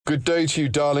Good day to you,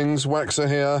 darlings. Waxer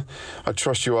here. I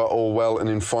trust you are all well and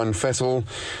in fine fettle.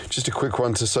 Just a quick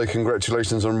one to say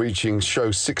congratulations on reaching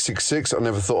show 666. I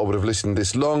never thought I would have listened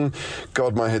this long.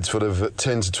 God, my head's full of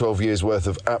 10 to 12 years worth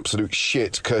of absolute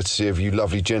shit, courtesy of you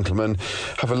lovely gentlemen.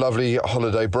 Have a lovely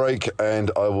holiday break,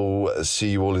 and I will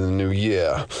see you all in the new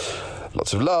year.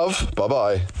 Lots of love.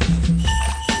 Bye-bye.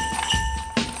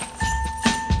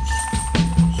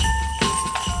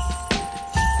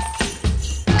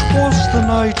 'Twas the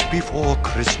night before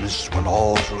Christmas when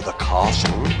all through the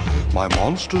castle my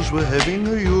monsters were having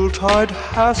a Yuletide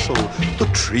hassle. The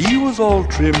tree was all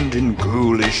trimmed in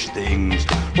ghoulish things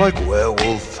like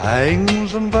werewolf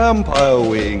fangs and vampire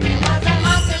wings. It was a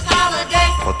monster's holiday.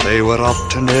 But they were up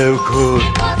to no good.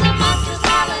 It was a monster's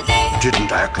holiday.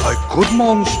 Didn't act like good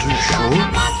monsters It was a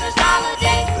should. monster's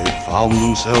holiday. They found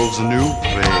themselves a new It was a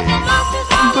prey. monster's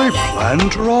They holiday.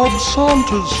 planned to rob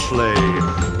Santa's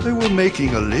sleigh. They were making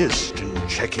a list and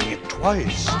checking it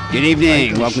twice. Good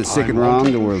evening. Welcome to Sick and Wrong,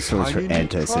 Frankenstein the world's source for wanted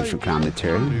antisocial to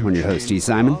commentary. try I'm your host, D.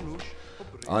 Simon.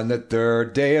 On the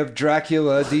third day of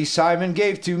Dracula, D. Simon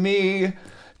gave to me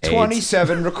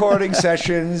 27 recording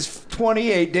sessions,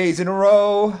 28 days in a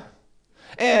row,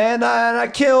 and I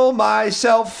kill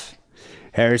myself.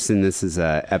 Harrison, this is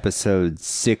episode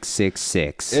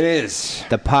 666. It is.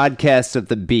 The podcast of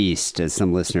the beast, as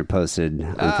some listener posted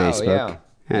on Facebook. yeah.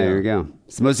 There we go.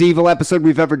 It's the most evil episode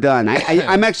we've ever done.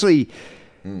 I'm actually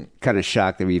kind of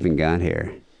shocked that we even got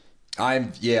here. I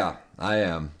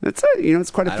am. That's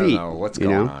it's quite a I feat. don't know what's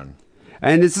going on.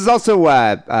 And this is also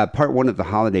part one of the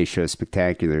holiday show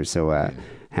spectacular. So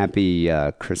happy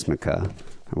Christmaka or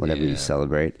whatever you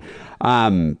celebrate.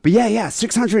 But yeah,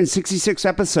 666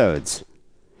 episodes.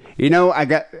 You know, I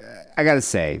got to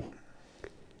say,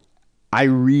 I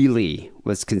really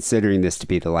was considering this to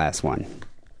be the last one.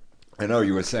 I know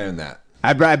you were saying that.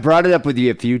 I brought it up with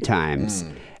you a few times,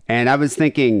 and I was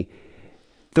thinking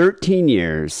 13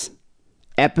 years,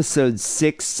 episode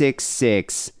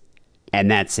 666,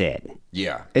 and that's it.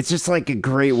 Yeah. It's just like a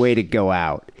great way to go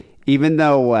out, even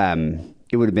though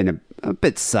it would have been a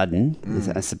bit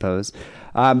sudden, I suppose.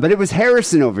 But it was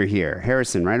Harrison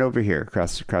right over here,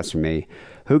 across from me,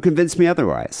 who convinced me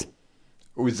otherwise.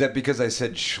 Was that because I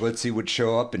said Schlitzie would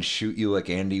show up and shoot you like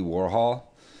Andy Warhol?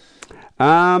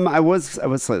 I was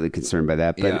slightly concerned by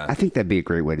that, but Yeah. I think that'd be a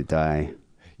great way to die.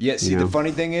 Yeah, see, You know? the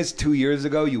funny thing is, 2 years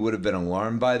ago, you would have been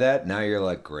alarmed by that. Now you're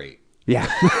like, great. Yeah,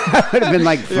 I would have been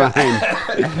like, fine.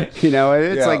 It's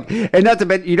Yeah. like, and not to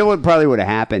bet, you know what probably would have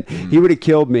happened? He would have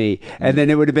killed me, and then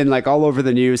it would have been like all over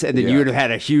the news, and then you would have had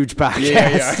a huge podcast.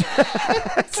 Yeah.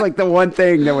 It's like the one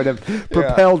thing that would have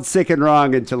propelled Sick and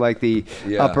Wrong into like the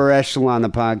upper echelon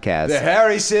of podcasts. The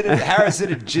Harrison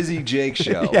and Jizzy Jake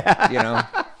show. You know?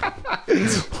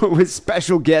 With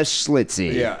special guest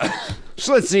Schlitzie. Yeah.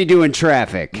 Schlitzie doing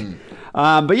traffic.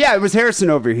 But yeah, it was Harrison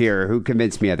over here who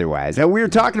convinced me otherwise. We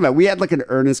had like an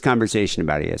earnest conversation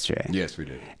about it yesterday. Yes, we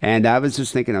did. And I was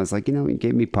just thinking, I was like, he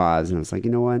gave me pause, and I was like,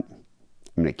 you know what?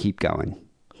 I'm going to keep going.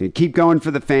 I'm going to keep going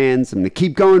for the fans. I'm going to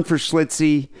keep going for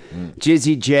Schlitzie,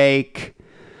 Jizzy Jake,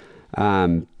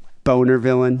 Boner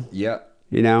Villain. Yep.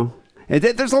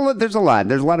 There's a lot. There's a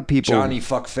lot of people. Johnny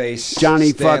Fuckface. Johnny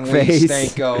Stanley Fuckface.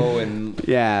 Stanko and...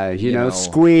 Yeah, you know, know.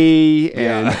 Squee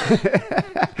and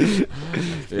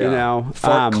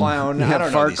Fart Clown. I don't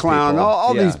know Fart these Clown. people.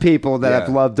 All these people that I've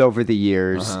loved over the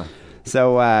years.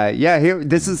 So here,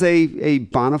 this is a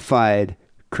bona fide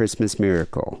Christmas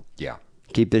miracle. Yeah.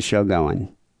 Keep this show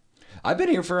going. I've been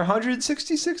here for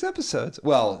 166 episodes.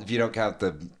 Well, if you don't count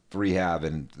the rehab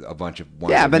and a bunch of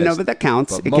ones Yeah, I but missed. that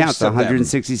counts. But It most counts. of them-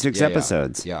 166 Yeah.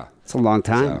 episodes. Yeah. It's a long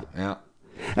time. So, yeah.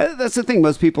 That's the thing.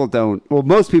 Most people don't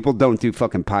do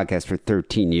fucking podcasts for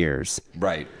 13 years.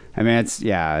 Right. I mean, it's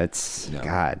No.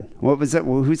 God. What was that?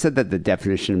 Who said that the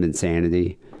definition of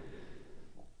insanity?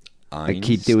 Like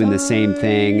keep doing the same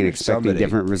thing and expecting Somebody.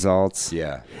 different results.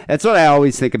 Yeah. That's what I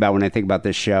always think about when I think about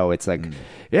this show. It's like,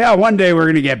 one day we're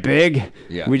going to get big.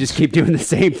 Yeah. We just keep doing the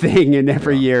same thing. And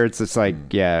every year it's just like,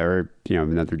 or,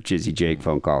 another Jizzy Jake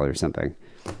phone call or something.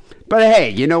 But hey,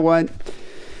 you know what?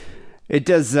 It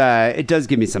does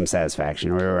give me some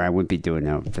satisfaction, or I wouldn't be doing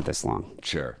it for this long.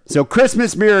 Sure. So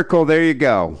Christmas miracle, there you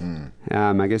go.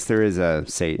 I guess there is a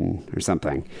Satan or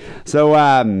something. So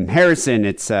Harrison,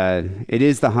 it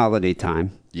is the holiday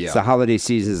time. Yeah. It's the holiday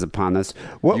season is upon us.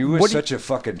 You were such a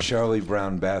fucking Charlie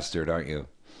Brown bastard, aren't you?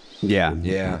 Yeah.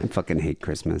 Yeah. I fucking hate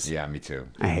Christmas. Yeah, me too.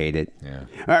 I hate it. Yeah.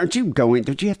 Aren't you going?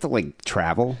 Don't you have to like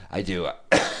travel? I do.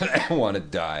 I want to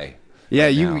die. Yeah,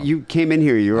 right you now. you came in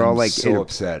here. You were all I'm like so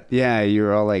upset. Yeah, you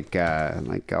were all like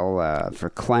all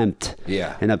verklempt.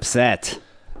 Yeah. and upset.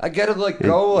 I gotta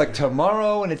go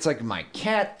tomorrow, and it's like my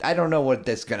cat. I don't know what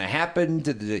that's gonna happen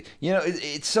to the.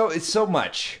 It's so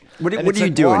much. What And are it's you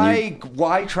like, doing?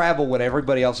 Why travel when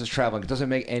everybody else is traveling? It doesn't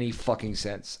make any fucking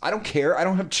sense. I don't care. I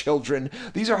don't have children.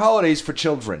 These are holidays for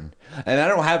children, and I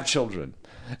don't have children,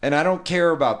 and I don't care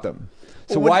about them.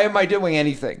 So why am I doing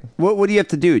anything? What do you have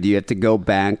to do? Do you have to go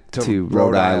back to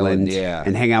Rhode Island, yeah.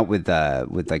 and hang out with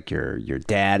like your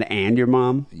dad and your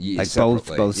mom, Yeah, like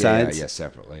separately. both sides? Yeah,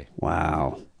 separately.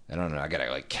 Wow. I don't know. I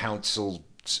gotta counsel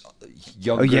Oh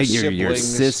younger yeah, siblings. your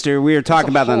sister. We were talking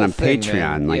about that whole on thing, Patreon.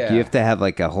 man. Like Yeah. you have to have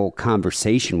like a whole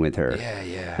conversation with her.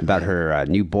 Yeah, About her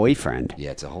new boyfriend.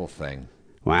 Yeah, it's a whole thing.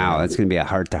 Wow, that's gonna be a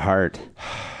heart to heart.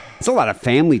 It's a lot of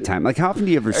family time. Like, how often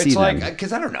do you ever see It's them?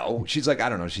 because I don't know. She's like, I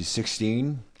don't know. She's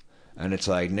 16. And it's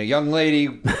like, no, young lady,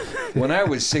 when I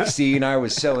was 16, I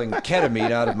was selling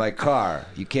ketamine out of my car.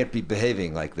 You can't be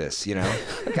behaving like this,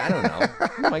 Like, I don't know.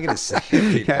 What am I going to say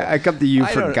to people? I come to you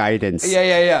I for don't- guidance.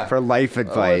 Yeah. For life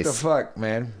advice. What the fuck,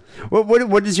 man?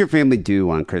 What does your family do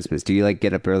on Christmas? Do you like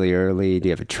get up early? Do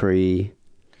you have a tree?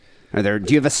 Do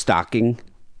you have a stocking?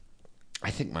 I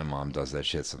think my mom does that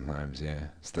shit sometimes, yeah.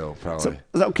 Still, probably.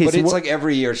 Okay, but so it's what- like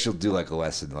every year she'll do like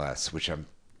less and less, which I'm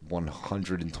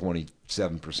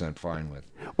 127% fine with.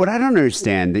 What I don't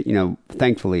understand,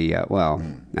 thankfully, I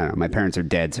don't know, my parents are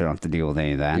dead, so I don't have to deal with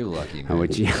any of that. You're lucky, man.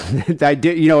 Which I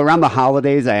do, around the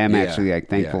holidays, I am Yeah, actually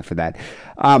thankful yeah. for that.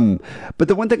 But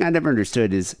the one thing I never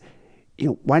understood is,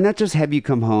 why not just have you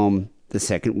come home the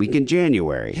second week in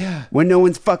January? Yeah. When no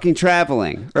one's fucking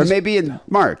traveling, or maybe in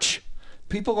March.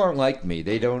 People aren't like me.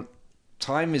 They don't.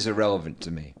 Time is irrelevant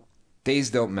to me. Days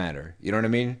don't matter. You know what I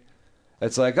mean?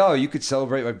 It's like, oh, you could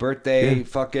celebrate my birthday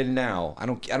fucking now. I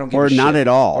don't give Or a shit. not at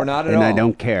all. Or not at And all. I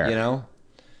don't care.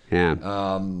 Yeah.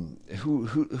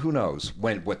 Who knows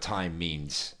what time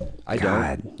means? I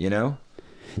God. don't.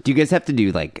 Do you guys have to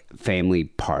do like family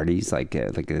parties,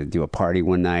 do a party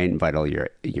one night, invite all your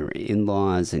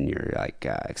in-laws and your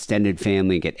extended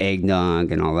family, get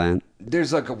eggnog and all that?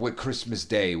 There's with Christmas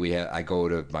Day I go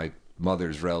to my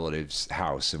mother's relative's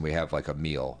house and we have like a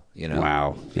meal.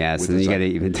 Wow. Yeah. So With then you this, got to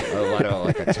even. a lot of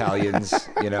Italians.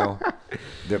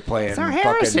 They're playing. So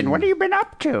Harrison, fucking what have you been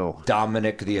up to?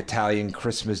 Dominic the Italian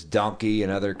Christmas Donkey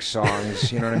and other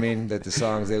songs, you know what I mean? That the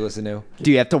songs they listen to.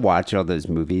 Do you have to watch all those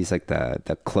movies, like the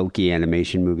Clokey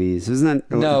animation movies? Isn't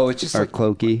that No, it's just or like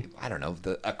Clokey? I don't know.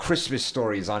 A Christmas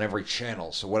Story is on every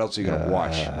channel, so what else are you gonna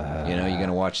watch? You're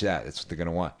gonna watch that. That's what they're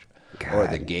gonna watch. Or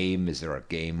the game. Is there a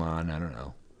game on? I don't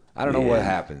know. I don't know what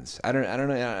happens. I don't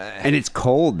know. And it's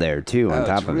cold there too. On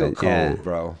top it's of real it, cold, yeah,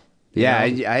 bro. Yeah,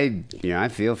 You know? I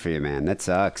feel for you, man. That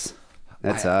sucks.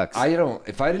 That sucks. I don't.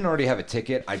 If I didn't already have a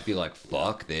ticket, I'd be like,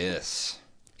 "Fuck this."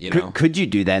 You know. Could you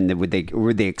do that? And would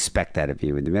they expect that of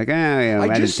you? Would they be like, I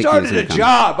didn't just think he was started gonna a come."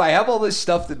 job. I have all this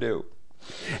stuff to do.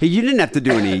 Hey, you didn't have to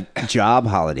do any job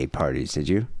holiday parties, did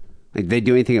you? Like, they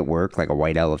do anything at work, like a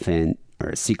white elephant or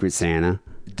a Secret Santa?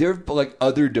 There, like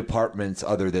other departments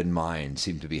other than mine,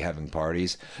 seem to be having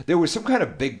parties. There was some kind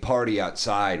of big party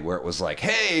outside where it was like,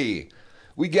 "Hey,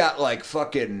 we got like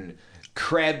fucking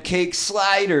crab cake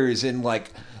sliders and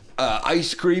like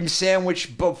ice cream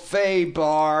sandwich buffet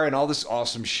bar and all this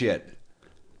awesome shit."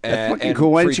 That's fucking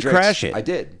cool. Why free didn't you drinks. crash it? I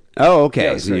did. Oh, okay.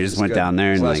 Yeah, it was So you good. just It was went good. down there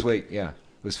It was and last like, week. Yeah, it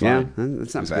was yeah, fine. that's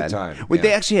It not was a bad. good time. Wait, Yeah.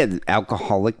 they actually had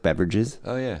alcoholic beverages?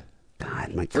 Oh yeah,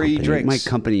 God, my free company, drinks. my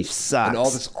company sucks. and all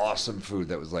this awesome food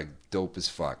that was like dope as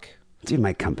fuck. Dude,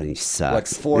 my company sucks. Like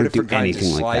four They don't different do kinds of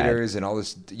anything like that. sliders and all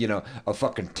this, a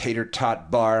fucking tater tot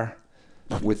bar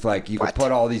with like you could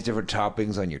put all these different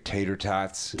toppings on your tater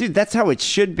tots. Dude, that's how it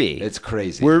should be. It's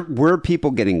crazy. Were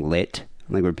people getting lit?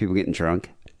 Like, were people getting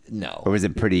drunk? No, Or was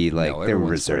it pretty, like, no, they were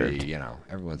everyone's reserved? pretty,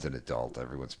 everyone's an adult.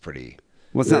 Everyone's pretty.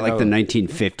 Well, it's not There like are the no-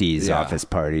 1950s Yeah. office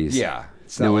parties. Yeah,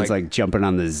 it's No not one's like- like jumping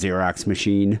on the Xerox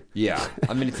machine. Yeah,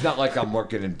 I mean, it's not like I'm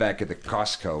working in back at the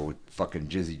Costco with fucking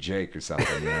Jizzy Jake or something.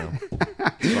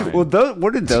 It's fine. Well,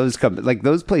 what did those come? Like,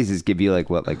 those places give you like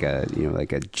what, like a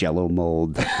like a Jello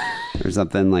mold or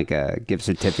something, like a gift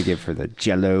certificate for the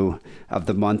Jello of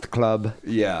the Month Club.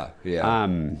 yeah.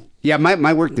 Yeah,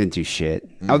 my work didn't do shit.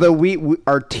 Although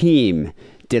our team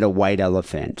did a white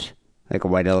elephant, like a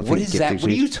white elephant. What is gift that? What are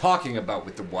exchange. you talking about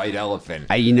with the white elephant?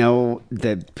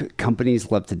 The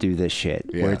companies love to do this shit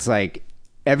Yeah. where it's like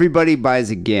everybody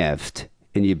buys a gift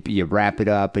and you wrap it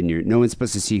up and no one's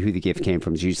supposed to see who the gift came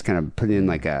from. So you just kind of put it in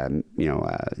like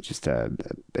just a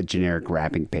generic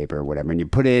wrapping paper or whatever, and you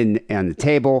put it in on the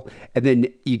table, and then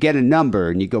you get a number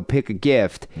and you go pick a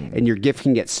gift, and your gift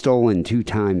can get stolen 2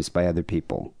 times by other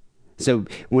people. So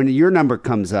when your number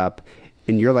comes up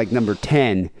and you're like number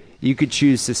 10, you could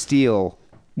choose to steal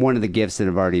one of the gifts that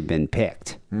have already been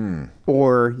picked.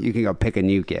 Or you can go pick a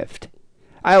new gift.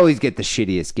 I always get the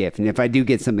shittiest gift, and if I do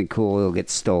get something cool, it'll get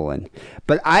stolen.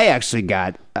 But I actually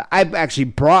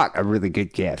brought a really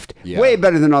good gift. Yeah. Way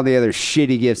better than all the other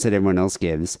shitty gifts that everyone else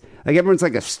gives. Like, everyone's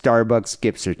like a Starbucks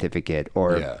gift certificate,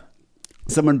 or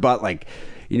someone bought like,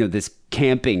 this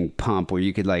camping pump where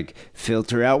you could like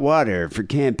filter out water for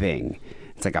camping.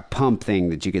 It's like a pump thing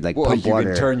that you could like pump you water.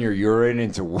 can turn your urine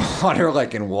into water,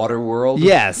 like in Waterworld.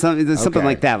 Yeah, something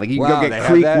like that. Like, you can go They get have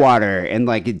creek that? water and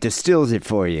like it distills it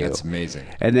for you. That's amazing.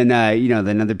 And then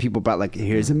then other people brought like,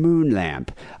 here's a moon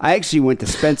lamp. I actually went to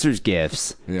Spencer's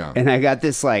Gifts. Yeah. And I got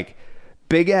this like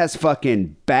big ass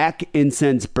fucking back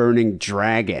incense burning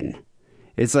dragon.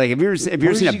 It's like, have you ever seen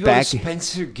Where a did you go back? to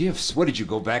Spencer Gifts? What did you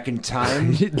go back in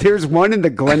time? There's one in the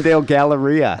Glendale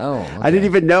Galleria. Oh, okay. I didn't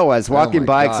even know. I was walking my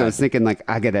by because I God. was thinking like,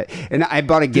 I gotta. And I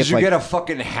bought a Did gift. you like, get a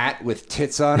fucking hat with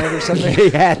tits on it or something? They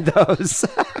had those.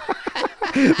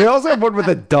 They also have one with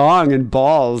a dong and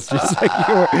balls. Just like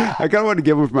I kind of want to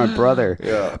give one for my brother.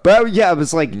 Yeah. But it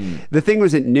was like the thing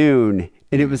was at noon,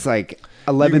 and it was like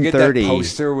You can get that 11:30.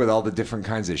 poster with all the different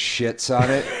kinds of shits on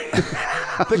it.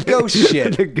 The ghost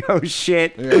shit. The ghost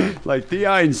shit, like the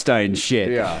Einstein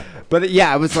shit. Yeah. But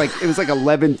it was like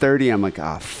 11:30. I'm like,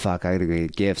 oh fuck, I gotta go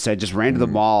get gifts. So I just ran to the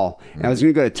mall, and I was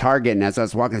gonna go to Target. And as I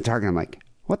was walking to Target, I'm like,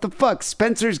 what the fuck?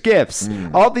 Spencer's Gifts.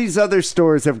 All these other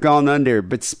stores have gone under,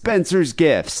 but Spencer's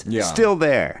Gifts still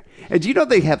there. And do you know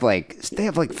they have like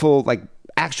full like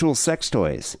actual sex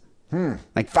toys?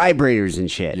 Like vibrators and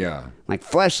shit. Yeah. Like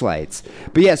fleshlights.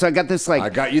 But yeah, so I got this like I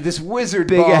got you this wizard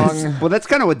big bong. ass. Well, that's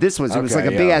kind of what this was. It was Okay,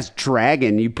 like a big yeah. ass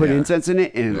dragon. You put Yeah. incense in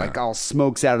it, and it Yeah. like all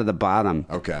smokes out of the bottom.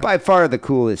 Okay. By far the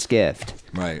coolest gift.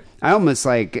 Right. I almost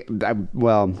like.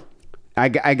 I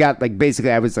got like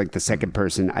basically I was like the second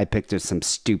person. I picked just some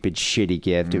stupid shitty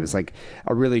gift. It was like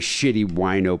a really shitty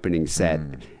wine opening set,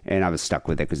 and I was stuck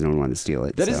with it because no one wanted to steal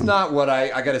it. That is so. not what I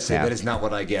gotta say. Yeah. That is not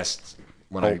what I guessed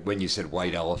when you said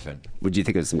white elephant. Would you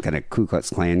think it was some kind of Ku Klux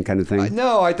Klan kind of thing?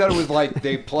 No, I thought it was like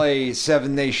they play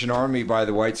Seven Nation Army by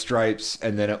the White Stripes,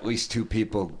 and then at least two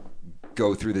people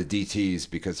go through the DTs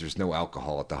because there's no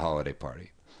alcohol at the holiday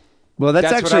party. Well,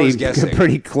 that's That's what I was actually guessing.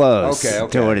 pretty close Okay.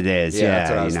 to what it is. Yeah, Yeah, that's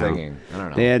what I was you know. thinking. I don't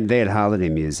know. They had holiday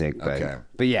music, but Okay.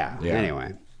 but yeah. Yeah.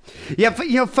 Anyway,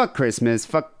 yeah. Fuck Christmas,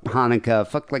 fuck Hanukkah,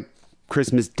 fuck like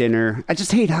Christmas dinner. I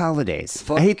just hate holidays.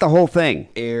 I hate the whole thing.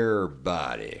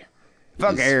 Everybody.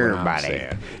 Fuck is what I'm everybody.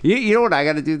 saying. You know what I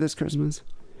got to do this Christmas?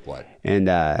 What? And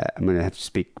I'm gonna have to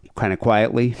speak kind of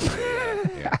quietly.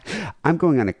 I'm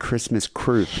going on a Christmas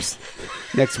cruise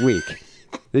next week.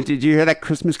 Did you hear that?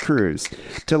 Christmas cruise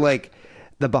to like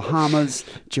the Bahamas,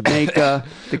 Jamaica,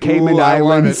 the Cayman Ooh, I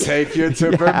want to Islands. take you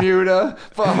to Bermuda,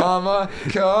 Bahama.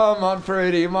 Come on,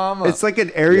 pretty mama. It's like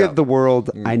an area Yeah. of the world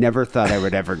I never thought I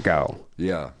would ever go.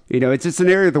 Yeah. You know, it's just an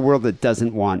area of the world that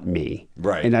doesn't want me.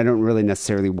 Right. And I don't really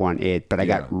necessarily want it, but I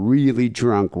got Yeah. really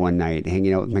drunk one night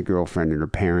hanging out with my girlfriend and her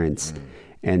parents.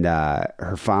 And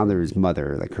her father's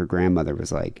mother, like her grandmother,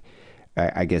 was like,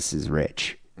 I guess is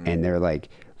rich. And they're like,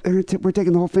 we're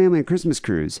taking the whole family on a Christmas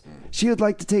cruise. She would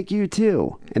like to take you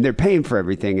too. And they're paying for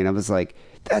everything. And I was like,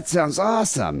 that sounds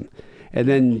awesome. And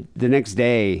then the next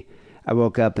day, I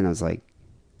woke up and I was like,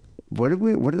 what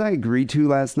did I agree to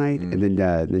last night? And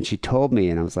then she told me,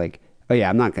 and I was like, oh yeah,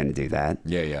 I'm not going to do that.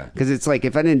 Yeah. Because it's like,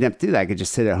 if I didn't have to do that, I could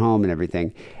just sit at home and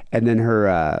everything. And then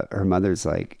her mother's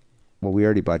like, well, we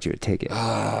already bought you a ticket.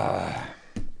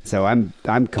 So I'm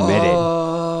committed.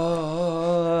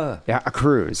 Yeah, a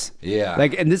cruise. Yeah.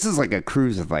 Like, and this is like a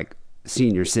cruise of like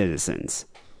senior citizens.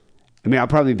 I mean, I'll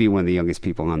probably be one of the youngest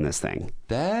people on this thing.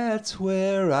 That's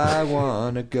where I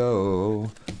want to go.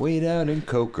 Way down in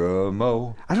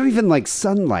Kokomo. I don't even like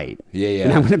sunlight. Yeah.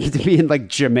 And I'm going to be in like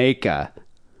Jamaica.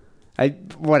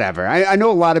 Whatever. I know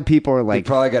a lot of people are They like,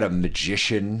 probably got a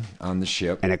magician on the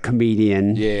ship. and a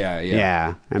comedian. Yeah.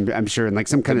 Yeah. I'm sure in like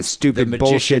some kind of The stupid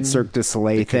magician, bullshit Cirque du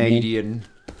Soleil the thing. comedian.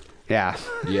 Yeah.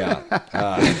 Yeah.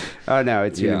 Oh no,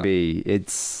 it's Yeah. gonna be.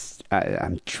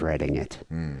 I'm dreading it.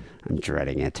 I'm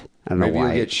dreading it. I don't Maybe know why.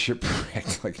 you'll get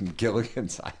shipwrecked like in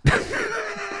Gilligan's Island.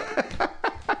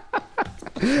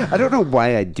 I don't know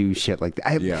why I do shit like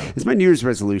that. Yeah. It's my New Year's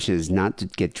resolution is not to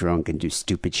get drunk and do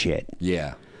stupid shit.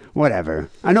 Yeah. Whatever.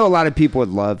 I know a lot of people would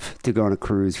love to go on a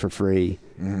cruise for free.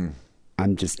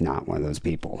 I'm just not one of those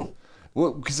people.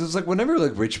 Well, because it's like whenever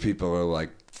like rich people are like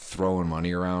throwing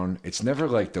money around, it's never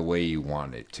like the way you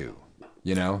want it to.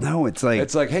 You know? No, it's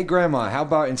like hey grandma, how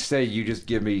about instead you just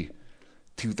give me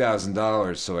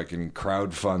 $2,000 so I can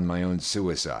crowdfund my own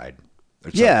suicide? Or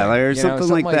yeah, something, or you know, something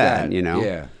like that. You know?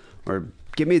 Yeah. Or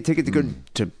give me a ticket to go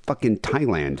to fucking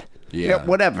Thailand. Yeah.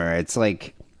 Whatever. It's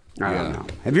like I don't know.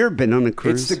 Have you ever been on a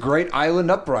cruise? It's the Great Island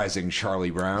Uprising,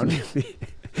 Charlie Brown.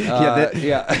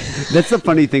 Yeah, that's the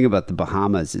funny thing about the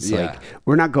Bahamas. It's Yeah. like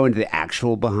we're not going to the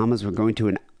actual Bahamas. We're going to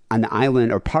an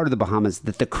island or part of the Bahamas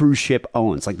that the cruise ship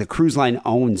owns. Like the cruise line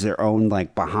owns their own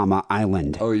like Bahama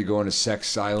Island. Oh, you're going to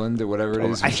Sex Island or whatever it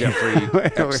is, with Jeffrey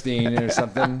Epstein or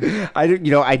something? I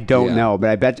don't Yeah. know,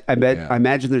 but I Yeah.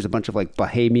 imagine there's a bunch of like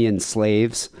Bahamian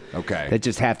slaves. Okay. That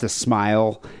just have to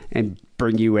smile and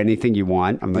bring you anything you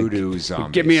want. I'm Voodoo like,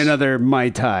 zombies. give me another Mai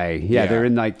Tai. Yeah, they're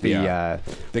in like the. Yeah.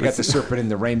 They got the serpent in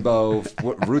the rainbow.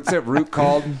 What root's that root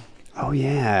called? Oh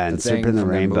yeah, and The thing Serpent in the from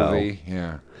that Rainbow. movie?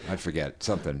 Yeah, I forget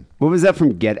something. What was that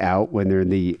from Get Out when they're in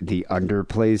the under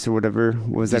place or whatever?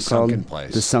 What was The that called? sunken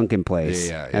place. The sunken place.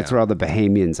 Yeah. That's where all the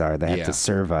Bahamians are. They have Yeah. to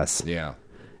serve us. Yeah,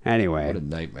 Anyway, what a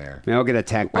nightmare. I'll get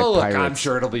attacked by Well, look, pirates. I'm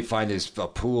sure it'll be fine. There's a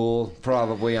pool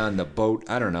probably on the boat.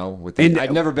 I don't know. And-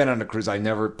 I've never been on a cruise. I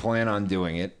never plan on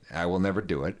doing it. I will never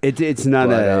do it. It's not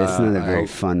But, a I very hope-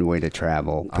 fun way to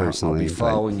travel personally. I'll be but-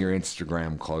 following your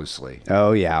Instagram closely.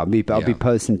 Oh yeah, I'll be Yeah.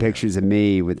 posting pictures of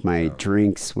me with my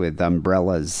drinks with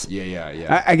umbrellas.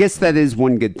 Yeah. I guess that is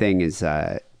one good thing is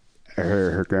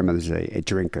her grandmother's a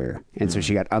drinker, and so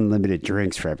she got unlimited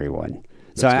drinks for everyone.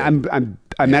 So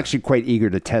I'm actually quite eager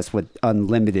to test what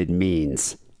unlimited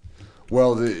means.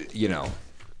 Well, it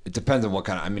depends on what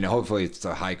kind of. I mean, hopefully it's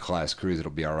a high class cruise. It'll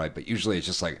be all right. But usually it's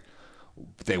just like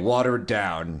they water it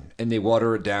down, and they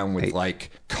water it down with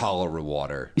like cholera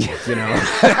water. You know,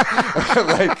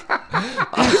 like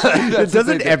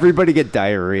Doesn't everybody get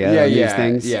diarrhea on these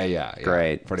things? Yeah.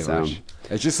 Great. Pretty So- much.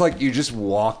 It's just like you just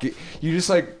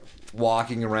like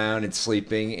walking around and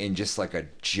sleeping in just like a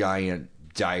giant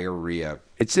diarrhea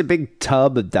It's a big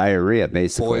tub of diarrhea,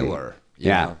 basically. boiler.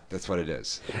 Yeah. You know? That's what it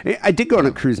is. I did go on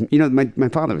a cruise. You know, my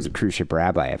father was a cruise ship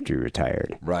rabbi after he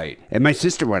retired. Right. And my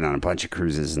sister went on a bunch of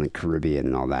cruises in the Caribbean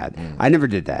and all that. I never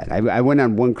did that. I went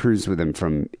on one cruise with him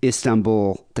from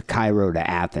Istanbul to Cairo to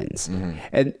Athens.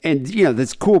 And you know,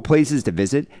 there's cool places to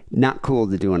visit, not cool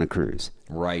to do on a cruise.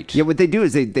 Right. Yeah, what they do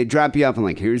is they drop you off and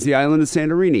like, here's the island of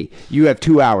Santorini. You have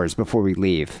 2 hours before we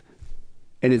leave.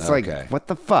 And it's Okay. like, what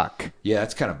the fuck? Yeah,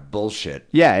 that's kind of bullshit.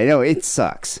 Yeah, I know, it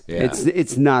sucks. Yeah.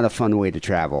 It's not a fun way to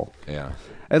travel. Yeah.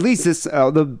 At least this,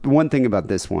 the one thing about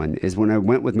this one is when I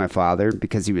went with my father,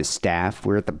 because he was staff,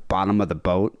 we're at the bottom of the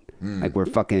boat, like where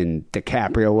fucking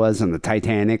DiCaprio was on the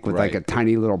Titanic with like a Right.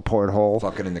 tiny little porthole.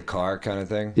 Fucking in the car kind of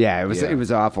thing. Yeah, it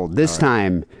was awful. This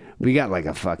time we got like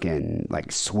a fucking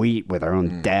like suite with our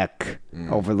own deck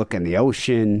overlooking the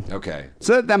ocean. Okay.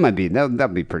 So that might be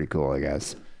that'd be pretty cool, I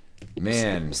guess.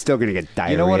 Man. Still gonna get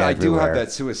diarrhea. You know what? I do have everywhere.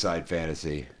 that suicide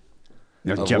fantasy.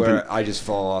 You know, Of jumping. where I just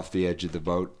fall off the edge of the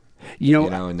boat. You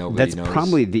know, and nobody that's knows.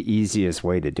 probably the easiest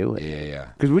way to do it. Yeah.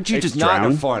 Because would you It's just not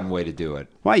drown? a fun way to do it.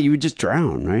 Why? You would just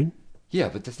drown, right? Yeah,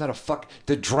 but that's not a fuck.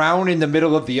 To drown in the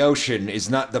middle of the ocean is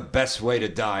not the best way to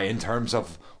die in terms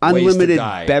of ways to Unlimited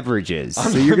die. beverages.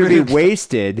 So you're going to be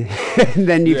wasted, and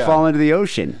then you Yeah. fall into the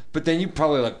ocean. But then you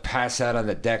probably like pass out on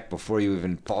the deck before you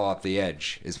even fall off the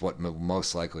edge. Is what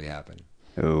most likely happen.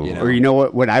 Oh, You know? or you know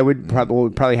what? What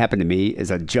would probably happen to me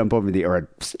is I'd jump over the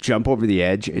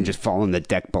edge and just fall on the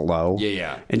deck below.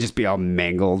 Yeah. and just be all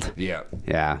mangled. Yeah.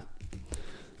 Yeah,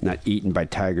 not eaten by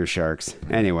tiger sharks.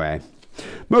 Anyway,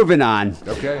 moving on.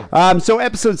 Okay. So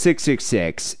episode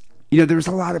 666. You know, there was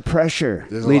a lot of pressure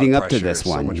There's a lot leading of up to pressure, this so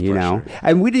one, much you know? pressure.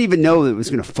 And we didn't even know that it was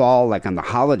going to fall like on the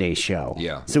holiday show.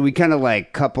 Yeah. So we kind of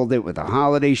like coupled it with the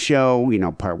holiday show, you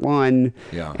know, part one.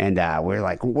 Yeah. And we're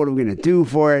like, what are we going to do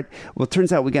for it? Well, it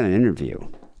turns out we got an interview.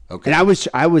 Okay. And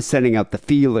I was sending out the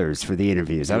feelers for the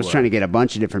interviews. I was trying to get a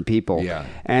bunch of different people. Yeah.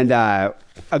 And a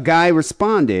guy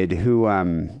responded who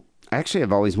actually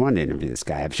I've always wanted to interview this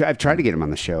guy. I've tried to get him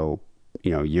on the show,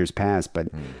 you know, years past, but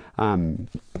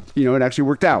you know, it actually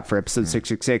worked out for episode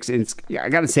 666. And it's, I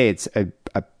got to say, it's a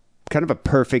kind of a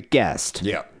perfect guest.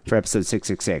 Yeah. For episode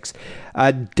 666.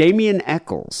 Damien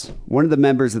Eccles, one of the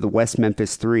members of the West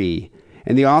Memphis Three,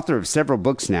 and the author of several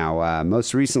books now,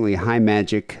 most recently High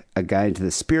Magic, A Guide to the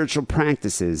Spiritual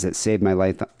Practices That Saved My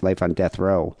Life on Death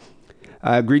Row,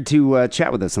 agreed to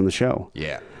chat with us on the show.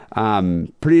 Yeah.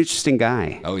 Pretty interesting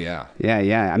guy. Oh yeah.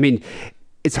 Yeah. I mean,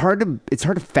 it's hard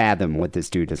to fathom what this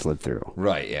dude has lived through.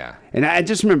 Right. Yeah. And I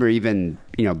just remember even,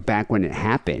 you know, back when it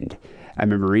happened, I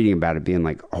remember reading about it being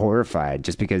like horrified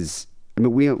just because, I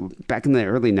mean, we back in the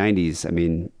early 90s, I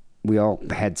mean, we all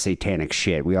had satanic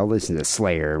shit. We all listened to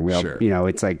Slayer. We all, Sure. you know,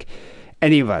 it's like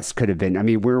any of us could have been. I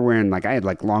mean, we were wearing like, I had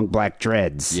like long black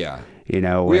dreads. Yeah. You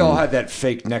know, We and- all had that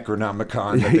fake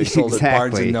Necronomicon that they sold at Barnes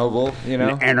Exactly. and Noble. You know.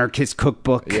 An anarchist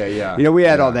cookbook. Yeah. You know, we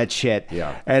had Yeah. all that shit.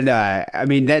 Yeah. And I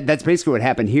mean, that's basically what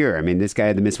happened here. I mean, this guy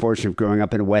had the misfortune of growing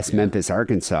up in West Memphis,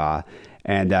 Arkansas,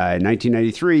 And in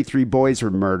 1993, 3 boys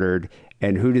were murdered.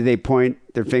 And who do they point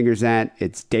their fingers at?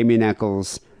 It's Damien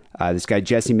Eccles, this guy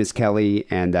Jesse Miskelly,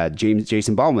 and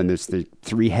Jason Baldwin. There's the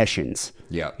 3 Hessians.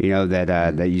 Yeah. You know,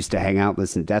 that used to hang out,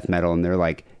 listen to death metal, and they're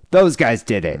like, those guys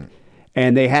did it.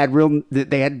 And they had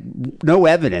no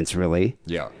evidence, really.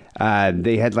 Yeah.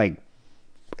 They had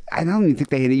I don't even think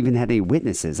they had even had any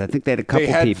witnesses. I think they had a couple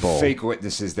They had people. fake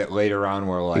witnesses that later on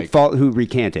were like, who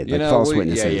recanted, false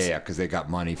witnesses. Yeah, because they got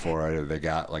money for it, or they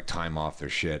got time off their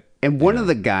shit. And one of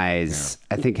the guys,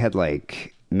 I think, had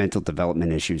mental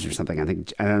development issues or something. I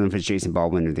don't know if it's Jason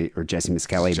Baldwin or Jesse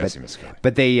Miskelly,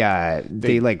 but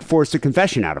they forced a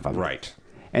confession out of him. Right.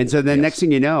 And so then next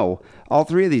thing you know, all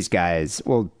 3 of these guys,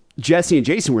 Jesse and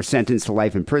Jason were sentenced to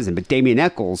life in prison, but Damien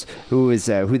Eccles, who is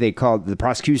who they called, the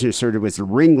prosecution asserted was the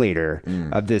ringleader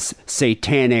of this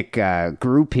satanic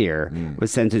group here,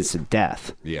 was sentenced to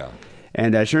death. Yeah.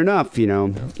 And sure enough,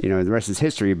 the rest is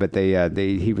history. But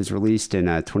he was released in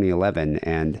 2011,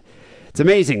 and it's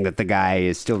amazing that the guy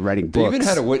is still writing books. They even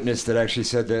had a witness that actually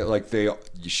said that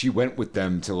she went with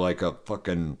them to a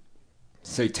fucking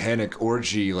satanic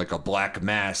orgy, a black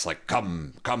mass,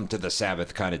 come to the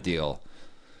Sabbath kind of deal.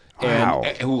 Wow.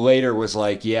 And who later was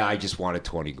like, yeah, I just wanted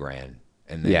 20 grand.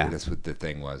 And that's what the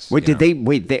thing was. Wait,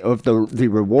 the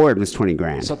reward was 20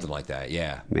 grand. Something like that,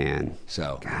 yeah. Man.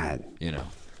 So, God.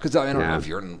 Because I don't know if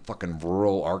you're in fucking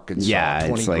rural Arkansas,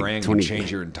 20 grand can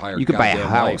change your entire You could buy a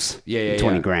goddamn house. life. Yeah,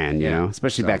 20 grand,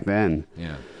 especially back then.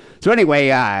 Yeah. So anyway,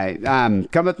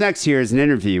 come up next here is an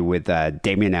interview with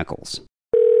Damien Eccles.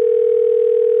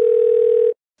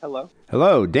 Hello.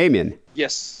 Hello, Damien.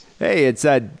 Yes. Hey, it's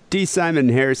D. Simon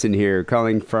Harrison here,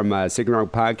 calling from Signal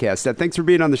Podcast. Thanks for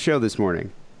being on the show this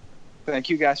morning. Thank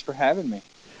you guys for having me.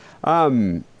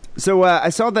 So I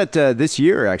saw that this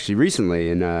year, actually, recently,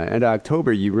 in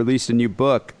October, you released a new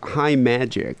book, High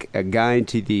Magic, a guide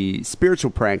to the spiritual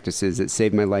practices that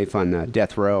saved my life on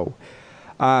death row.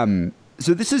 So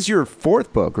this is your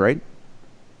 4th book, right?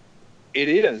 It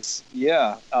is,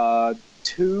 yeah.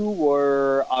 2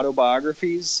 were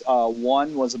autobiographies.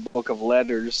 1 was a book of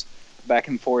letters back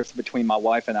and forth between my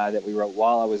wife and I that we wrote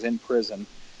while I was in prison.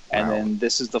 And then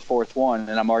this is the 4th one,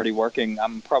 and I'm already working.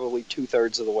 I'm probably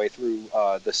 2/3 of the way through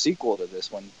the sequel to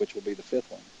this one, which will be the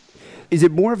 5th one. Is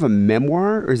it more of a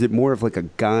memoir, or is it more of a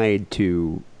guide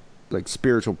to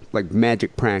spiritual,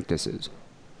 magic practices?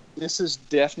 This is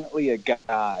definitely a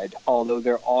guide, although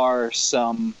there are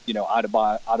some,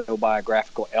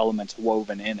 autobiographical elements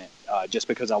woven in it, just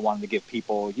because I wanted to give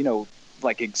people,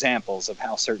 examples of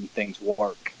how certain things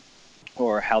work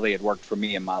or how they had worked for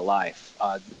me in my life.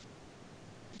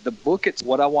 The book, it's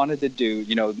what I wanted to do.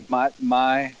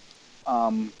 My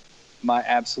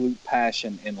absolute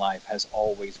passion in life has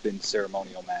always been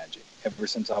ceremonial magic ever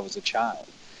since I was a child.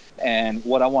 And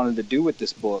what I wanted to do with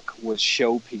this book was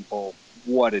show people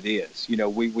what it is.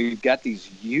 We've got these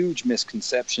huge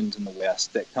misconceptions in the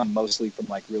West that come mostly from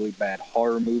really bad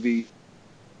horror movies,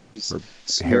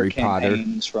 Harry Potter,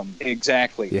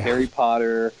 Harry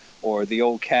Potter, or the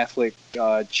old Catholic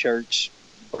Church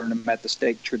burn them at the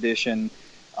stake tradition.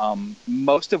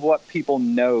 Most of what people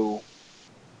know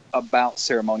about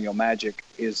ceremonial magic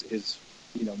is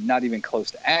not even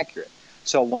close to accurate.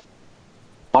 So I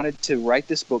wanted to write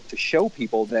this book to show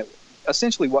people that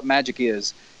essentially what magic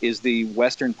is the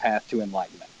Western path to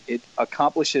enlightenment. It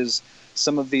accomplishes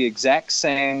some of the exact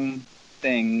same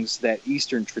things that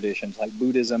Eastern traditions like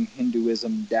Buddhism,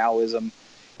 Hinduism, Taoism,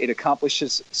 it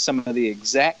accomplishes some of the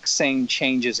exact same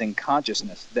changes in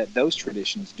consciousness that those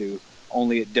traditions do,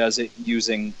 only it does it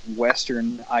using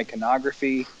Western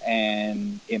iconography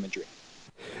and imagery.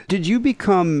 Did you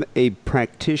become a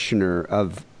practitioner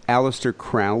of Aleister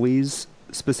Crowley's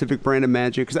specific brand of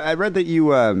magic? Because I read that you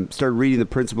started reading the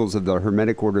principles of the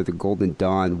Hermetic Order of the Golden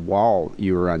Dawn while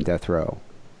you were on death row.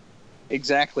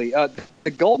 Exactly.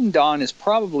 The Golden Dawn is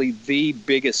probably the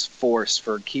biggest force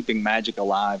for keeping magic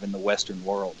alive in the Western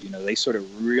world. They sort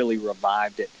of really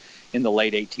revived it in the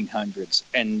late 1800s.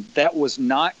 And that was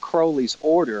not Crowley's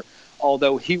order,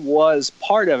 although he was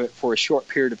part of it for a short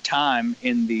period of time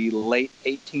in the late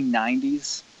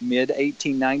 1890s, mid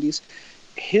 1890s.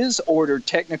 His order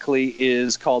technically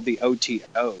is called the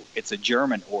OTO. It's a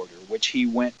German order, which he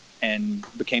went and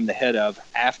became the head of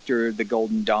after the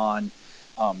Golden Dawn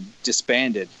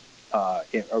disbanded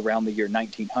around the year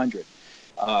 1900.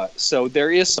 So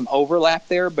there is some overlap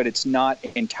there, but it's not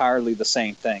entirely the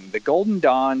same thing. The Golden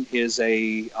Dawn is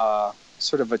a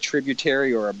sort of a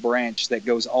tributary or a branch that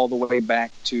goes all the way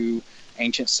back to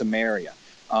ancient Sumeria.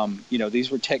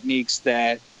 These were techniques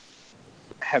that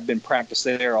have been practiced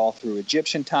there all through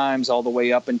Egyptian times, all the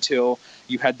way up until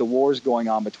you had the wars going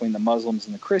on between the Muslims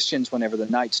and the Christians whenever the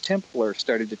Knights Templar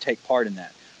started to take part in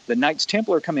that. The Knights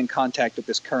Templar come in contact with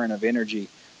this current of energy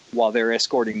while they're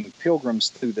escorting pilgrims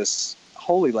through this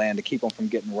Holy Land to keep them from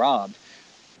getting robbed.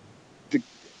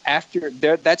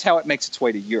 That's how it makes its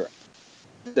way to Europe.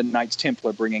 The Knights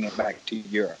Templar bringing it back to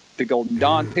Europe. The Golden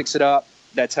Dawn picks it up.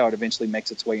 That's how it eventually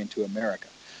makes its way into America.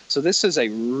 So this is a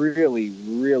really,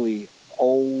 really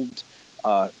old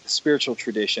spiritual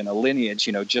tradition, a lineage,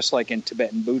 just like in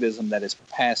Tibetan Buddhism, that is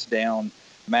passed down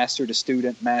master to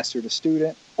student,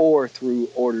 or through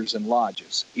orders and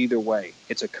lodges. Either way,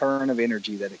 it's a current of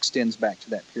energy that extends back to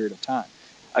that period of time.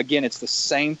 Again, it's the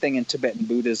same thing in Tibetan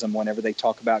Buddhism whenever they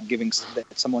talk about that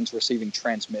someone's receiving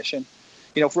transmission.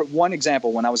 For one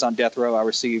example, when I was on death row, I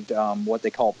received what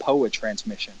they call POA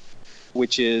transmission,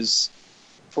 which is,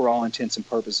 for all intents and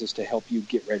purposes, to help you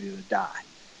get ready to die.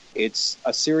 It's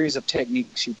a series of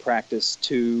techniques you practice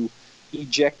to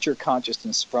eject your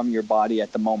consciousness from your body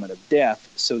at the moment of death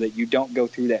so that you don't go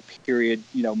through that period.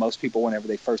 Most people, whenever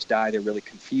they first die, they're really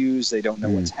confused. They don't know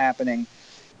what's happening.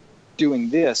 Doing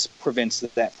this prevents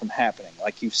that from happening.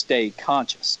 Like, you stay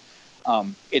conscious.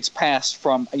 It's passed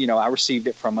from, I received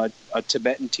it from a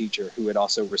Tibetan teacher who had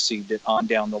also received it on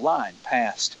down the line,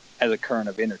 passed as a current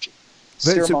of energy.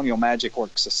 Ceremonial magic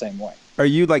works the same way. Are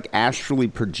you like astrally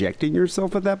projecting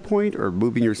yourself at that point, or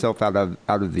moving yourself out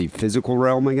of the physical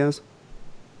realm, I guess?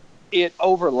 It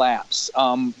overlaps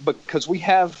because we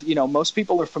have, most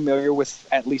people are familiar with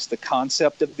at least the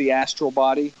concept of the astral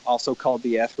body, also called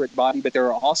the etheric body, but there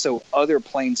are also other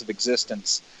planes of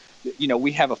existence.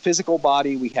 We have a physical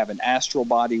body, we have an astral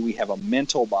body, we have a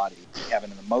mental body, we have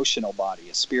an emotional body,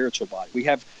 a spiritual body.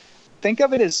 Think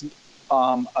of it as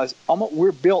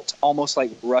we're built almost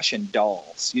like Russian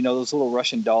dolls. Those little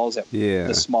Russian dolls,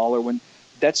 the smaller one.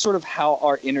 That's sort of how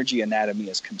our energy anatomy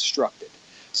is constructed.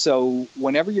 So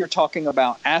whenever you're talking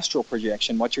about astral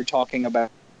projection, what you're talking about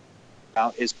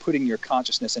is putting your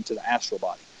consciousness into the astral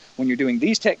body. When you're doing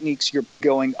these techniques, you're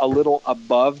going a little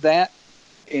above that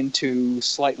into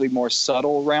slightly more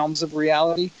subtle realms of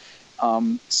reality,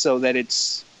 so that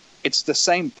it's the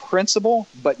same principle,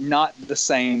 but not the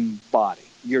same body.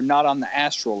 You're not on the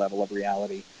astral level of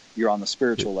reality. You're on the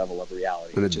spiritual level of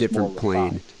reality. On a different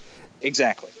plane.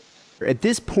 Exactly. At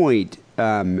this point,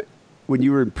 when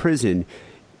you were in prison,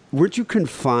 weren't you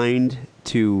confined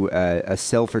to a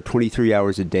cell for 23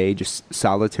 hours a day, just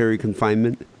solitary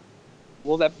confinement?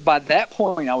 Well, by that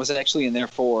point, I was actually in there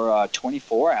for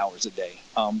 24 hours a day.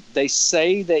 They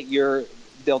say that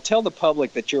they'll tell the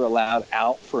public that you're allowed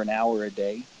out for an hour a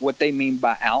day. What they mean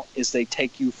by out is they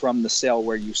take you from the cell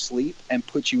where you sleep and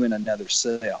put you in another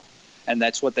cell. And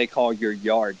that's what they call your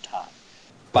yard time.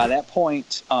 By that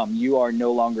point, you are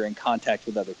no longer in contact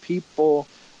with other people.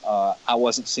 I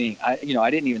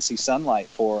didn't even see sunlight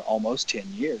for almost 10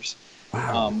 years.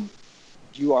 Wow.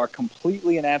 You are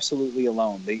completely and absolutely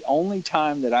alone. The only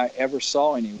time that I ever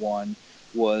saw anyone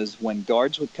was when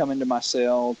guards would come into my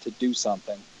cell to do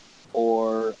something,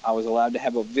 or I was allowed to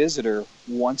have a visitor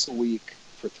once a week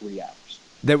for 3 hours.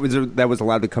 That was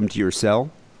allowed to come to your cell?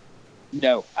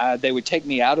 No, they would take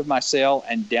me out of my cell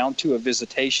and down to a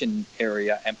visitation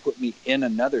area and put me in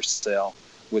another cell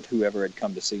with whoever had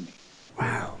come to see me.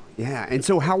 Wow. Yeah. And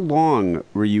so how long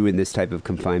were you in this type of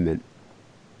confinement?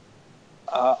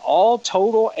 All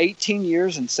total, 18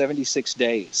 years and 76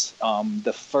 days.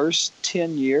 The first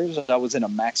 10 years, I was in a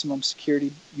maximum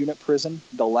security unit prison.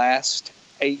 The last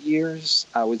 8 years,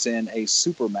 I was in a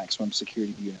super maximum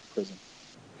security unit prison.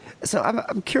 So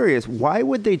I'm curious, why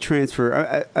would they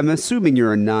transfer? I'm assuming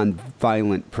you're a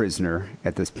non-violent prisoner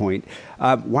at this point.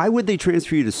 Why would they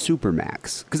transfer you to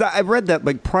Supermax? Because I've read that,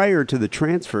 like, prior to the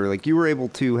transfer, like, you were able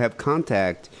to have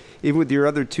contact even with your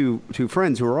other two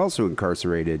friends who are also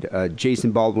incarcerated,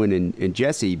 Jason Baldwin and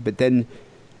Jesse. But then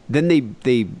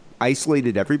they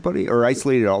isolated everybody, or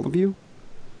isolated all of you.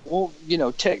 Well,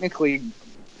 technically,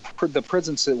 the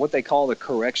prison, what they call the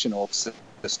correctional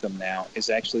system now,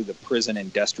 is actually the prison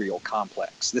industrial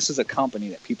complex. This is a company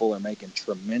that people are making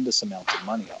tremendous amounts of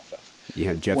money off of.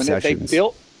 Yeah, Jeff Sessions.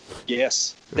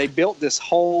 They built this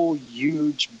whole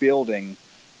huge building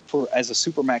as a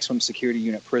super maximum security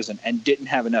unit prison and didn't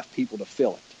have enough people to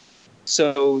fill it.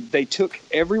 So they took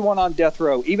everyone on death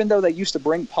row, even though they used to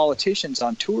bring politicians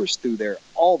on tours through there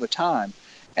all the time,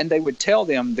 and they would tell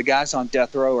them the guys on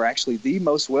death row are actually the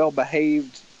most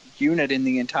well-behaved unit in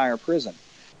the entire prison.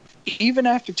 Even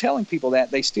after telling people that,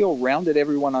 they still rounded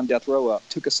everyone on death row up,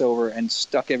 took us over, and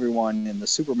stuck everyone in the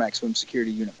super maximum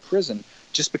security unit prison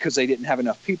just because they didn't have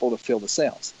enough people to fill the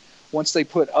cells. Once they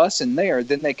put us in there,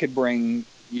 then they could bring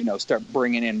start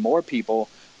bringing in more people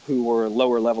who were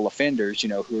lower level offenders,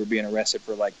 who were being arrested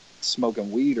for like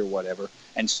smoking weed or whatever,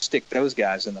 and stick those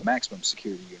guys in the maximum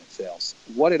security unit cells.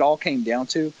 What it all came down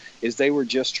to is they were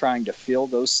just trying to fill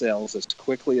those cells as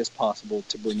quickly as possible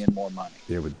to bring in more money.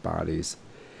 Yeah, with bodies.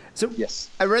 So Yes.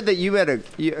 I read that you had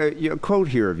a quote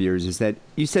here of yours is that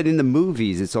you said in the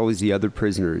movies it's always the other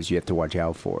prisoners you have to watch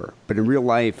out for, but in real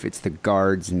life it's the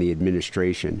guards and the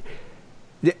administration.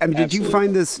 I mean, did you Absolutely.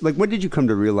 find this, like, when did you come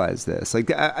to realize this?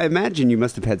 Like, I imagine you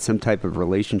must have had some type of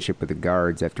relationship with the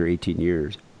guards after 18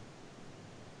 years.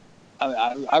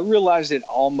 I realized it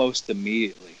almost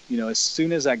immediately. As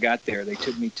soon as I got there, they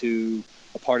took me to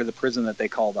a part of the prison that they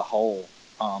call the hole.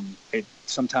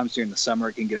 Sometimes during the summer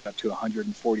it can get up to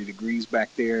 140 degrees back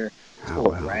there. It's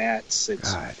full of rats.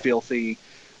 It's God. filthy.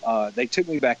 They took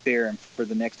me back there, and for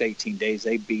the next 18 days,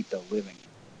 they beat the living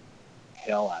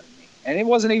hell out of me. And it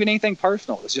wasn't even anything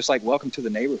personal. It was just like, welcome to the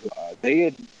neighborhood. They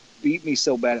had beat me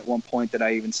so bad at one point that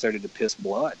I even started to piss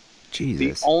blood.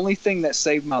 Jesus. The only thing that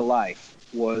saved my life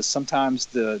was sometimes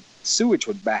the sewage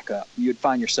would back up. You'd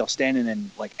find yourself standing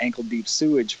in like ankle deep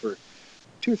sewage for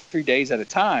 2 or 3 days at a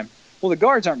time. Well, the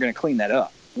guards aren't going to clean that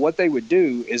up. What they would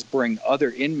do is bring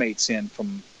other inmates in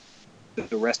from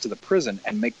the rest of the prison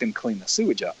and make them clean the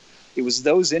sewage up. It was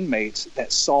those inmates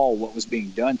that saw what was being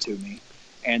done to me,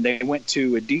 and they went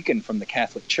to a deacon from the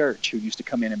Catholic Church who used to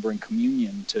come in and bring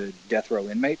communion to death row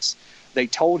inmates. They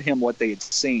told him what they had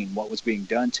seen, what was being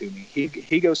done to me.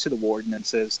 He goes to the warden and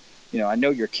says, I know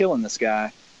you're killing this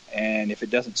guy, and if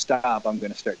it doesn't stop, I'm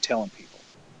going to start telling people.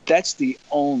 That's the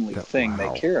only thing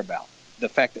wow. they care about. The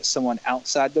fact that someone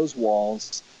outside those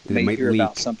walls They may might hear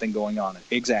about leak. something going on.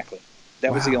 Exactly.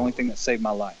 That was the Wow. only thing that saved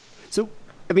my life. So,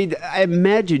 I mean, I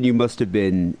imagine you must have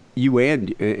been, you and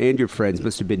your friends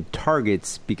must have been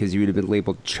targets because you would have been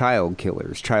labeled child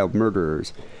killers, child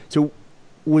murderers. So,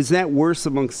 was that worse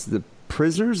amongst the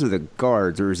prisoners or the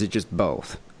guards, or is it just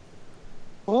both?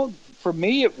 Well, for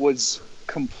me, it was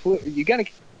complete. You got to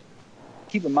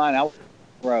keep in mind, out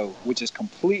row, which is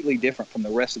completely different from the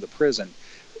rest of the prison.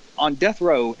 On death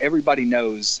row, everybody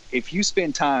knows if you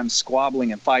spend time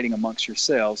squabbling and fighting amongst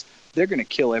yourselves, they're going to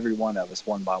kill every one of us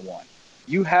one by one.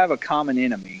 You have a common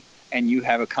enemy, and you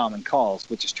have a common cause,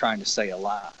 which is trying to stay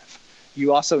alive.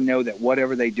 You also know that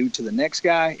whatever they do to the next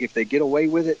guy, if they get away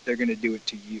with it, they're going to do it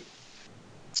to you.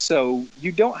 So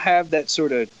you don't have that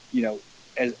sort of,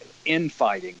 as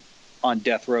infighting on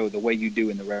death row the way you do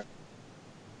in the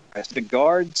rest. The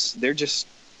guards, they're just,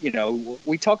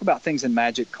 we talk about things in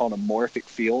magic called a morphic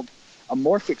field. A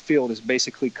morphic field is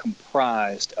basically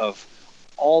comprised of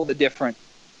all the different,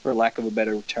 for lack of a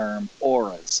better term,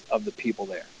 auras of the people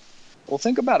there. Well,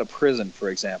 think about a prison, for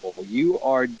example. You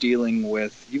are dealing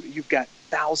with, you've got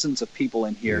thousands of people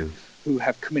in here who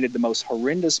have committed the most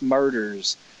horrendous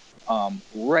murders,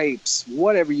 rapes,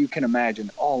 whatever you can imagine,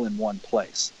 all in one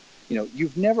place.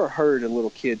 You've never heard a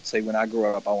little kid say, when I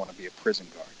grow up, I want to be a prison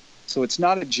guard. So it's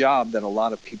not a job that a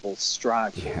lot of people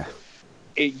strive for. Yeah.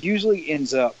 It usually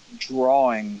ends up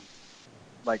drawing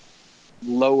like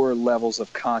lower levels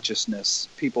of consciousness,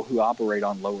 people who operate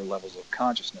on lower levels of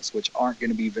consciousness, which aren't going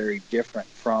to be very different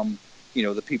from,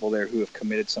 the people there who have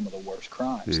committed some of the worst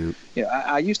crimes. Yeah.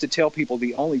 I used to tell people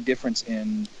the only difference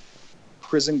in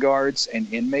prison guards and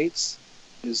inmates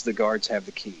is the guards have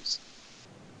the keys.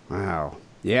 Wow.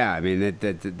 Yeah, I mean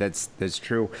that's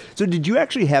true. So, did you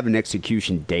actually have an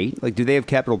execution date? Like, do they have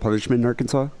capital punishment in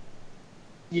Arkansas?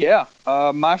 Yeah,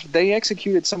 they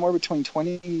executed somewhere between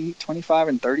 20, 25,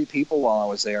 and 30 people while I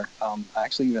was there. I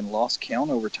actually even lost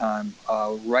count over time.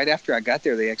 Right after I got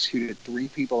there, they executed 3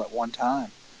 people at one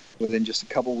time within just a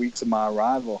couple weeks of my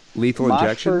arrival. Lethal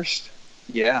injection?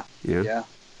 Yeah.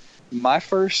 My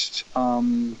first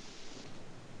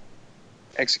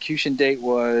execution date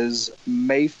was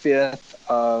May 5th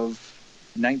of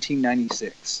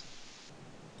 1996.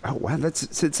 Oh wow,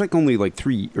 it's like only like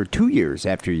 3 or 2 years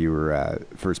after you were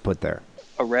first put there.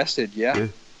 Arrested, yeah.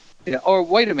 Or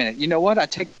wait a minute, you know what? I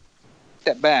take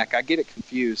that back. I get it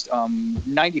confused.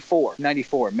 94, May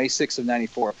 6th of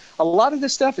 94. A lot of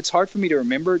this stuff, it's hard for me to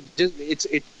remember. It's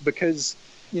because,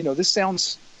 this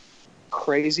sounds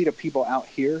crazy to people out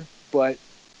here, but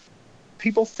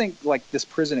people think like this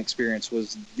prison experience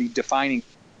was the defining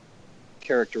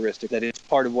characteristic, that it's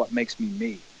part of what makes me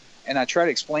me. And I try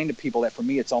to explain to people that for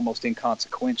me, it's almost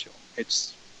inconsequential.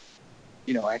 It's,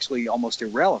 actually almost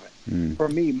irrelevant. For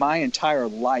me, my entire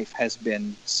life has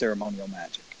been ceremonial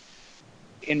magic.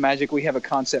 In magic, we have a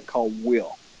concept called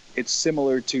will. It's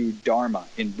similar to Dharma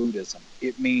in Buddhism.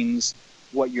 It means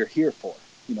what you're here for.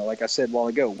 Like I said a while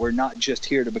ago, we're not just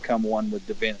here to become one with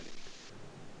divinity,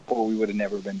 or we would have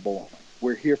never been born.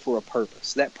 We're here for a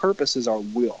purpose. That purpose is our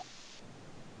will.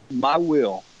 My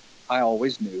will, I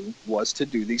always knew, was to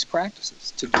do these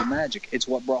practices, to do magic. It's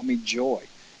what brought me joy.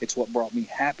 It's what brought me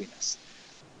happiness.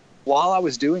 While I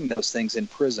was doing those things in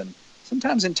prison,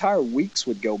 sometimes entire weeks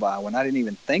would go by when I didn't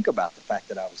even think about the fact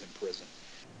that I was in prison.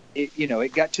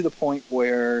 It got to the point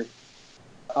where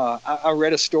I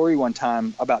read a story one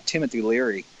time about Timothy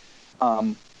Leary,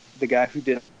 the guy who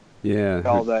did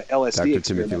all the LSD Dr. experiments.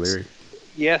 Timothy Leary.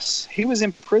 Yes, he was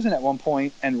in prison at one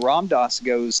point, and Ram Dass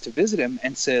goes to visit him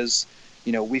and says,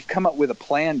 we've come up with a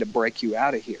plan to break you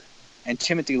out of here. And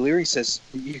Timothy Leary says,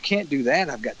 you can't do that.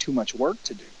 I've got too much work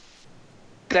to do.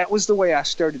 That was the way I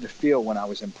started to feel when I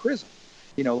was in prison.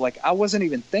 Like I wasn't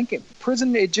even thinking.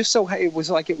 Prison, it just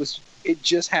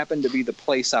happened to be the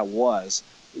place I was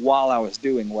while I was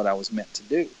doing what I was meant to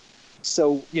do.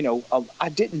 So, I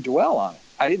didn't dwell on it.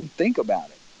 I didn't think about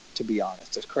it, to be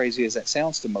honest, as crazy as that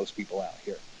sounds to most people out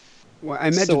here. Well, I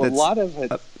imagine so that's a lot of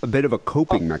it, a bit of a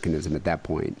coping mechanism at that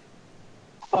point.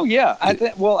 Oh, yeah. I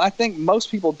think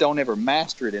most people don't ever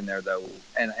master it in there, though.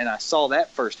 And I saw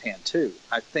that firsthand, too.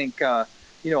 I think, a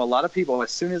lot of people,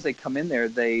 as soon as they come in there,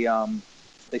 they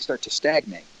start to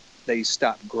stagnate. They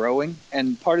stop growing.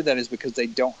 And part of that is because they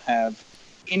don't have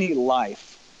any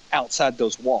life outside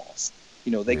those walls.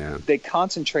 They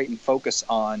concentrate and focus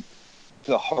on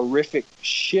the horrific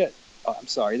shit.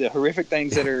 The horrific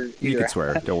things that are... You can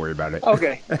swear. Don't worry about it.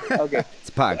 Okay. It's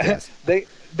a podcast.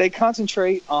 They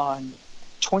concentrate on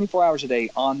 24 hours a day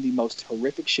on the most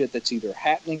horrific shit that's either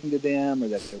happening to them or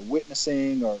that they're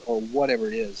witnessing or whatever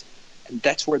it is. And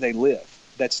that's where they live.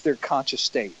 That's their conscious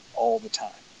state all the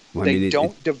time. Well, they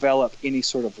don't develop any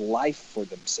sort of life for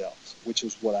themselves, which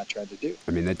is what I tried to do.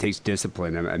 I mean, that takes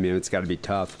discipline. I mean, it's got to be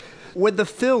tough. When the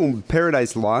film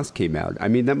Paradise Lost came out, I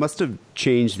mean, that must have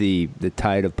changed the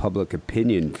tide of public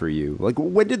opinion for you. Like,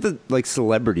 when did the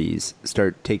celebrities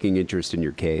start taking interest in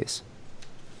your case?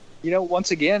 Once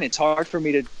again, it's hard for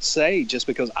me to say just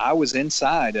because I was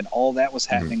inside and all that was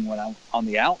happening when I'm on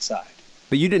the outside.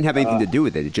 But you didn't have anything to do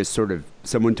with it. It just sort of,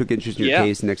 someone took interest in your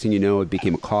case. Next thing you know, it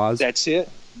became a cause. That's it.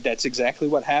 That's exactly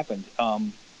what happened.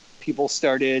 People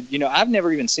started, I've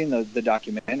never even seen the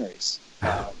documentaries,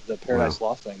 the Paradise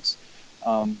Lost things.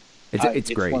 It's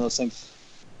great. One of those things.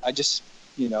 I just,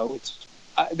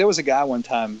 there was a guy one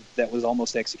time that was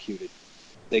almost executed.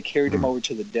 They carried him over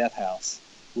to the death house,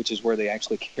 which is where they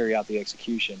actually carry out the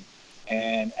execution.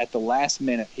 And at the last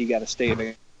minute, he got a stay of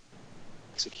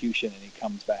execution, and he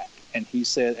comes back. And he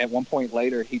said, at one point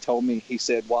later, he told me, he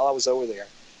said, while I was over there,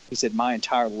 he said, my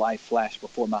entire life flashed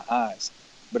before my eyes,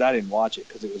 but I didn't watch it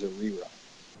because it was a rerun.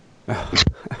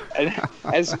 And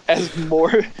as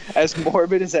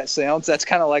morbid as that sounds, that's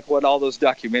kind of like what all those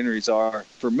documentaries are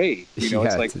for me. It's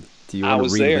like, do you I want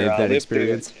was to relive there, that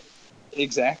experience?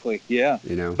 Exactly, yeah.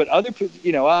 But other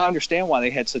people, I understand why they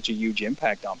had such a huge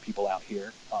impact on people out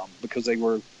here, because they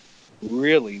were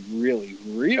really, really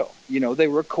real. They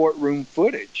were courtroom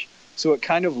footage. So it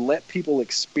kind of let people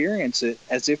experience it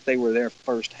as if they were there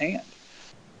firsthand.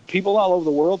 People all over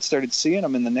the world started seeing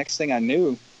them, and the next thing I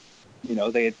knew,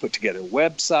 they had put together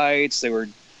websites. They were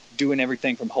doing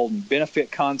everything from holding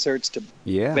benefit concerts to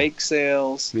bake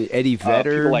sales. I mean, Eddie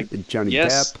Vedder, like Johnny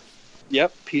Depp.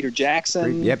 Yep, Peter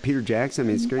Jackson. Yeah, Peter Jackson. I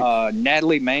mean, it's great.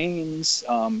 Natalie Maines.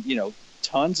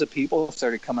 Tons of people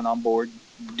started coming on board,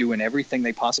 doing everything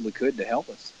they possibly could to help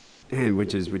us. And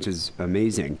which is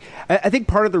amazing. I think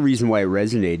part of the reason why it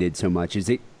resonated so much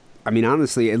is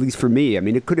honestly, at least for me,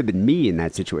 it could have been me in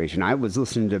that situation. I was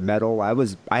listening to metal.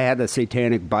 I had a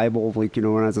satanic Bible, when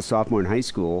I was a sophomore in high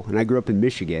school, and I grew up in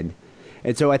Michigan.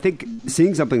 And so I think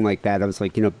seeing something like that, I was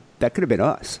like, that could have been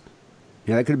us.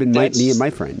 That could have been me and my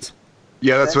friends.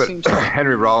 Yeah, that's what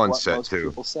Henry Rollins said, too.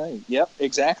 People say. Yep,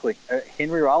 exactly.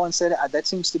 Henry Rollins said that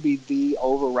seems to be the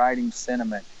overriding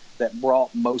sentiment that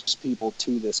brought most people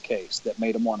to this case, that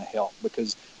made them want to help,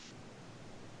 because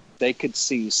they could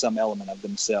see some element of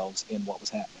themselves in what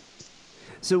was happening.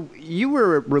 So you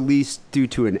were released due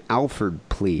to an Alford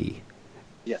plea.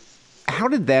 Yes. How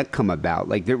did that come about?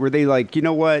 Were they like, you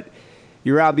know what,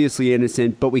 you're obviously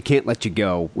innocent, but we can't let you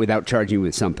go without charging you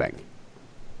with something?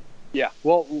 Yeah,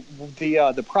 well,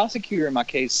 the prosecutor in my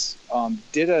case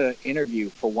did an interview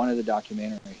for one of the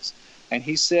documentaries, and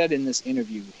he said in this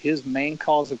interview his main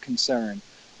cause of concern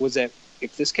was that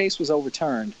if this case was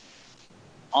overturned,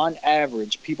 on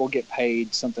average, people get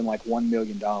paid something like $1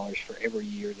 million for every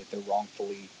year that they're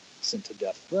wrongfully sent to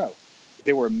death row.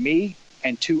 There were me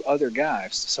and two other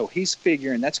guys, so he's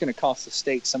figuring that's going to cost the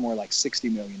state somewhere like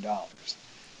 $60 million.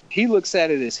 He looks at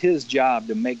it as his job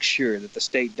to make sure that the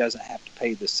state doesn't have to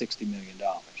pay the $60 million.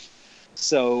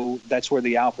 So that's where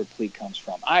the Alford plea comes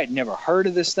from. I had never heard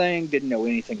of this thing, didn't know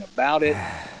anything about it.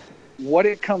 What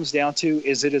it comes down to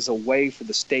is it is a way for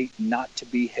the state not to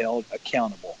be held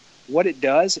accountable. What it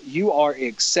does, you are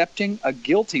accepting a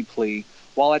guilty plea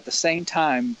while at the same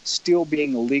time still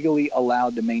being legally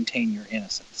allowed to maintain your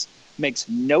innocence. Makes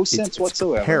no sense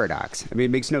whatsoever. It's a paradox. I mean,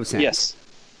 it makes no sense. Yes.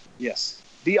 Yes.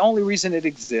 The only reason it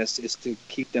exists is to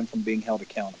keep them from being held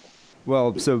accountable.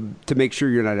 Well, so to make sure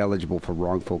you're not eligible for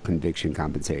wrongful conviction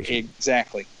compensation.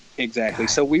 Exactly.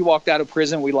 So we walked out of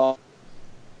prison. We lost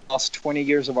 20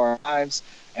 years of our lives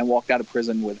and walked out of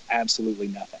prison with absolutely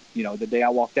nothing. You know, the day I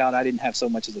walked out, I didn't have so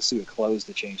much as a suit of clothes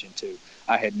to change into.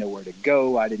 I had nowhere to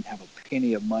go. I didn't have a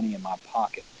penny of money in my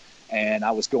pocket. And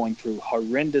I was going through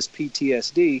horrendous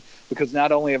PTSD because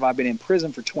not only have I been in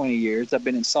prison for 20 years, I've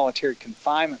been in solitary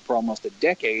confinement for almost a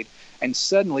decade. And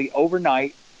suddenly,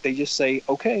 overnight, they just say,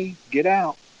 okay, get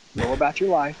out. Go about your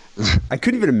life. I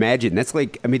couldn't even imagine. That's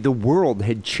like, I mean, the world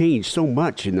had changed so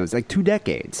much in those, like, 2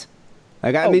 decades.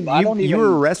 Like, I mean, you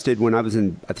were arrested when I was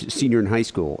a senior in high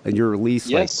school, and you're released,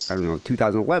 yes, like, I don't know,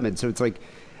 2011. So it's like,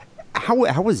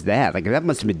 how was that? Like, that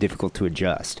must have been difficult to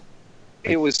adjust.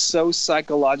 It was so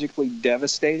psychologically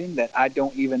devastating that I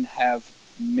don't even have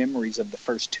memories of the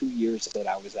first 2 years that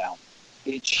I was out.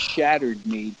 It shattered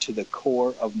me to the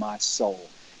core of my soul.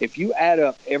 If you add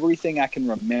up everything I can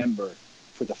remember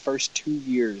for the first 2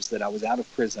 years that I was out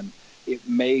of prison, it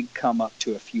may come up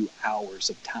to a few hours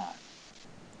of time.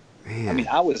 Man. I mean,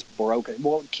 I was broken.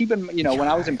 Well, when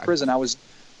I was in prison, I was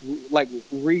like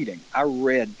reading. I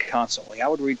read constantly. I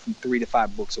would read from 3 to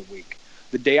 5 books a week.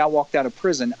 The day I walked out of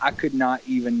prison, I could not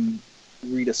even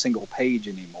read a single page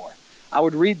anymore. I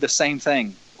would read the same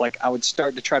thing. Like, I would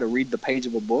start to try to read the page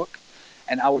of a book,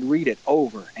 and I would read it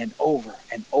over and over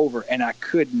and over, and I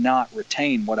could not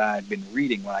retain what I had been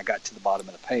reading when I got to the bottom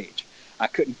of the page. I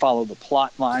couldn't follow the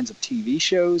plot lines of TV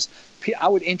shows. I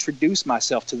would introduce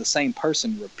myself to the same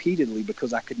person repeatedly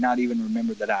because I could not even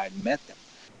remember that I had met them.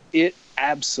 It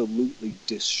absolutely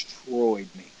destroyed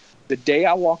me. The day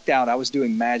I walked out, I was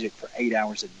doing magic for 8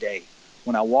 hours a day.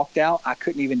 When I walked out, I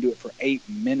couldn't even do it for 8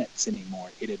 minutes anymore.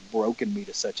 It had broken me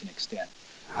to such an extent.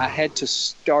 I had to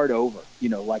start over,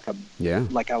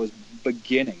 like I was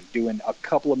beginning, doing a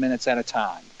couple of minutes at a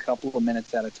time,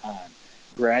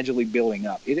 gradually building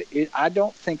up. I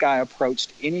don't think I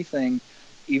approached anything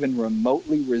even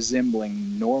remotely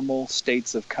resembling normal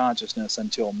states of consciousness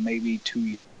until maybe 2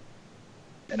 years.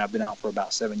 And I've been out for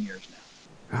about 7 years now.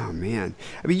 Oh, man.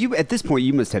 I mean, you at this point,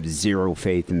 you must have zero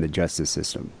faith in the justice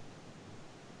system.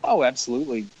 Oh,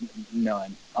 absolutely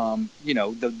none.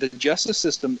 The justice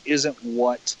system isn't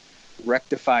what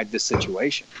rectified this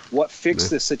situation. What fixed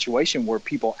this situation were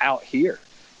people out here.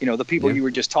 The people you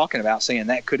were just talking about saying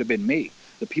that could have been me.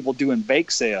 The people doing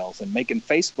bake sales and making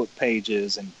Facebook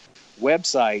pages and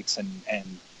websites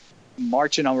and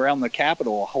marching around the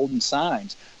Capitol holding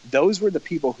signs. Those were the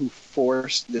people who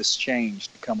forced this change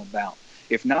to come about.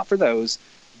 If not for those,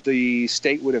 the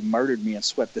state would have murdered me and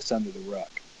swept this under the rug.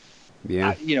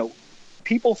 Yeah.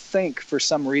 People think for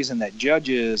some reason that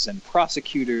judges and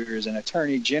prosecutors and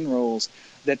attorney generals,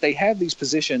 that they have these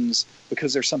positions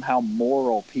because they're somehow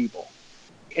moral people.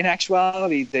 In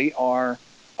actuality, they are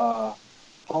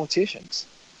politicians,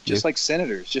 just like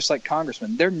senators, just like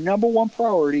congressmen. Their number one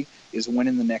priority is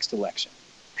winning the next election,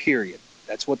 period.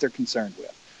 That's what they're concerned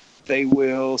with. They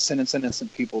will sentence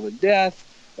innocent people to death.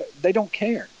 They don't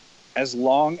care, as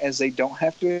long as they don't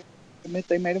have to admit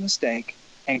they made a mistake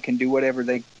and can do whatever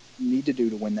they need to do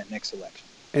to win that next election.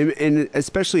 And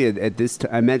especially at this time,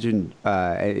 I imagine,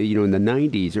 in the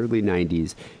 90s, early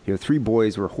 90s, 3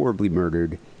 boys were horribly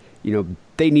murdered.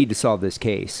 They need to solve this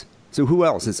case. So who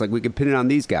else? It's like, we can pin it on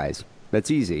these guys. That's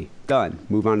easy. Done.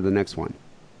 Move on to the next one.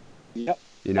 Yep.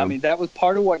 I mean, that was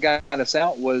part of what got us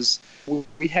out was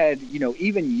we had,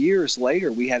 even years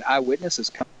later, we had eyewitnesses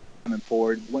coming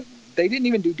forward. They didn't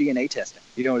even do DNA testing.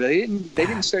 They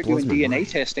didn't start doing DNA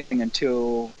testing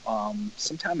until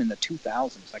sometime in the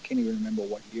 2000s. I can't even remember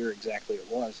what year exactly it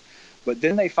was. But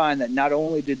then they find that not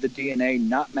only did the DNA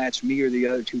not match me or the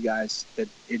other 2 guys that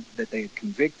they had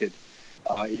convicted,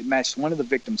 it matched one of the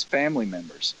victim's family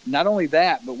members. Not only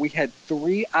that, but we had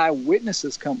 3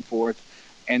 eyewitnesses come forth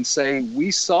and say,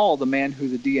 we saw the man who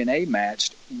the DNA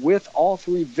matched with all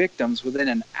 3 victims within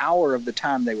an hour of the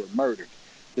time they were murdered.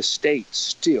 The state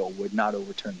still would not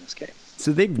overturn this case.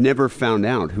 So they've never found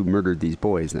out who murdered these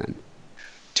boys then?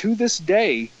 To this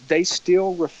day, they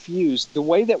still refuse. The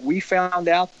way that we found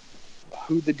out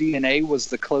who the DNA was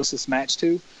the closest match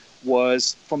to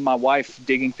was from my wife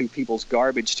digging through people's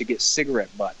garbage to get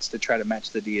cigarette butts to try to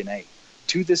match the DNA.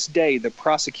 to this day, the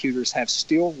prosecutors have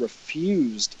still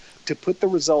refused to put the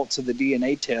results of the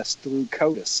DNA test through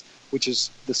CODIS, which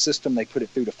is the system they put it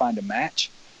through to find a match.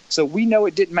 So we know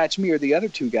it didn't match me or the other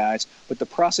two guys, but the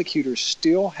prosecutor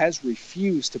still has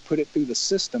refused to put it through the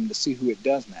system to see who it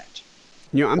does match.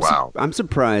 You know, Wow. I'm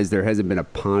surprised there hasn't been a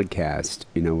podcast,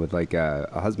 you know, with like a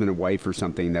husband and wife or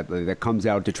something that comes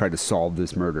out to try to solve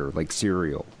this murder, like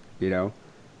Serial, you know?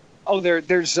 Oh,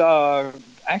 there's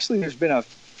been a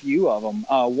few of them.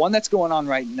 One that's going on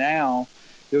right now.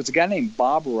 There was a guy named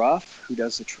Bob Ruff who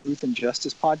does the Truth and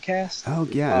Justice podcast. Oh,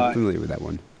 yeah, I'm familiar with that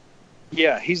one.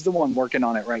 Yeah, he's the one working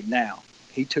on it right now.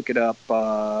 He took it up,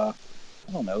 I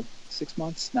don't know, 9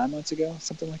 months ago,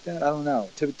 something like that. I don't know.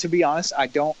 To be honest, I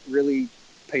don't really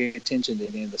pay attention to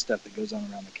any of the stuff that goes on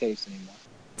around the case anymore.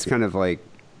 It's kind of like,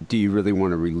 do you really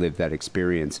want to relive that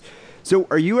experience? So,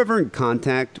 are you ever in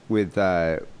contact with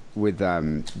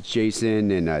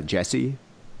Jason and Jesse?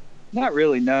 Not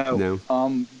really, no.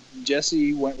 No?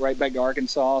 Jesse went right back to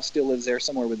Arkansas, still lives there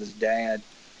somewhere with his dad.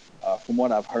 From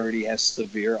what I've heard, he has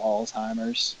severe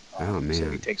Alzheimer's. Oh, man. So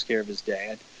he takes care of his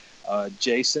dad.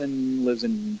 Jason lives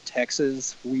in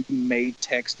Texas. We may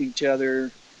text each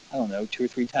other, I don't know, 2 or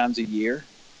 3 times a year.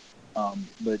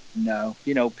 But no,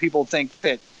 you know, people think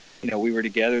that, you know, we were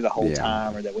together the whole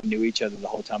time or that we knew each other the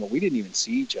whole time, but we didn't even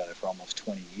see each other for almost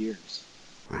 20 years.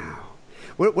 Wow.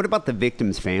 What about the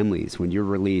victims' families? When you're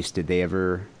released, did they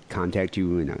ever contact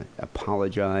you and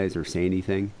apologize or say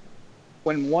anything?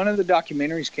 When one of the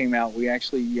documentaries came out, we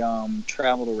actually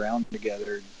traveled around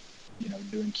together, you know,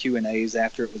 doing Q&As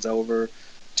after it was over.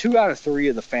 2 out of 3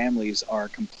 of the families are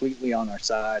completely on our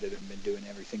side and have been doing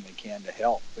everything they can to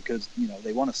help because, you know,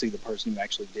 they want to see the person who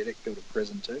actually did it go to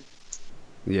prison too.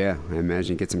 Yeah, I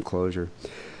imagine get some closure.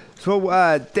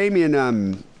 So,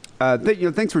 Damien,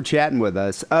 thanks for chatting with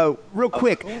us. Real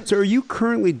quick, so are you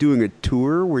currently doing a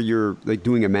tour where you're like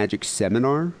doing a magic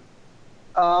seminar?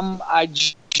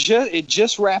 It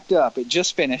just wrapped up. It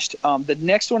just finished. The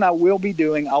next one I'll be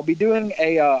doing a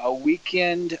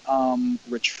weekend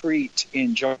retreat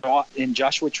in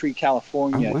Joshua Tree,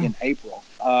 California in April.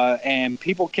 And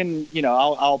people can, you know,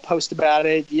 I'll post about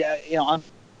it. Yeah, you know, on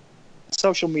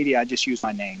social media, I just use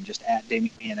my name, just at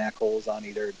Damien Eccles on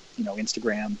either, you know,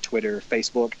 Instagram, Twitter,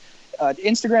 Facebook.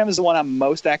 Instagram is the one I'm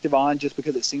most active on just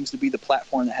because it seems to be the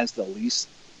platform that has the least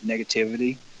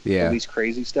negativity. Yeah. All these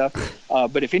crazy stuff.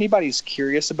 But if anybody's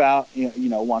curious about, you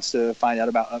know, wants to find out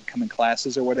about upcoming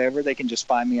classes or whatever, they can just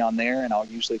find me on there, and I'll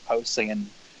usually post saying,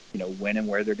 you know, when and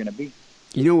where they're going to be.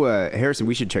 You know, Harrison,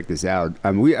 we should check this out.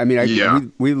 We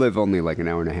live only like an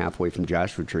hour and a half away from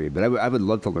Joshua Tree, but I would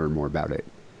love to learn more about it.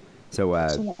 So,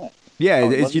 yeah,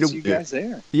 it's, you know, see you guys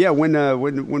there. Yeah,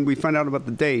 when we find out about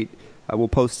the date, we'll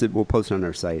post it. We'll post it on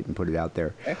our site and put it out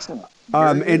there. Excellent.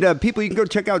 And people, you can go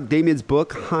check out Damien's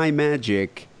book, High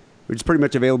Magic, which is pretty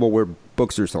much available where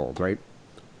books are sold, right?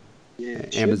 Yeah,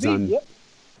 Amazon. Yep.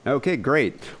 Okay,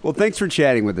 great. Well, thanks for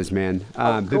chatting with us, man.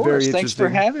 Of been course. very Thanks interesting. for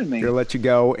having me. Gonna let you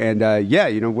go, and yeah,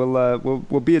 you know,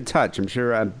 we'll be in touch. I'm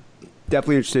sure. I'm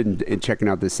definitely interested in checking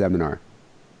out this seminar.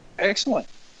 Excellent.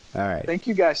 All right. Thank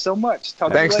you guys so much.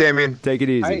 Talk Thanks, to you later. Damien. Take it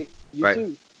easy. All right, you Bye.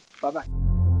 too. Bye-bye.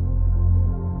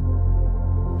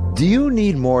 Do you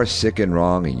need more sick and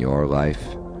wrong in your life?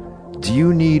 Do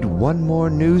you need one more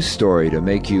news story to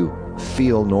make you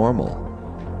feel normal?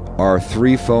 Are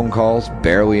 3 phone calls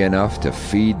barely enough to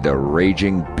feed the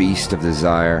raging beast of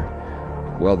desire?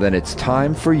 Well, then it's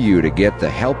time for you to get the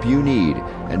help you need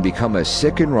and become a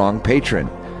Sick and Wrong patron.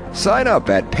 Sign up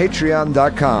at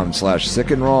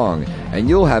patreon.com/sickandwrong and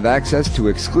you'll have access to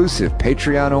exclusive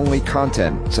Patreon-only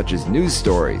content such as news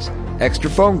stories, extra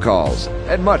phone calls,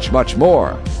 and much, much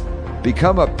more.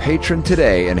 Become a patron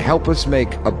today and help us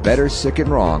make a better Sick and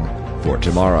Wrong for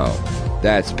tomorrow.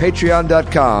 That's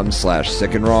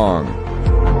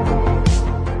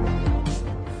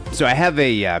patreon.com/sickandwrong. So I have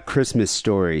a Christmas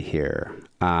story here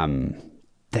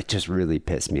that just really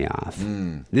pissed me off.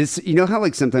 This, you know how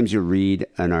like sometimes you read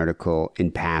an article in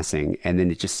passing and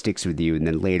then it just sticks with you, and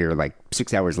then later, like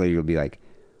 6 hours later, you'll be like,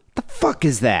 "The fuck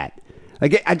is that?"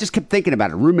 Like I just kept thinking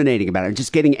about it, ruminating about it,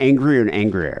 just getting angrier and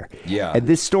angrier. Yeah. And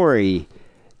this story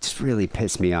just really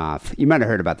pissed me off. You might have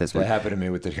heard about this one. That happened to me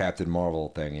with the Captain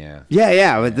Marvel thing, yeah.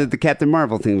 Yeah, with the Captain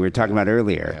Marvel thing we were talking about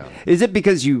earlier. Yeah. Is it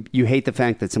because you hate the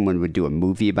fact that someone would do a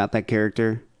movie about that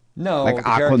character? No. Like the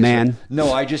characters Aquaman? are-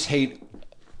 No, I just hate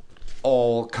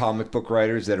all comic book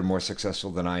writers that are more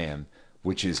successful than I am,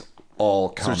 which is all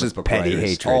comic just book petty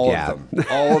writers. hatred, all yeah. of them.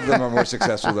 All of them are more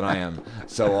successful than I am.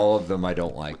 So all of them I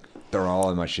don't like. They're all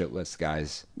on my shit list,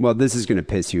 guys. Well, this is going to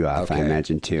piss you off, I Okay.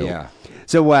 imagine, too. Yeah.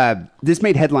 So this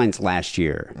made headlines last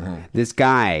year. Mm-hmm. This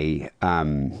guy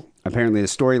Apparently, the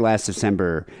story last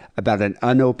December about an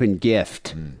unopened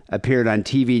gift appeared on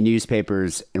TV,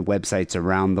 newspapers, and websites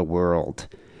around the world.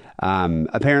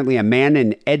 Apparently, a man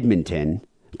in Edmonton,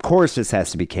 of course this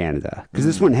has to be Canada, because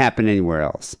this wouldn't happen anywhere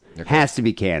else. Has to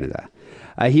be Canada.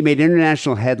 He made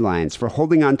international headlines for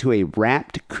holding onto a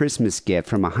wrapped Christmas gift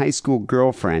from a high school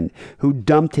girlfriend who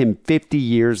dumped him 50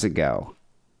 years ago.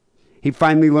 He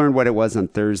finally learned what it was on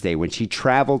Thursday when she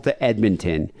traveled to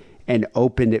Edmonton and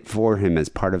opened it for him as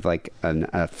part of like a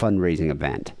fundraising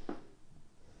event.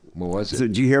 What was it? So,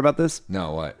 did you hear about this?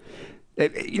 No, what?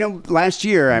 You know, last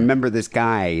year I remember this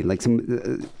guy, like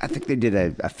I think they did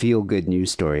a feel-good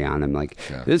news story on him. Like,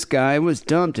 this guy was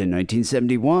dumped in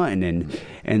 1971,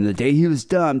 and the day he was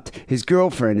dumped, his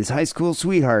girlfriend, his high school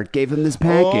sweetheart, gave him this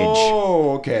package.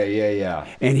 Oh, okay, yeah.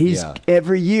 And he's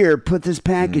every year put this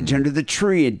package under the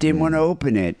tree and didn't want to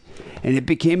open it. And it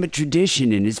became a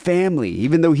tradition in his family,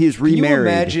 even though he is remarried Can you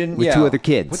imagine, with two other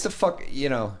kids. What the fuck, you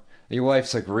know, your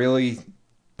wife's like, really,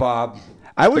 Bob?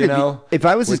 I would you have, know, if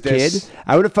I was his with this- kid,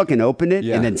 I would have fucking opened it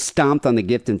Yeah. and then stomped on the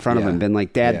gift in front of him and been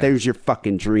like, Dad, Yeah. there's your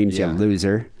fucking dreams, you Yeah.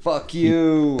 loser. Fuck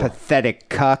you. Pathetic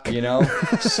cuck. You know,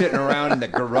 sitting around in the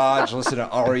garage listening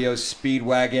to REO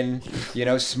Speedwagon, you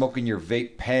know, smoking your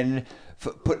vape pen,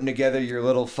 putting together your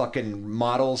little fucking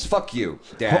models. Fuck you,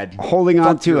 Dad. Holding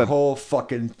on Fuck to your a whole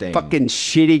fucking thing. Fucking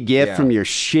shitty gift Yeah. from your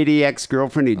shitty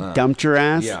ex-girlfriend who dumped your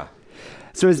ass. Yeah.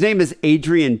 So his name is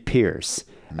Adrian Pierce,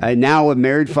 now a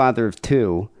married father of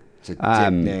two. It's a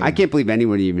dick name. I can't believe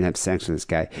anyone would even have sex with this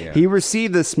guy. Yeah. He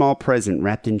received a small present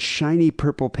wrapped in shiny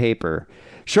purple paper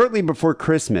shortly before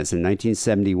Christmas in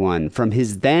 1971 from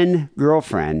his then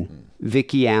girlfriend,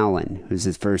 Vicki Allen, who's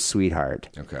his first sweetheart.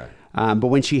 Okay. But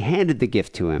when she handed the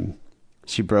gift to him,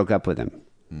 she broke up with him.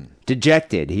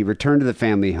 Dejected, he returned to the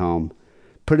family home,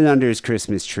 put it under his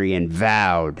Christmas tree, and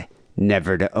vowed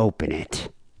never to open it.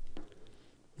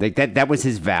 Like that was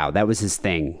his vow. That was his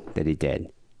thing that he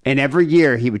did. And every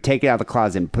year he would take it out of the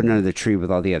closet and put it under the tree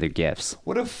with all the other gifts.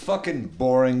 What a fucking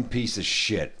boring piece of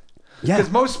shit. Yeah.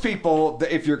 Because most people,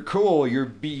 if you're cool,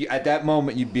 at that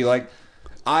moment you'd be like,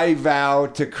 I vow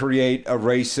to create a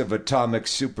race of atomic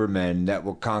supermen that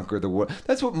will conquer the world.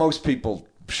 That's what most people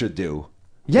should do.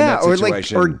 in Yeah, that or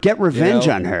situation, or get revenge you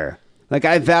know? on her. Like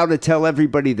I vow to tell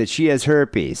everybody that she has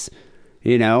herpes.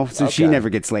 You know, so she Okay. never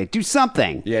gets laid. Do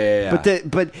something. Yeah.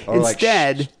 But Or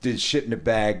instead, like did shit in a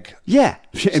bag. yeah,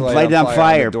 and light it on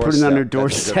fire, put it on her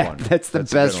doorstep. doorstep. That's the a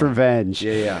good best one. revenge.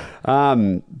 Yeah.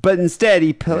 But instead,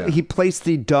 he Yeah. he placed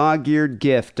the dog-eared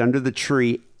gift under the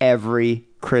tree every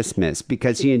Christmas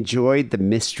because he enjoyed the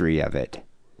mystery of it.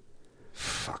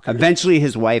 Eventually,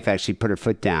 his wife actually put her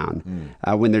foot down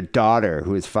when their daughter,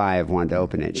 who was 5, wanted to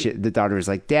open it. The daughter was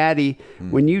like, "Daddy,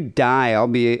 when you die, I'll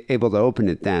be able to open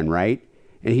it then, right?"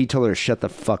 And he told her, "Shut the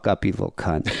fuck up, you little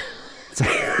cunt."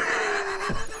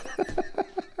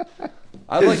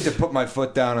 I'd like to put my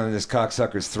foot down on this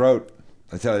cocksucker's throat.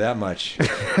 I'll tell you that much.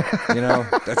 You know,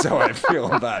 that's how I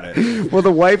feel about it. Well,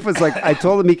 the wife was like, I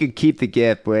told him he could keep the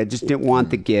gift, but I just didn't want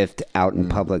the gift out in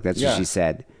public. That's what Yeah. she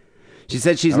said. She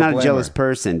said she's I don't not a blame jealous her.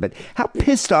 person, but how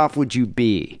pissed off would you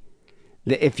be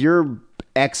that if your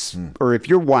ex or if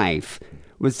your wife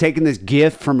was taking this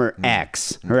gift from her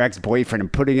ex-boyfriend,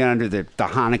 and putting it under the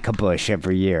Hanukkah bush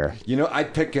every year? You know,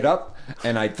 I'd pick it up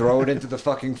and I'd throw it into the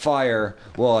fucking fire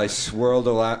while I swirled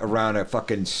around a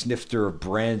fucking snifter of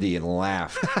brandy and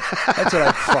laughed. That's what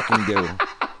I'd fucking do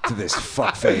to this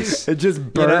fuckface. And just You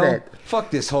burn know? it.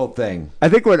 Fuck this whole thing. I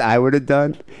think what I would have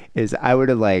done is I would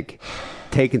have like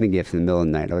taken the gift in the middle of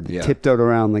the night. I would have tiptoed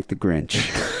around like the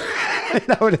Grinch. And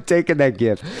I would have taken that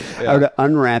gift. I would have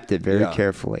unwrapped it very Yeah.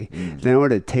 carefully. Then I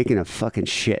would have taken a fucking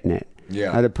shit in it.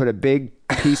 Yeah. I would have put a big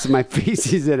piece of my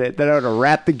feces in it. Then I would have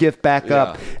wrapped the gift back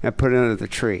up Yeah. and put it under the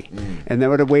tree. And then I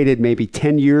would have waited maybe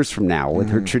 10 years from now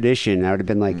with her tradition. I would have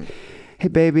been like, hey,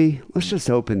 baby, let's just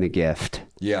open the gift.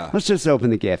 Yeah. Let's just open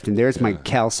the gift. And there's my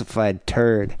calcified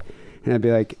turd. And I'd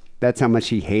be like, that's how much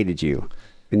he hated you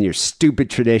and your stupid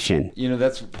tradition. You know,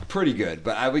 that's pretty good.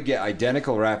 But I would get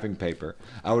identical wrapping paper.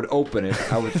 I would open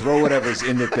it. I would throw whatever's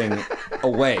in the thing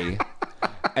away.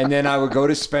 And then I would go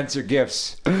to Spencer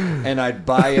Gifts and I'd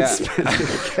buy a...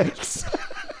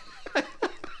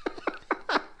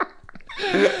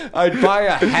 I'd buy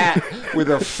a hat with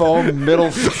a foam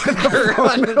middle finger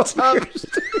on the top.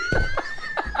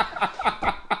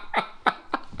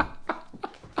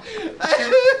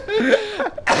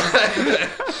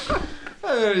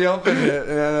 And you open it, and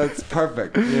that's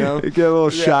perfect. You know, You get a little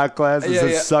shot glass that Yeah,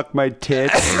 says yeah. suck my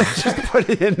tits. Just put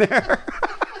it in there.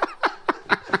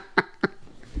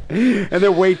 And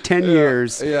then wait 10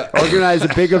 years. yeah. Organize a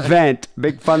big event,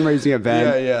 big fundraising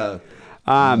event. yeah.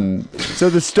 So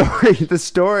the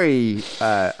story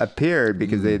appeared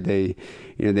because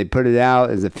they put it out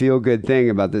as a feel good thing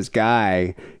about this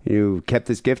guy who kept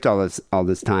this gift all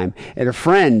this time, and a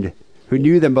friend who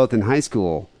knew them both in high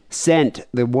school sent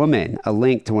the woman a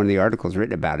link to one of the articles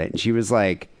written about it, and she was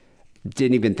like,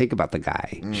 didn't even think about the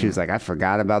guy. She was like, I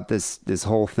forgot about this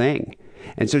whole thing,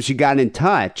 and so she got in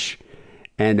touch.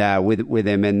 And with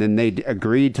him, and then they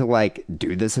agreed to like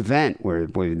do this event where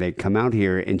they'd come out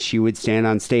here, and she would stand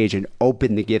on stage and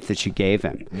open the gift that she gave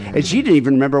him, and she didn't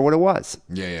even remember what it was.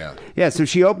 Yeah. So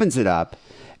she opens it up,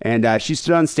 and she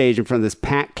stood on stage in front of this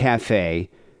packed cafe,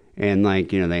 and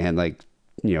they had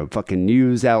fucking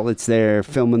news outlets there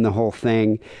filming the whole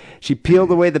thing. She peeled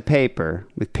away the paper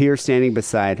with Pierce standing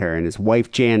beside her and his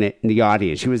wife Janet in the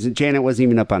audience. Janet wasn't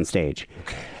even up on stage.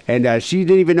 Okay. And she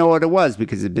didn't even know what it was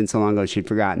because it had been so long ago she'd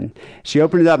forgotten. She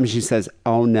opened it up and she says,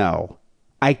 "Oh no,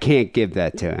 I can't give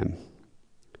that to him."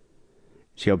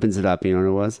 She opens it up. You know what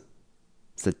it was?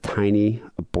 It's a tiny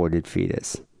aborted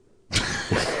fetus.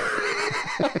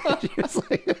 She was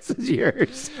like, "This is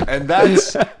yours." And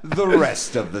that's the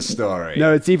rest of the story.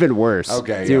 No, it's even worse.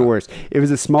 Okay, it's even worse. It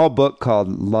was a small book called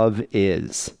Love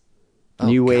Is.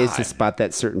 New ways to spot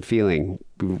that certain feeling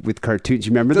with cartoons.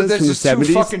 You remember this from the 70s?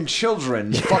 Two fucking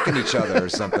children fucking each other or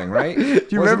something, right? Do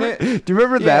you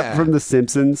remember that from The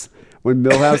Simpsons? When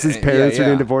Milhouse's parents are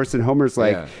getting divorced and Homer's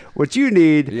like, what you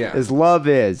need is Love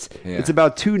Is. Yeah. It's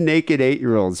about two naked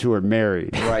 8-year-olds who are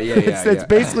married. Right, yeah, That's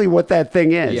basically what that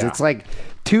thing is. Yeah. It's like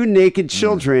two naked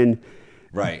children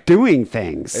doing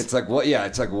things. It's like,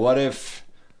 what if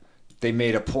they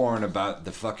made a porn about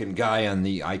the fucking guy on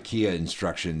the IKEA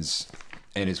instructions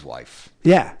and his wife?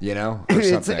 Yeah. Or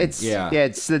something.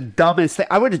 It's the dumbest thing.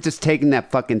 I would have just taken that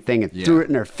fucking thing and threw it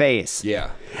in her face.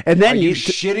 Yeah. And then are you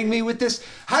shitting me with this?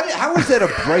 How is that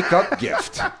a breakup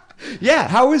gift? Yeah.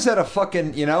 How is that a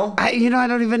fucking, I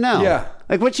don't even know. Yeah.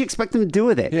 Like, what'd you expect them to do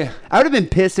with it? Yeah. I would have been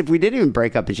pissed if we didn't even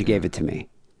break up and she gave it to me.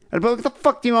 I'd be like, what the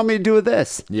fuck do you want me to do with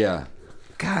this? Yeah.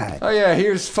 God. Oh, yeah,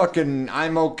 here's fucking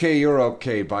I'm Okay, You're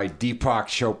Okay by Deepak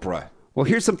Chopra. Well,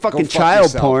 here's some fucking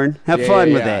child porn. Have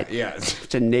fun with it. Yeah.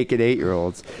 Bunch of naked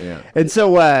 8-year-olds. Yeah. And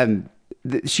so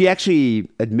she actually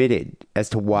admitted as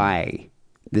to why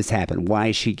this happened,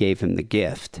 why she gave him the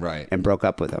gift and broke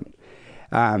up with him.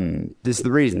 This is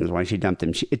the reason why she dumped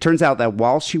him. It turns out that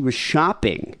while she was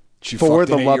shopping for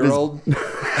the Love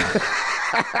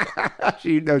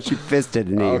Is... she fisted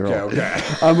an 8-year-old.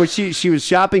 Okay. When she was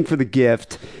shopping for the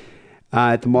gift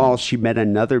at the mall, she met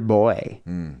another boy.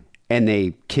 And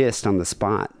they kissed on the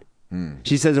spot.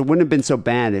 She says it wouldn't have been so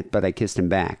bad, but I kissed him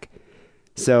back.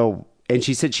 So, and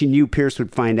she said she knew Pierce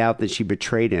would find out that she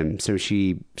betrayed him, so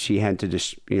she had to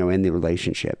just end the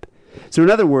relationship. So,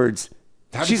 in other words,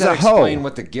 she's a hoe. Explain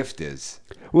what the gift is?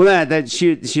 Well, that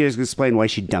she has to explain why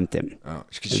she dumped him. Oh,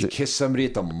 could she kiss somebody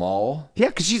at the mall? Yeah,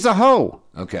 because she's a hoe.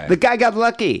 Okay. The guy got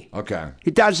lucky. Okay.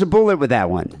 He dodged a bullet with that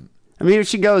one. I mean, here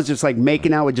she goes, just like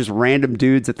making out with just random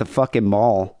dudes at the fucking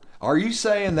mall. Are you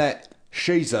saying that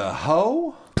she's a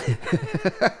hoe?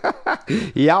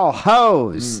 Y'all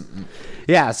hoes.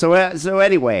 Yeah. So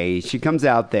anyway, she comes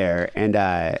out there and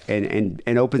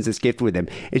opens this gift with him,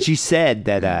 and she said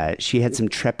that she had some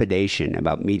trepidation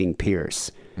about meeting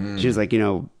Pierce. She was like,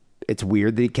 it's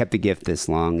weird that he kept the gift this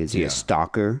long. Is he a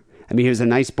stalker? I mean, he was a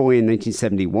nice boy in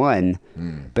 1971,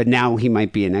 but now he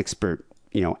might be an expert,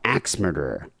 axe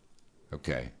murderer.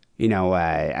 Okay.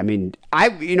 I mean,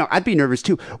 I'd be nervous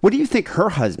too. What do you think her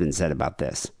husband said about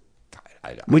this?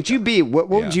 Would you be? What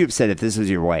would you have said if this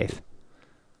was your wife?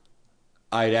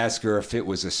 I'd ask her if it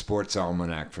was a sports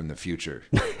almanac from the future.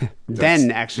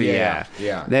 Then actually, yeah.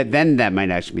 Then that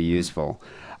might actually be useful.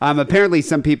 Apparently,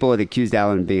 some people had accused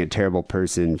Alan of being a terrible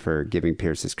person for giving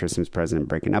Pierce his Christmas present and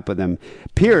breaking up with him.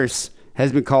 Pierce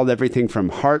has been called everything from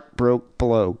heartbroken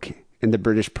bloke in the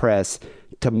British press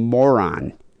to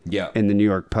moron. In the New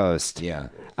York Post. Yeah.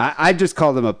 I just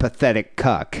called him a pathetic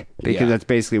cuck because that's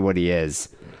basically what he is.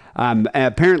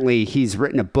 Apparently, he's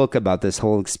written a book about this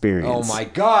whole experience. Oh, my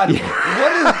God. What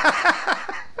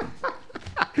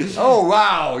is... Oh,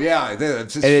 wow. Yeah.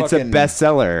 It's a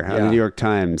bestseller on the New York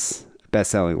Times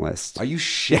best-selling list. Are you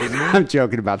shitting me? I'm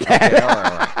joking about that. Okay, all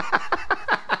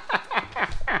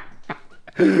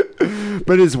right.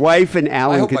 But his wife and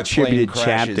Alan contributed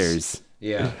chapters.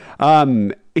 Yeah.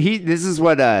 This is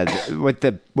what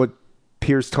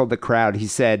Pierce told the crowd. He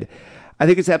said, "I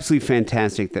think it's absolutely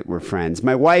fantastic that we're friends.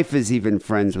 My wife is even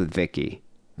friends with Vicky.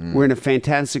 We're in a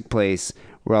fantastic place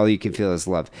where all you can feel is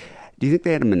love." Do you think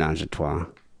they had a menage a trois?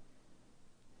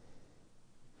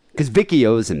 Because Vicky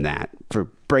owes him that for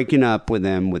breaking up with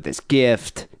him with this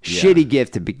gift, shitty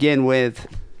gift to begin with.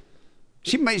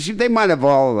 They might have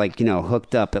all like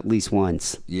hooked up at least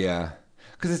once. Yeah,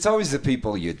 because it's always the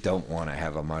people you don't want to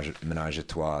have a menage a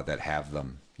trois that have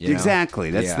them. You know?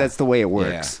 Exactly. That's the way it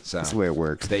works. Yeah, so that's the way it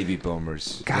works. Baby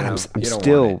boomers. God, you know, I'm you don't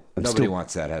still. want it. I'm Nobody still,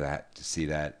 wants to see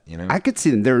that. You know. I could see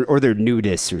them. They're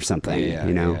nudists or something. Yeah,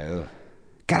 ugh.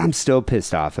 God, I'm still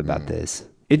pissed off about this.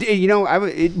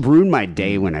 It ruined my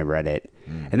day when I read it.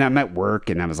 And I'm at work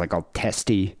and I was like all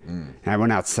testy. And I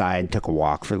went outside and took a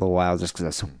walk for a little while just because I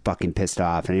was so fucking pissed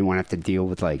off. And I didn't want to have to deal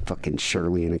with like fucking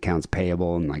Shirley and accounts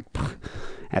payable and like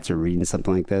after reading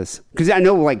something like this. Because I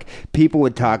know like people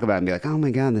would talk about it and be like, oh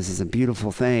my God, this is a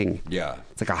beautiful thing. Yeah.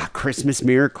 It's like a Christmas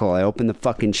miracle. I opened the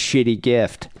fucking shitty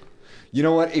gift. You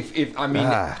know what? If I mean,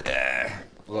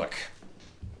 look,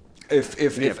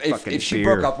 if she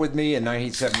broke up with me in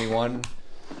 1971.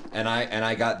 And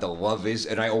I got the Love Is,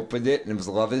 and I opened it, and it was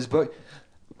the Love Is book.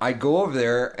 I'd go over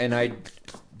there, and I'd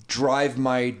drive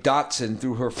my Datsun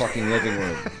through her fucking living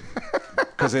room.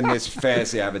 Because in this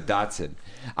fantasy, I have a Datsun.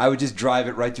 I would just drive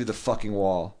it right through the fucking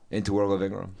wall into her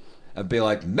living room. I'd be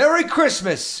like, Merry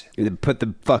Christmas! You put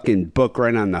the fucking book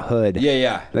right on the hood.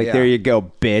 Yeah. Like, yeah. there you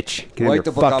go, bitch. Can Light have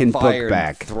the your book fucking on fire book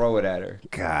back. and throw it at her.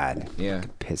 God. Yeah.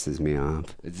 It pisses me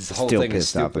off. This whole Still thing is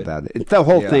pissed off stupid. about it. The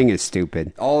whole Yeah. thing is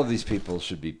stupid. All of these people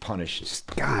should be punished.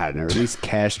 God, or at least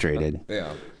castrated.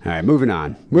 Yeah. All right, moving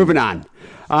on.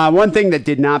 One thing that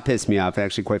did not piss me off,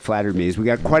 actually quite flattered me, is we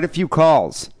got quite a few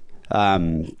calls.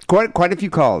 Quite a few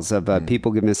calls of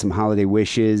people giving us some holiday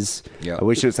wishes. Yeah. I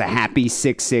wish it was a happy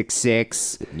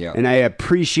 666. Yeah. And I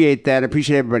appreciate that. I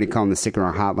appreciate everybody calling the Stick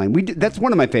Around hotline. That's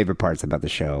one of my favorite parts about the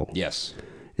show. Yes.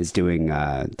 Is doing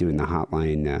the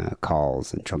hotline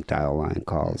calls and trunk dial line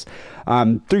calls.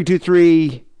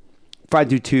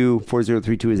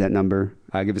 323-522-4032 is that number.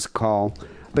 Give us a call.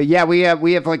 But yeah, we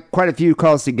have like quite a few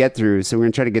calls to get through, so we're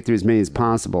gonna try to get through as many as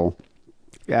possible.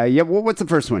 What's the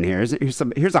first one here?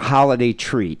 Here's a holiday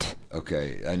treat.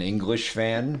 Okay, an English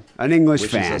fan. An English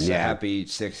wishes fan, us a yeah. happy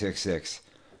 666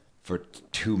 for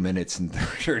 2 minutes and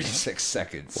 36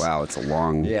 seconds. Wow, it's a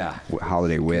long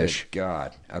holiday wish. Good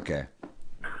God. Okay.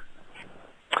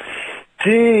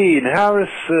 Dean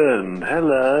Harrison,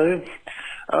 hello.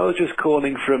 I was just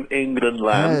calling from England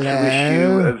land to wish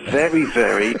you a very,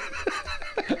 very...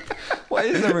 Why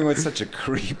is everyone such a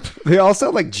creep? They all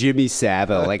sound like Jimmy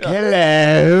Savile. Like,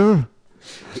 hello,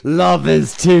 love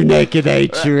is two naked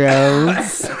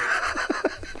H-Rows.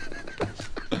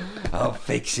 I'll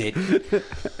fix it.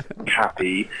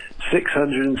 happy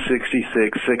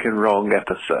 666 Sick and Wrong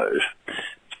episode.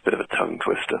 It's a bit of a tongue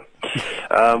twister.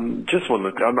 Just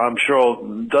want to, I'm sure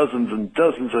dozens and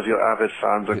dozens of your avid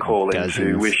fans are calling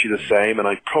to wish you the same, and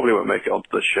I probably won't make it onto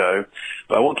the show,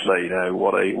 but I want to let you know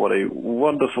what a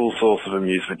wonderful source of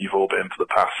amusement you've all been for the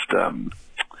past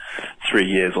 3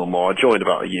 years or more. I joined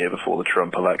about a year before the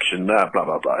Trump election, blah,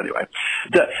 blah, blah. Anyway,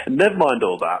 never mind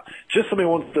all that. Just something I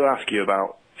wanted to ask you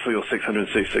about for your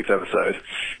 666 episode.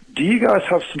 Do you guys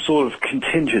have some sort of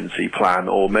contingency plan,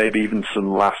 or maybe even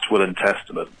some last will and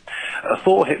testament? A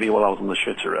thought hit me while I was on the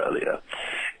shitter earlier.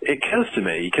 It occurs to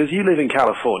me, because you live in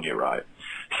California, right?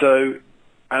 So,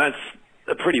 and it's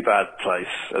a pretty bad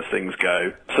place as things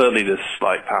go. Certainly this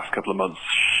past couple of months,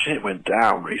 shit went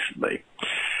down recently.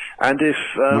 And if...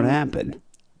 what happened?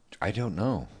 I don't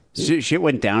know. Shit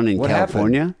went down in What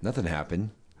California? happened? Nothing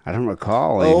happened. I don't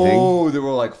recall anything. Oh, there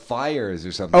were like fires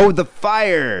or something. Oh, the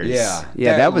fires. Yeah.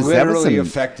 That was literally some...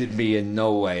 affected me in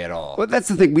no way at all. Well, that's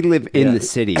the thing. We live in the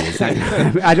city.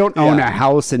 I don't own a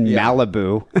house in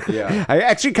Malibu. Yeah. I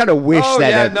actually kind of wish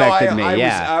that affected me.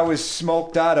 I was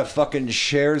smoked out of fucking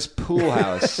Cher's pool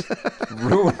house.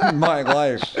 Ruined my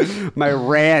life. My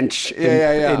ranch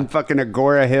in fucking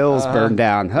Agora Hills burned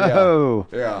down. Ho-ho.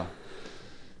 Yeah.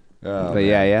 But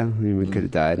I mean, we could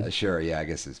have died. Sure, I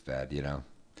guess it's bad,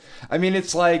 I mean,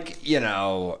 it's like,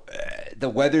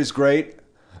 the weather's great,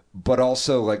 but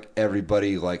also like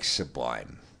everybody likes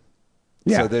Sublime.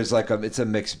 Yeah. So there's it's a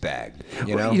mixed bag,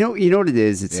 you know? You know what it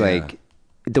is? It's like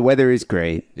the weather is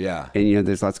great. Yeah. And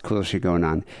there's lots of cool shit going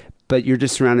on. But you're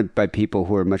just surrounded by people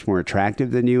who are much more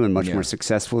attractive than you and much more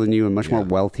successful than you and much more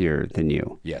wealthier than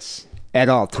you. Yes. At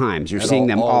all times. You're seeing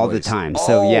them all the time.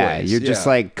 So you're just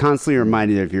like constantly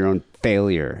reminded of your own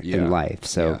failure in life.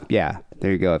 So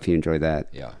there you go if you enjoy that.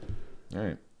 Yeah. All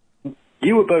right.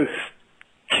 You were both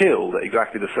killed at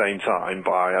exactly the same time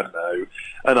by, I don't know,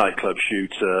 a nightclub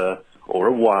shooter, or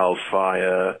a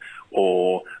wildfire,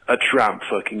 or a tramp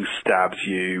fucking stabs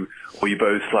you, or you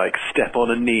both step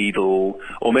on a needle,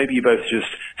 or maybe you both just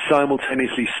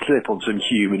simultaneously slip on some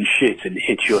human shit and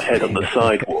hit your head on the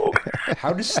sidewalk.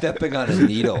 How does stepping on a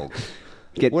needle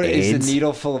get what AIDS? is the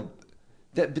needle full of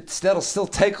that'll still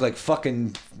take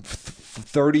fucking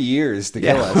 30 years to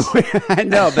kill us. I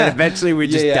know, but eventually we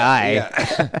just die.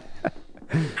 Yeah.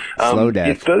 Slow death.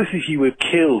 If both of you were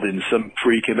killed in some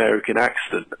freak American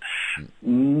accident,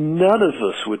 none of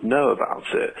us would know about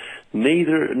it.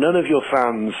 None of your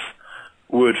fans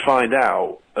would find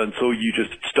out until you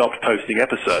just stopped posting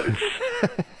episodes,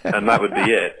 and that would be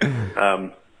it. I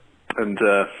don't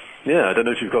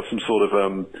know if you've got some sort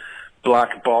of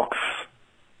black box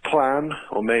plan,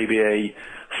 or maybe a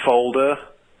folder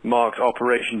marked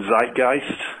Operation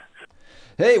Zeitgeist.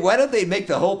 Hey, why don't they make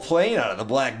the whole plane out of the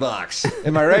black box?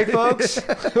 Am I right, folks?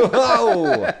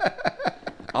 Whoa!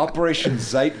 Operation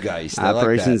Zeitgeist. I like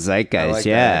Operation that. Zeitgeist, I like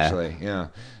yeah. that, actually, yeah.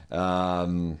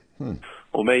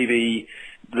 Or maybe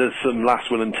there's some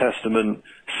Last Will and Testament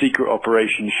secret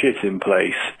operation shit in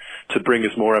place to bring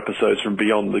us more episodes from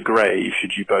Beyond the Grave,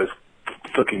 should you both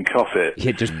fucking cough it.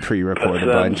 You just pre-record But, a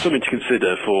bunch. something to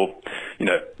consider for,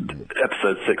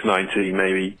 episode 690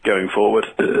 maybe going forward.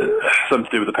 Something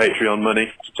to do with the Patreon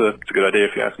money. It's a good idea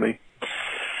if you ask me.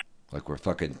 Like we're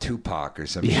fucking Tupac or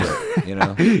some shit,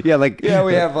 Yeah, like Yeah,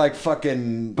 we have like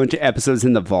fucking... bunch of episodes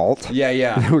in the vault.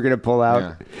 Yeah. We're gonna pull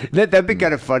out. That'd be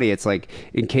kind of funny. It's like,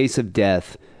 in case of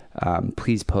death,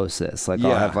 please post this. Like I'll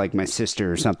Yeah. have like my sister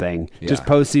or something Yeah. just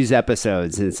post these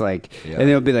episodes, and it's like, Yeah. and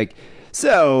they'll be like,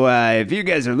 so if you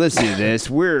guys are listening to this,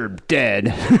 we're dead.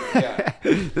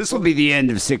 This will be the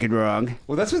end of Sick and Wrong.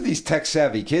 Well, that's what these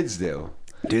tech-savvy kids do.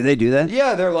 Do they do that?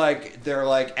 Yeah, they're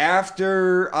like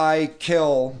after I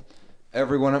kill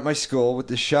everyone at my school with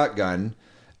the shotgun,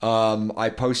 I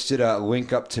posted a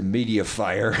link up to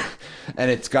Mediafire,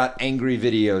 and it's got angry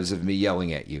videos of me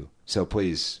yelling at you. So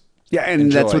please, Yeah, and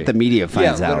enjoy. that's what the media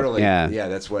finds yeah, out. literally. Yeah.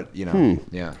 That's what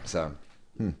Yeah, so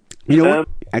You know what?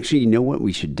 Actually, you know what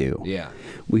we should do? Yeah.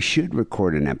 We should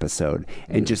record an episode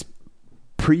and just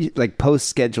post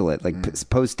schedule it,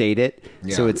 post date it.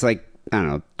 So Yeah. it's like, I don't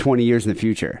know, 20 years in the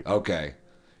future. okay,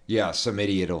 yeah, some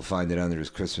idiot will find it under his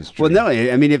Christmas tree. Well, no,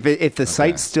 I mean, if the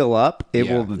site's still up, it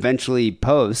Yeah. will eventually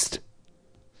post.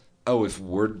 Oh, if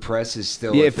WordPress is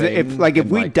still Yeah, a if thing, if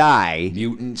we die,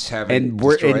 mutants haven't and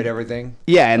we're destroyed in- everything.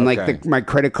 yeah, and Okay. my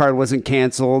credit card wasn't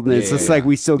canceled, and it's Yeah, just yeah, like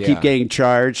we still yeah. keep getting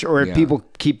charged, or if Yeah. people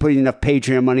keep putting enough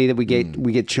Patreon money that we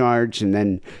get charged, and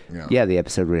then Yeah. the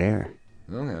episode would air.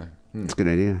 Okay. It's a good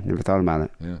idea. Never thought about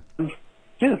it.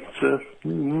 Yeah,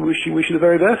 wish you the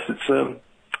very best. It's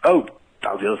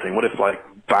that was the other thing. What if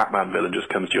Batman villain just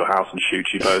comes to your house and shoots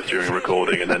you both during a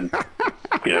recording, and then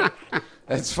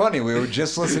That's funny. We were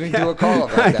just listening to a call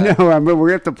about I that. know. We're going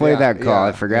to have to play Yeah, that call. yeah,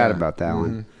 I forgot yeah. about that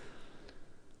one.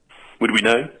 would we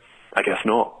know? I guess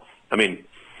not. I mean,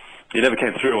 he never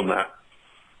came through on that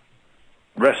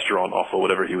restaurant offer,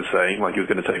 whatever he was saying. Like he was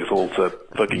going to take us all to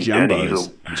fucking Denny's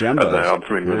or Jumbo's. I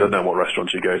don't know what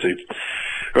restaurants you go to.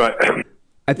 Right.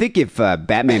 I think if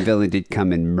Batman villain did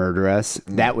come and murder us,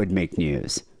 that would make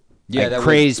news. Yeah, Like, that would-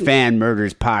 crazed fan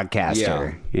murders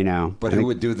podcaster. Yeah. But I who think-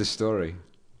 would do the story?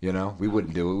 We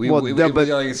wouldn't do it. Well, We no, it was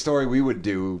but- like a story we would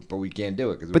do, but we can't do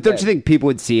it. 'Cause we're But don't dead. you think people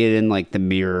would see it in like the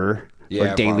Mirror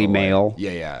Yeah, or Daily probably. Mail?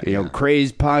 Yeah.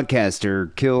 Crazed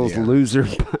podcaster kills Yeah. loser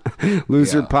Yeah.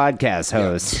 podcast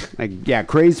host.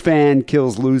 Crazed fan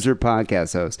kills loser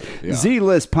podcast host. Yeah.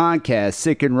 Z-list podcast,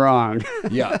 sick and wrong.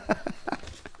 Yeah.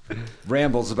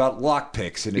 Rambles about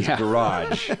lockpicks in his Yeah.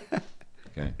 garage.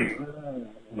 Okay.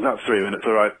 That's 3 minutes.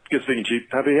 All right. Good speaking to you.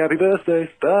 Happy birthday.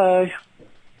 Bye.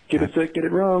 Get it sick, get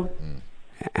it wrong.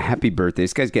 Happy birthday.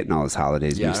 This guy's getting all his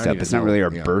holidays Yeah, I mixed don't up. even It's not know. really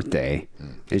our Yeah. birthday.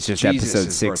 It's just Jesus'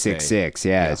 episode 666.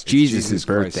 Yeah, Yeah, it's it's Jesus' Jesus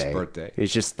Christ's birthday. birthday.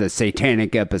 It's just the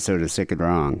satanic episode of Sick and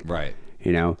Wrong. Right.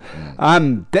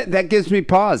 That gives me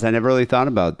pause. I never really thought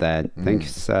about that. Mm.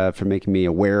 Thanks for making me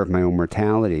aware of my own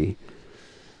mortality.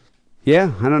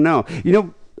 Yeah, I don't know.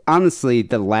 Honestly,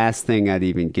 the last thing I'd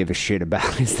even give a shit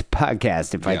about is the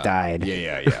podcast if I Yeah. died.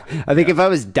 Yeah. I think if I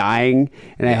was dying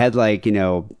and I had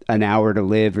an hour to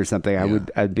live or something,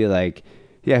 I'd be like,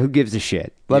 yeah, who gives a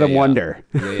shit? Let them Yeah. wonder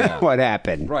Yeah. what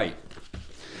happened. Right.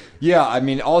 Yeah, I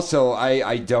mean, also,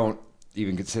 I don't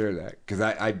even consider that because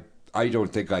I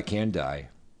don't think I can die.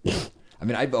 I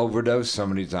mean, I've overdosed so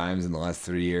many times in the last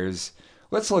 3 years.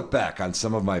 Let's look back on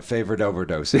some of my favorite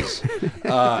overdoses.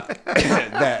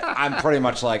 That I'm pretty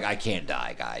much like, I can't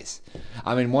die, guys.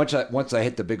 I mean, once I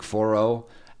hit the big 4-0,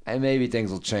 and maybe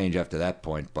things will change after that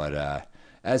point. But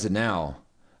as of now,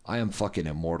 I am fucking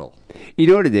immortal. You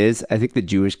know what it is? I think the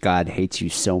Jewish God hates you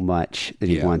so much that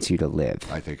he Yeah. wants you to live.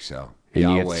 I think so. And you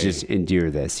have Yahweh. to just endure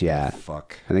this, yeah.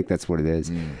 Fuck. I think that's what it is.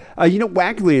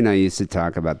 Wackley and I used to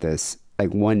talk about this.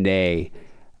 Like one day,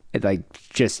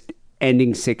 just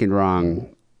ending Sick and Wrong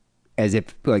as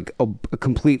if like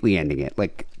completely ending it,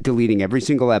 like deleting every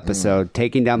single episode,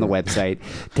 taking down the website,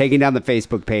 taking down the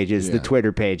Facebook pages, the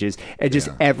Twitter pages, and just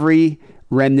every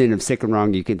remnant of Sick and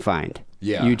Wrong you can find.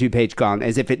 Yeah. YouTube page gone,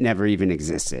 as if it never even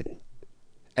existed.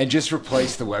 And just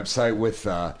replace the website with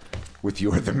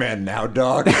 "You're the man now,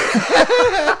 dog."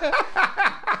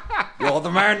 You're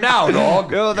the man now,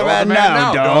 dog. You're the man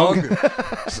now, dog.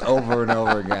 Just over and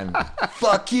over again.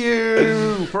 Fuck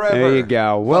you forever. There you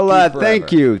go. Well,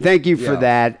 thank you for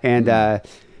that, and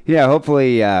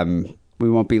hopefully we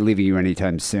won't be leaving you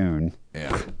anytime soon.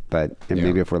 Yeah. But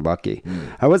maybe if we're lucky.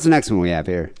 What's the next one we have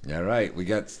here? Yeah, right. We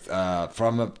got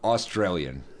from an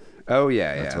Australian. Oh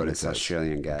yeah, That's what it's it says.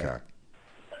 Australian guy. Okay.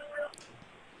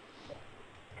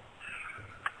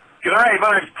 G'day,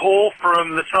 my name's Paul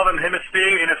from the Southern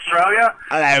Hemisphere in Australia.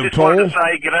 Hello, Just Paul. wanted to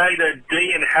say g'day to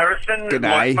Dee and Harrison,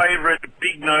 G'day. my favourite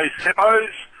big-nosed hippos.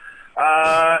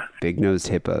 Big-nosed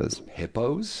hippos.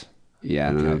 Hippos? Yeah,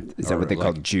 I don't know. Is that Or what they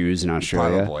call like- Jews in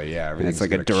Australia? Probably, yeah. And it's Everything's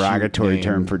like a got a cute derogatory name.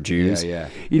 term for Jews. Yeah.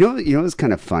 You know what's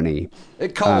kind of funny? They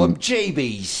call them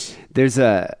JBs. There's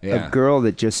a Yeah. girl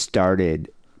that just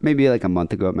started maybe like a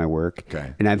month ago at my work.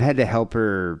 Okay. And I've had to help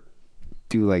her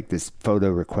do like this photo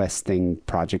request thing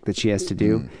project that she has to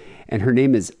do. And her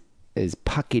name is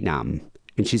Pakinam,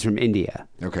 and she's from India.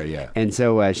 Okay, yeah. And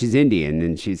so she's Indian,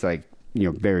 and she's like,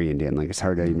 very Indian. Like, it's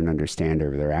hard to even understand her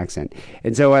with her accent.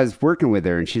 And so I was working with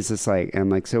her, and she's just like, and I'm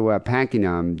like, so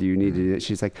Pakinam, do you need to do it?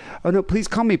 She's like, oh, no, please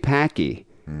call me Packy.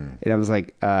 And I was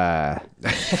like, and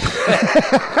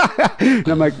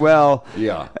I'm like, well,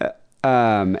 Yeah.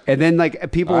 and then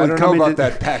like people I would don't come know into,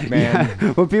 about that, Pac-Man.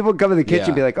 Yeah, when people would come in the kitchen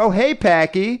and be like, oh, hey,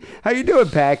 Packy, how you doing,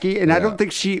 Packy? And I don't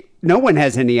think no one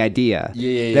has any idea.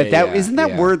 Isn't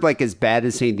that word like as bad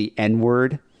as saying the N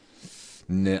word?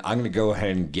 I'm going to go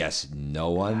ahead and guess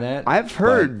no on that. I've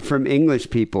heard from English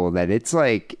people that it's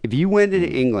like if you went into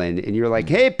England and you're like,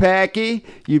 hey, Packy,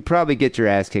 you'd probably get your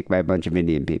ass kicked by a bunch of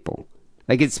Indian people.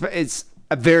 Like it's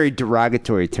a very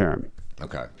derogatory term.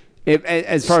 Okay.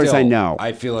 As far as I Still, know.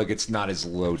 I feel like it's not as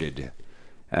loaded. You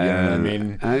know what I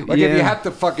mean? Like yeah. if you have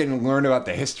to fucking learn about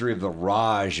the history of the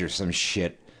Raj or some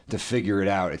shit to figure it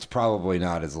out, it's probably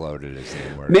not as loaded as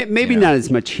the word. Maybe not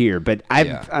as much here, but I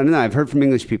Yeah. don't know. I've heard from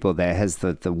English people that it has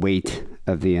the weight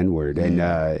of the N word, and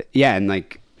and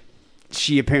like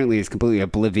she apparently is completely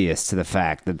oblivious to the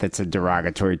fact that that's a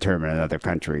derogatory term in another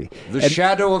country. The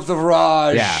shadow of the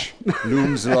Raj Yeah.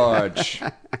 looms large.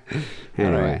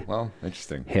 Anyway, All right. Well,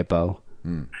 interesting. hippo.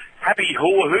 Happy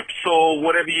hula hoops or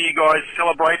whatever you guys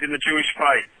celebrate in the Jewish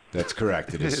faith. That's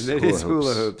correct. It is. It is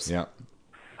hula hoops. Yeah.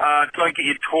 Don't get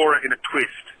your Torah in a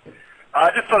twist.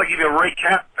 I just thought I'd give you a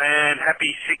recap and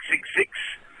happy 666.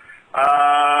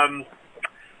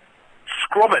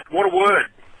 Scrommit, what a word.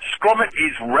 Scrommit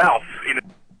is Ralph in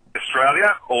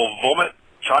Australia, or vomit,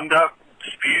 chunder,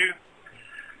 spew.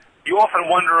 You often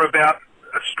wonder about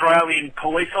Australian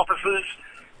police officers.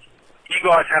 You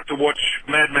guys have to watch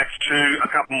Mad Max 2 a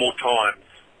couple more times.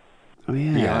 Oh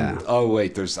yeah. Beyond. Oh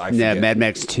wait, there's. I Yeah, forget. Mad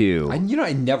Max 2.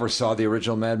 I never saw the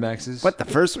original Mad Maxes. What, the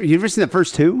first? You ever seen the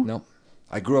first two? No.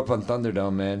 I grew up on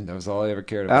Thunderdome, man. That was all I ever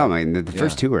cared about. Oh my! The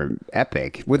first two are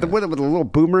epic. With the little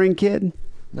boomerang kid.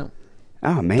 No.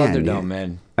 Oh man. Thunderdome,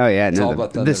 man. Oh yeah, It's no. all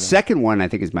about The Thunderdome. second one I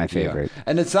think is my Yeah. favorite.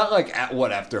 And it's not like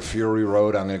after Fury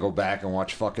Road, I'm gonna go back and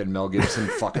watch fucking Mel Gibson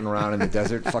fucking around in the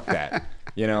desert. Fuck that.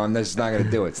 I'm just not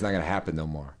gonna do it. It's not gonna happen no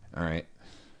more. All right.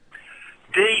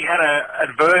 Dee had an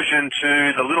aversion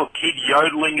to the little kid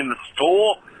yodeling in the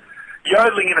store.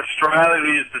 Yodeling in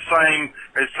Australia is the same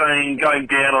as saying going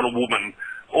down on a woman,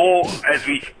 or as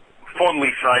we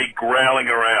fondly say, growling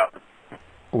her out.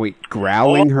 Wait,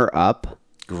 growling her up?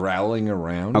 Growling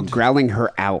around. Oh, growling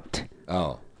her out.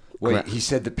 Oh. Wait, he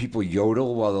said that people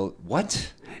yodel while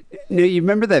what? No, you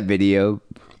remember that video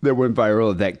that went viral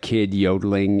of that kid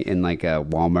yodeling in like a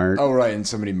Walmart? Oh, right, and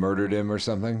somebody murdered him or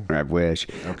something? I wish.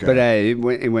 Okay. But it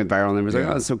went viral and it was like,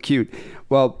 oh, it's so cute.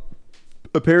 Well,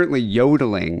 apparently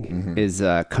yodeling is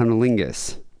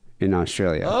cunnilingus in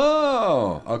Australia.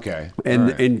 Oh, okay.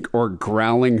 And All right. or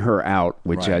growling her out,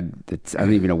 which Right. I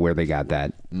don't even know where they got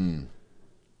that. On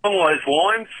those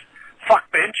lines,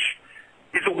 fuck bench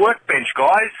is a workbench,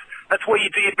 guys. That's where you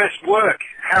do your best work.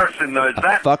 Harrison knows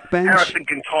that. fuck bench? Harrison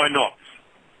can tie knots.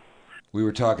 We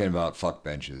were talking about fuck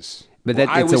benches. But it's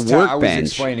a I was workbench.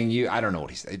 explaining you. I don't know what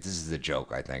he's. This is a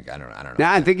joke. I think. I don't know. No,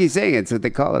 I think he's saying it's what they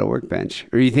call it, a workbench.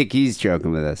 Or you think he's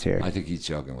joking with us here? I think he's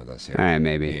joking with us here. All right,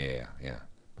 maybe. Yeah.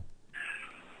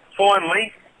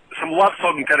 Finally, some love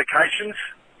song dedications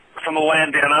from the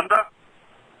land down under.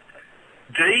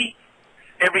 D,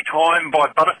 Every Time by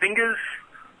Butterfingers,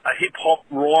 a hip-hop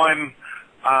rhyme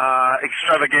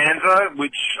extravaganza,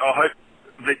 which I hope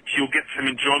that you'll get some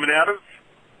enjoyment out of.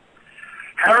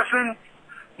 Harrison,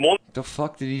 more The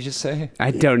fuck did he just say?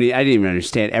 I didn't even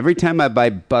understand. Every time I buy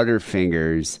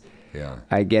Butterfingers, Yeah.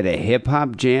 I get a hip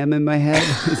hop jam in my head.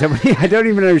 Is that what I don't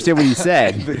even understand what he I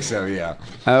said. think so, yeah.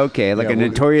 Okay, like Yeah, a well,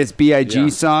 Notorious B.I.G. yeah.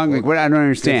 song? Like what? I don't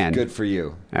understand. Good for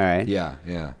you. All right. Yeah,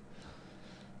 yeah.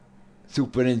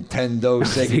 Super Nintendo,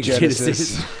 Sega Sega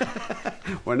Genesis.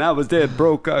 When I was dead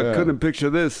broke, I couldn't picture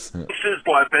this. This is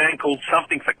by a band called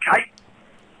Something for Kate.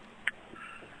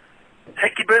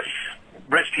 Hecubus,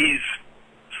 rest his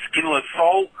skinless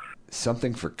soul.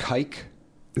 Something for Kike.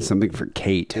 Something for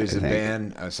Kate. There's I a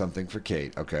think. band, Something for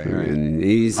Kate. Okay, all right. And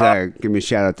he's give me a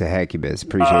shout out to Hecubus.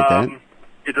 Appreciate that.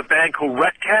 It's a band called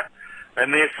Rat Cat,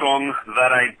 and their song,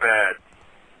 That Ain't Bad.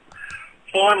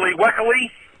 Finally, Wackerly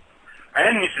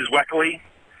and Mrs. Wackerly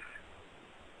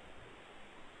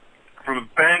from a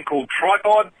band called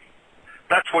Tripod.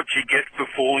 That's what you get for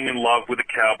falling in love with a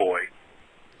cowboy.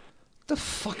 The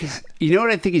fuck is... You know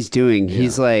what I think he's doing?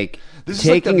 He's like This is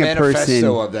like the taking a manifesto person.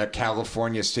 of that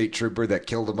California state trooper that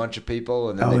killed a bunch of people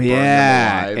and then Oh they burned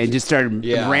yeah, them alive. and just started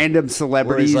Yeah. random Where he's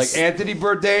celebrities. like, Anthony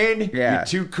Bourdain, Yeah. you're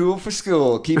too cool for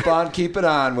school. Keep on keeping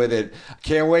on with it.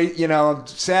 Can't wait. You know, I'm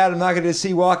sad I'm not going to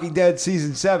see Walking Dead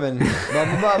season 7.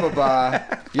 Blah, blah, blah, blah.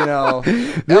 You know,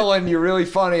 Ellen, you're really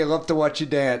funny. I love to watch you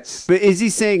dance. But is he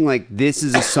saying like this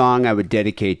is a song I would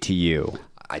dedicate to you?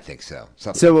 I think so.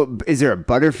 Something. So is there a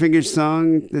Butterfingers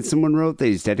song that someone wrote that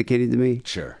he's dedicated to me?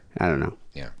 Sure. I don't know.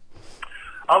 Yeah.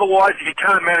 Otherwise, if you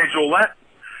can't manage all that,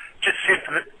 just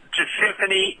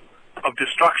Symphony of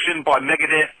Destruction by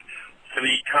Megadeth for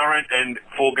the current and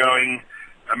foregoing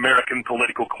American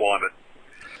political climate.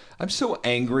 I'm so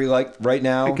angry like right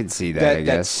now. I can see that, I That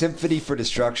guess. Symphony for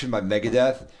Destruction by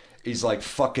Megadeth is like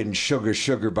fucking Sugar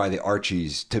Sugar by the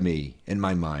Archies to me in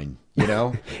my mind. You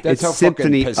know? It's how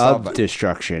Symphony fucking pissed off of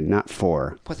Destruction, not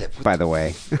for. What the- what by the the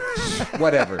way.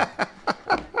 Whatever.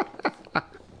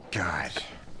 God.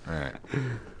 All right.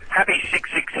 Happy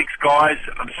 666, guys.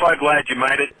 I'm so glad you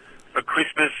made it for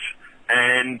Christmas,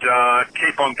 and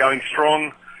keep on going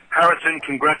strong. Harrison,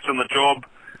 congrats on the job,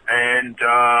 and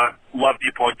love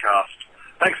your podcast.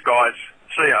 Thanks, guys.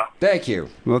 See ya. Thank you.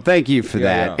 Well, thank you for Yeah,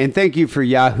 that. yeah. And thank you for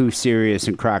Yahoo Serious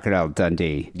and Crocodile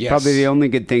Dundee. Yes. Probably the only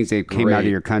good things that came out of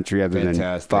Great. your country other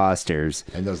Fantastic. than Foster's.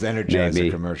 And those Energizer Maybe.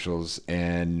 commercials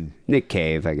and Nick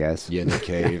Cave, I guess. yeah, the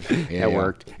cave. Yeah, That yeah.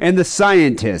 worked. And the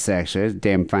Scientists, actually. That's a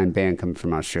damn fine band coming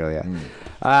from Australia.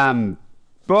 Hmm.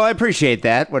 Well, I appreciate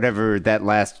that, whatever that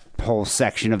last whole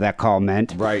section of that call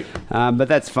meant. Right. But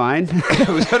that's fine.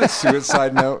 Was that a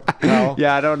suicide note? No.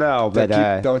 Yeah, I don't know. But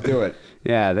Don't do it.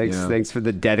 yeah, thanks, Yeah. thanks for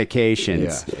the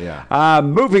dedications. Yeah,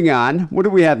 Moving on. What do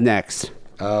we have next?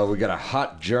 We got a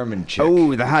hot German chick.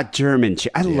 Oh, the hot German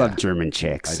chick. I love German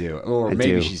chicks. I do. Or I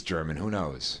maybe do. she's German. Who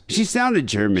knows? She sounded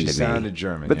German to me. sounded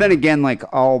German, But then yeah. again, like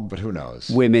all But who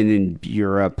knows? women in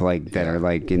Europe, like that Yeah. are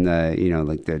like in the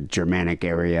like the Germanic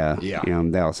area. Yeah.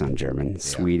 They all sound German,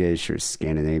 Swedish or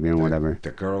Scandinavian, whatever.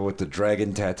 The girl with the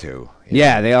dragon tattoo.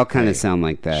 Yeah, they all kind of sound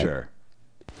like that. Sure.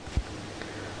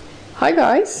 Hi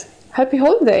guys, happy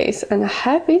holidays and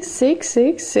happy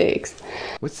 666.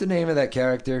 What's the name of that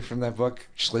character from that book?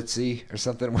 Schlitzie or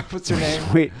something? What's her name?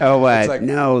 Wait, It's like-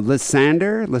 no,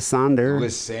 Lysander. Lysander. Yeah,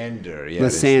 it is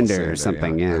Lysander or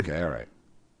something, yeah. Okay, all right.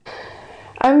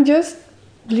 I'm just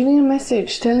leaving a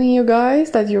message telling you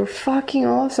guys that you're fucking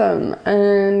awesome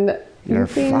and You're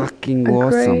you've been fucking a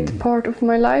awesome. great part of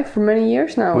my life for many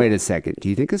years now. Wait a second. Do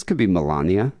you think this could be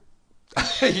Melania?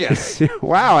 Yes.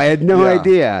 Wow, I had no Yeah,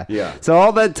 idea. yeah. So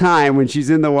all that time when she's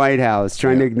in the White House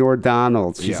trying to ignore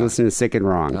Donald, she's Yeah. listening to Sick and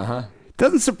Wrong. Uh-huh.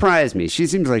 Doesn't surprise me. She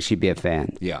seems like she'd be a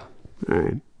fan. Yeah. All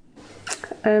right.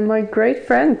 And my great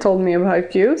friend told me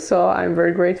about you, so I'm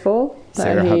very grateful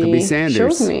Sarah that Huckabee he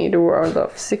Sanders. showed me the world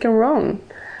of Sick and Wrong.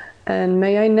 And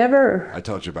may I never I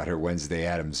told you about her Wednesday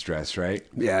Addams dress, right?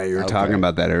 Yeah, you were Okay. talking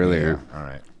about that earlier. Yeah, all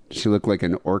right. She looked like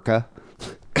an orca.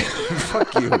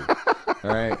 Fuck you.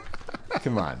 All right.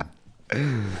 Come on.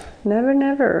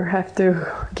 never have to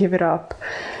give it up,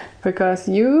 because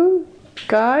you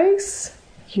guys,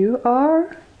 you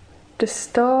are the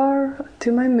star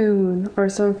to my moon or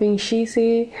something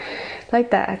cheesy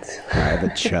like that. I have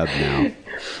a chub now.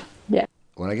 Yeah.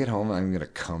 When I get home, I'm gonna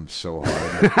come so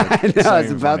hard. Like, I it's know, not I was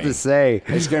even about funny. to say.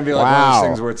 It's gonna be like one of Wow. those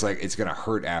things where it's like it's gonna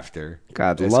hurt after.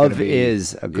 God, It's love gonna be-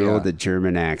 is a girl yeah. with a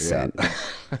German accent.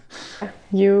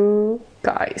 You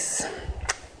guys,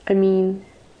 I mean,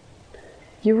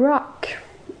 you rock.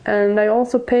 And I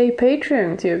also pay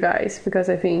Patreon to you guys because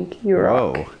I think you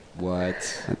rock. Whoa.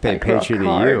 What? I pay Like rock Patreon to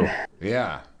hard. you.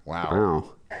 Yeah. Wow. Wow.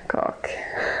 Cock.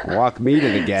 Walk me to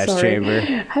the gas Sorry. chamber.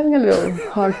 Having a little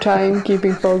hard time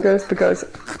keeping focus because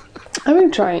I've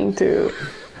been trying to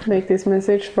make this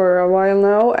message for a while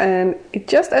now, and it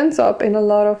just ends up in a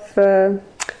lot of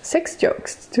sex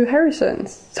jokes to Harrison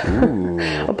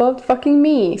about fucking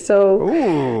me. So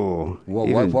Ooh. What?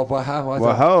 How?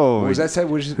 Whoa. What was that said?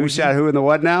 Who shot who in the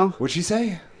what now? What'd she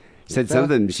say? Said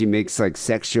something. She makes like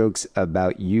sex jokes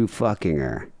about you fucking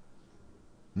her.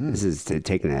 This is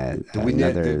taking Did we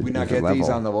another not get level. these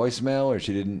on the voicemail, or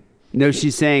she didn't? No,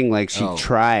 she's saying like she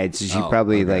tried, so she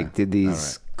probably okay. like did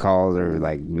these calls or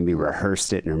like maybe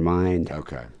rehearsed it in her mind.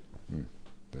 Okay.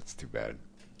 That's too bad.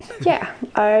 yeah,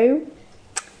 I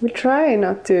would try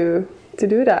not to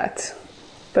do that.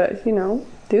 But,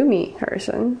 do me,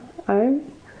 Harrison.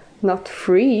 I'm not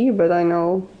free, but I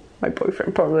know my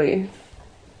boyfriend probably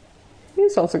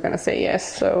is also gonna say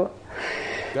yes, so...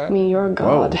 I mean, you're a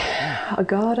god. Whoa. A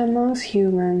god amongst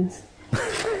humans.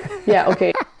 Yeah,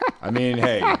 okay. I mean,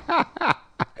 hey,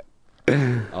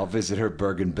 I'll visit her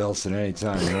Bergen-Belsen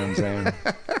anytime, you know what I'm saying?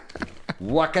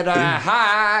 Wakada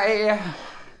hi!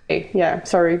 Yeah,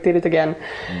 sorry, did it again.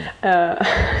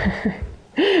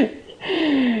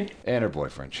 And her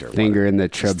boyfriend, sure. Finger in the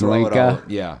Just throw it all- Treblinka.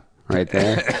 Yeah. Right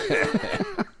there.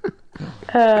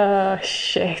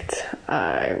 Shit.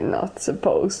 I'm not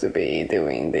supposed to be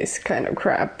doing this kind of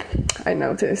crap. I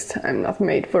noticed I'm not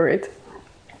made for it.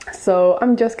 So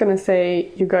I'm just gonna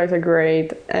say you guys are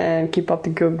great and keep up the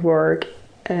good work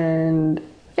and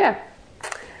yeah,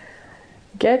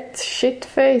 get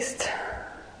shit-faced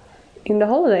in the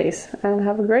holidays and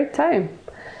have a great time.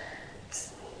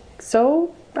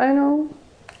 So, I don't know,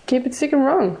 keep it sick and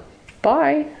wrong.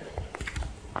 Bye.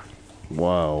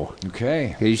 Whoa.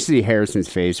 Okay. You see Harrison's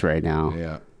face right now.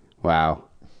 Yeah. Wow.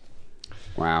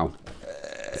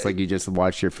 It's like you just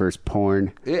watched your first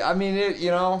porn. I mean,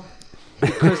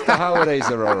 Chris, the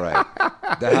holidays are all right.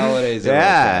 The holidays are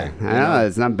Yeah, okay. I know.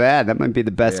 It's not bad. That might be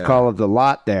the best call of the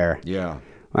lot there. Yeah.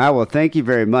 Wow. Well, thank you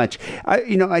very much.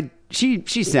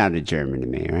 She sounded German to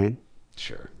me, right?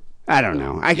 Sure. I don't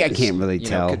know. I can't really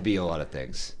tell. It could be a lot of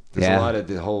things. There's a lot of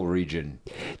the whole region.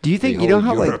 Do you think the you know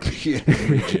whole how European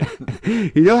region.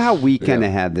 you know how we kind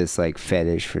of have this like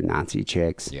fetish for Nazi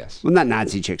chicks? Yes. Well, not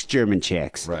Nazi chicks, German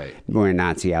chicks. Right. Wearing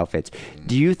Nazi outfits.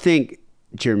 Do you think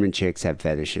German chicks have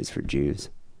fetishes for Jews?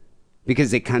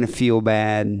 Because they kind of feel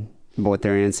bad about what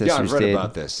their ancestors Yeah, I've read did.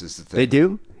 about this. Is the thing. They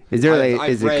do? Is there I've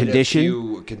is it a read condition? a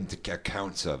few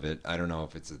accounts of it. I don't know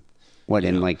if it's a. What,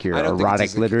 in like your I don't think erotic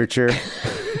it's a- literature?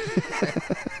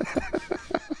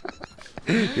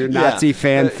 Your Nazi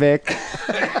fanfic?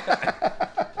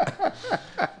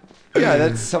 Yeah,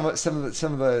 that's some of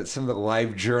the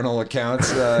live journal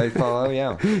accounts I follow.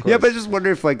 Yeah, of Yeah, course. but I just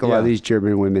wonder if like a lot of Yeah. these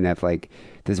German women have like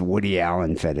this Woody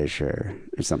Allen fetish or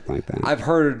something like that. I've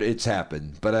heard it's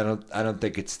happened, but I don't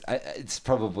think it's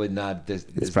probably not.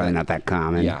 It's probably not that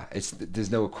common. Yeah,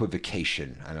 there's no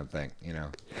equivocation. I don't think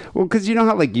Well, because you know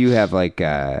how like you have like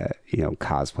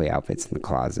cosplay outfits in the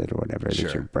closet or whatever Sure.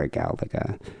 that you break out like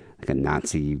a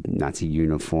Nazi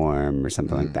uniform or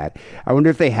something like that. I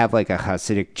wonder if they have like a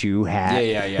Hasidic Jew hat.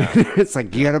 Yeah. It's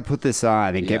like you got to put this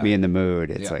on and get Yeah. me in the mood.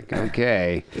 It's Yeah. like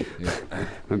okay,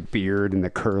 my beard and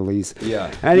the curlies. Yeah.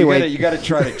 Anyway, you got to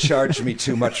try to charge me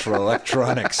too much for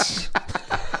electronics.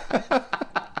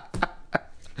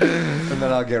 And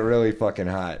then I'll get really fucking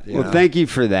hot. you Well, know? thank you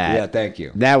for that. Yeah, thank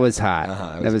you. That was hot. That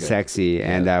That was was good. sexy,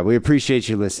 and we appreciate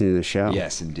you listening to the show.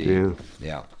 Yes, indeed. Yeah.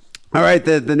 Yeah. All right,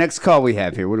 the next call we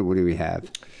have here. What do we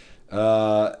have?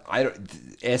 I don't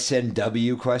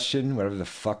SNW question, whatever the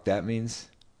fuck that means.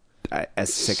 A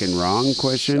sick and wrong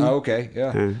question. Oh, okay,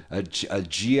 yeah. A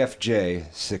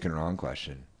GFJ sick and wrong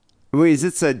question. Wait, is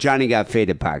this a Johnny Got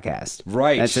Faded podcast?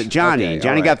 Right. That's a Johnny. Okay,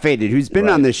 Johnny all Got right. Faded, who's been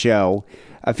Right. on the show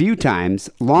a few times,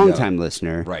 long-time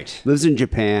listener. Right. Lives in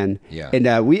Japan. Yeah.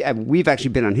 And we've actually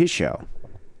been on his show.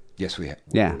 Yes, we have.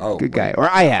 Yeah. Oh, good guy. wait. Or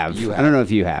I have. You I don't know if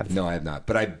you have. No, I have not.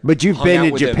 But But you've hung been out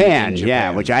in with him Japan, in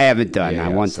yeah, which I haven't done. I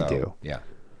want to do. Yeah.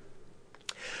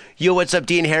 Yo, what's up,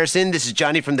 Dean Harrison? This is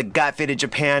Johnny from the Got Faded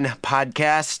Japan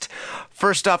podcast.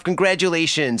 First off,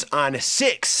 congratulations on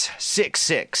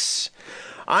 666.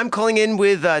 I'm calling in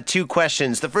with two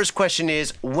questions. The first question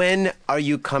is, when are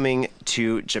you coming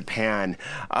to Japan?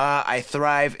 I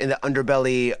thrive in the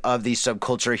underbelly of the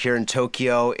subculture here in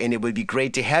Tokyo, and it would be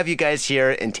great to have you guys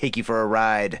here and take you for a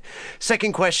ride.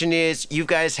 Second question is, you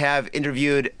guys have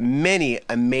interviewed many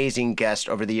amazing guests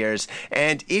over the years,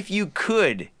 and if you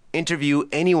could interview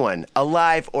anyone,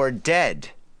 alive or dead,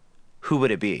 who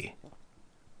would it be?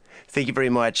 Thank you very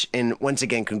much, and once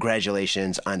again,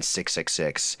 congratulations on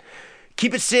 666.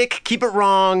 Keep it sick, keep it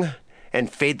wrong, and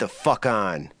fade the fuck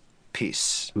on.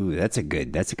 Peace. Ooh, that's a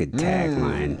good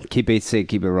tagline. Keep it sick,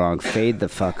 keep it wrong, fade the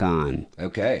fuck on.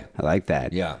 Okay. I like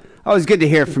that. Yeah. Oh, it's good to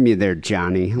hear from you there,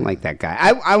 Johnny. I like that guy.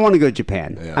 I want to go to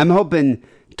Japan. Yeah. I'm hoping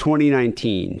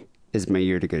 2019 is my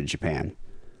year to go to Japan.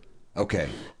 Okay.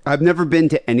 I've never been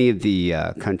to any of the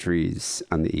countries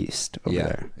on the east over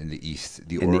there. In the east,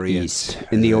 the In Orient. the east,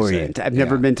 in the Orient. I've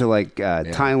never Yeah. been to like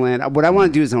Thailand. What I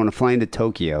want to do is I want to fly into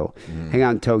Tokyo, hang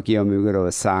out in Tokyo, maybe go to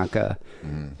Osaka,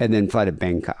 and then fly to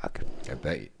Bangkok. I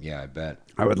bet. Yeah, I bet.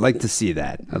 I would like to see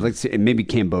that. I'd like to see, maybe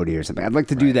Cambodia or something. I'd like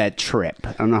to do that trip.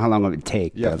 I don't know how long it would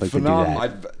take, but I'd like to do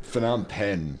that. Phnom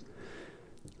Penh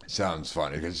sounds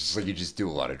fun because it's like you just do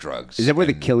a lot of drugs. Is that where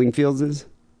the Killing Fields is?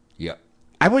 Yeah.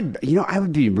 I would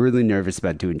be really nervous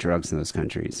about doing drugs in those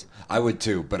countries. I would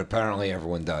too, but apparently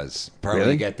everyone does. Apparently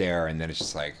Really? you get there and then it's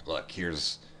just like, look,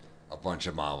 here's a bunch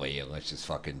of Molly and let's just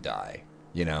fucking die.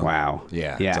 You know? Wow.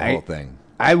 Yeah. Yeah, It's a whole thing.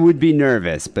 I would be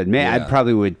nervous, but man, Yeah. I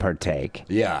probably would partake.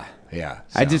 Yeah. Yeah.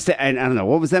 I So- don't know.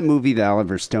 What was that movie, the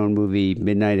Oliver Stone movie,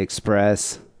 Midnight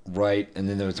Express? Right, and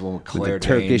then there was the one with Claire the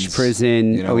Turkish Danes,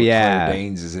 prison. You know, Oh, where yeah. Claire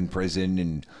Danes is in prison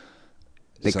and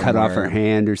They cut off her somewhere-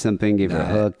 hand or something, gave her a Nah,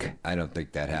 hook. I don't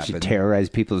think that She happened.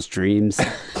 terrorized people's dreams.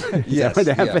 Is Yes, that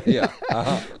what happened? yeah.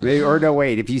 Uh-huh. Maybe, or no,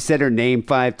 wait. If you said her name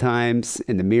 5 times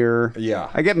in the mirror. Yeah.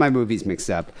 I get my movies mixed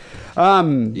up.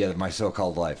 Yeah, My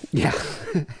So-Called Life. Yeah.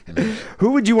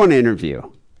 Who would you want to interview?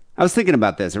 I was thinking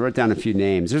about this. I wrote down a few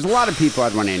names. There's a lot of people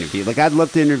I'd want to interview. Like, I'd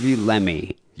love to interview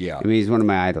Lemmy. Yeah. I mean, he's one of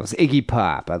my idols. Iggy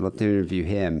Pop. I'd love to interview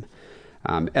him.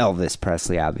 Elvis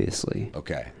Presley, obviously.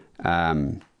 Okay.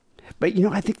 But, you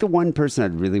know, I think the one person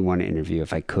I'd really want to interview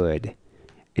if I could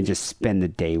and just spend the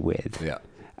day with Yeah.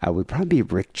 would probably be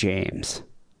Rick James.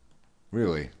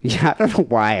 Really? Yeah, I don't know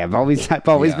why. I've always Yeah.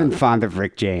 been fond of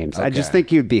Rick James. I just Okay. think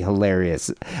he would be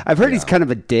hilarious. I've heard he's Yeah. kind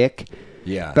of a dick.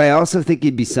 Yeah. But I also think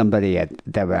he'd be somebody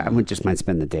that I would just mind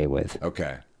spend the day with.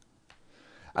 Okay.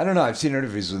 I don't know. I've seen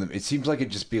interviews with him. It seems like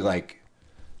it'd just be like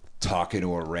talking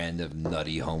to a random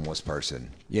nutty homeless person,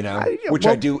 you know, which I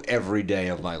well- do every day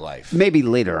of my life. Maybe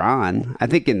later on. I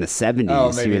think in the 70s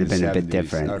Oh, he maybe would in have the been a bit 70s.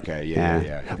 different. Okay,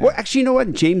 yeah. Well, actually, you know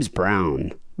what? James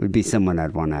Brown would be someone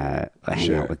I'd want to hang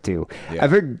Sure. out with too. Yeah.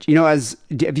 I've heard, you know,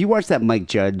 have you watched that Mike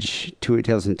Judge Tour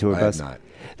Tales and Tour I Bus? have not.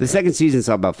 The second season's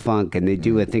all about funk, and they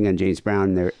do a thing on James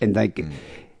Brown there, and like.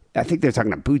 I think they're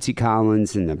talking to Bootsy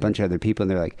Collins and a bunch of other people, and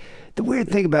they're like, the weird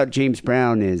thing about James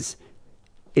Brown is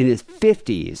in his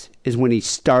 50s is when he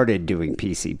started doing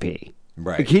PCP.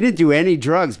 Right. Like, he didn't do any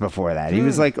drugs before that. He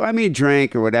was like, I mean, he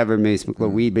drank or whatever, maybe smoked a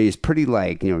little weed, but he's pretty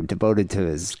like, you know, devoted to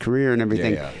his career and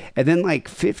everything. Yeah. And then like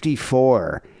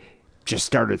 54, just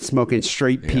started smoking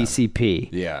straight PCP.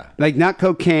 Yeah. Like not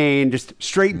cocaine, just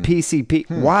straight PCP.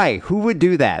 Why? Who would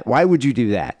do that? Why would you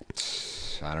do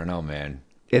that? I don't know, man.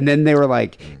 And then they were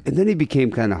like, and then he became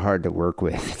kind of hard to work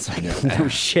with. It's like, no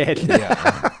shit.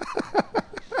 Yeah.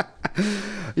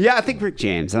 Yeah, I think Rick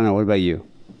James. I don't know. What about you?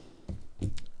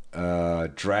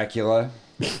 Dracula.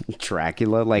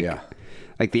 Dracula? Like, Yeah.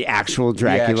 like the actual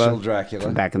Dracula? The actual Dracula.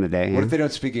 From back in the day? What yeah? if they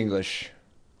don't speak English?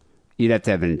 You'd have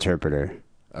to have an interpreter.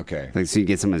 Okay. Like, so you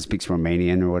get someone that speaks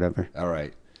Romanian or whatever. All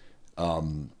right.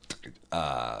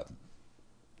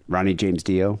 Ronnie James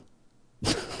Dio.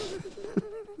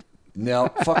 No,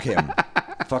 fuck him.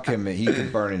 Fuck him. He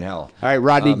could burn in hell. All right,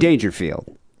 Rodney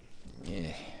Dangerfield.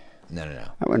 No.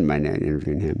 I wouldn't mind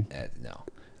interviewing him.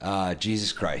 No.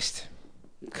 Jesus Christ.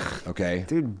 Okay.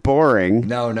 Dude, boring.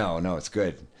 No. It's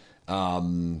good.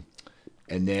 And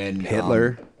then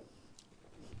Hitler.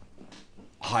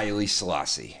 Haile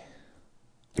Selassie.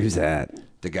 Who's that?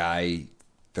 The guy,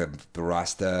 the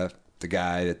Rasta, the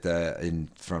guy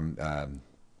from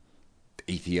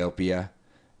Ethiopia.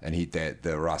 And the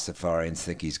Rastafarians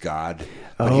think he's God.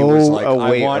 But he was like, I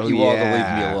want you all to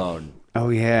leave me alone. Oh,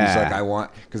 yeah. He's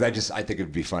like, because I think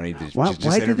it'd be funny to Why just do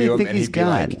they interview him, think and he's he'd be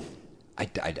God?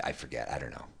 like, I forget. I don't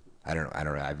know. I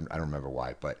don't remember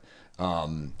why,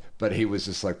 but he was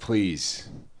just like, please,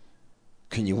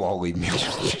 can you all leave me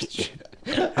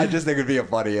alone? I just think it'd be a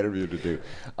funny interview to do.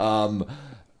 What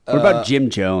about Jim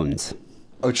Jones?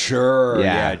 Oh, sure.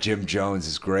 Yeah. Yeah, Jim Jones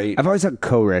is great. I've always thought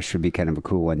Koresh would be kind of a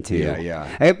cool one too. Yeah.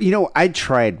 I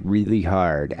tried really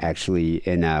hard actually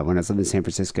when I was living in San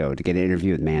Francisco to get an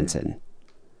interview with Manson.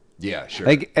 Yeah, sure.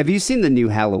 Like, have you seen the new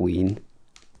Halloween?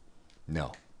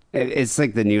 No. It's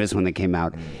like the newest one that came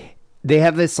out. They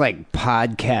have this like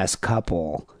podcast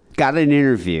couple got an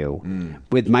interview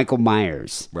with Michael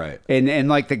Myers. Right. And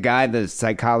like the guy, the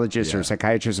psychologist or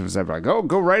psychiatrist was like, oh,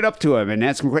 go right up to him and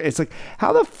ask him. It's like,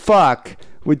 how the fuck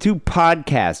would two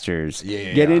podcasters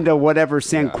get into whatever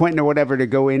San Quentin or whatever to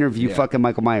go interview fucking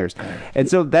Michael Myers? And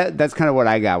so that's kind of what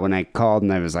I got when I called,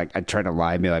 and I was like, I tried to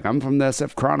lie and be like, I'm from the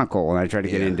SF Chronicle, and I tried to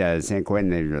get into San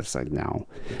Quentin, and they were just like, no.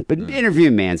 But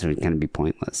interviewing Manson would kind of be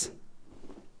pointless.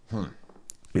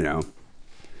 You know.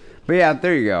 But yeah,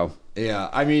 there you go. Yeah,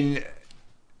 I mean,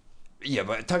 yeah,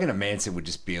 but talking to Manson would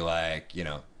just be like, you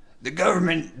know, the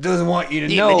government doesn't want you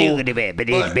to know,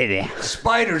 but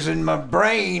spiders in my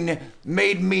brain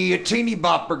made me a teeny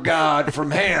bopper god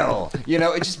from hell. You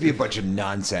know, it'd just be a bunch of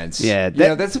nonsense. Yeah, you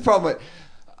know, that's the problem.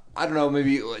 I don't know,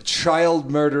 maybe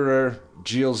child murderer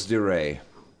Gilles de Rais.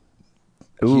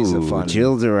 He's a Ooh, fun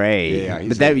Gilles de Rais. Yeah,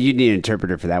 but that you need an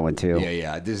interpreter for that one too.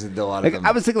 Yeah. There's a lot of Like them.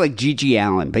 I was thinking like Gigi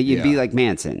Allen, but you'd be Yeah. like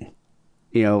Manson.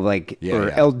 You know, like or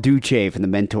yeah. El Duce from the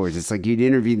Mentors. It's like you'd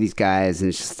interview these guys, and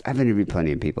it's just I've interviewed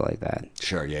plenty of people like that.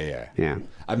 Sure, yeah. Yeah.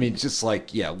 I mean, just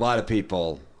like, a lot of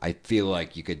people, I feel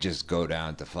like you could just go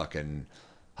down to fucking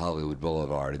Hollywood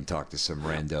Boulevard and talk to some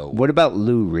rando. What about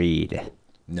Lou Reed?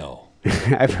 No.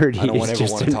 I've heard I don't he's ever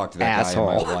just want an to talk to that asshole.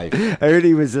 guy in my life. I heard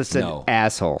he was just No. an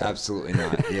asshole. Absolutely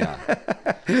not, yeah.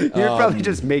 You'd probably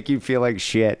just make you feel like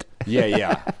shit.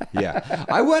 Yeah.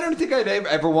 I don't think I'd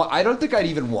ever want, I don't think I'd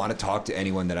even want to talk to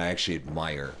anyone that I actually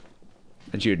admire.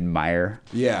 That you admire.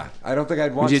 Yeah, I don't think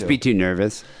I'd want Would you just to. be too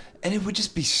nervous? And it would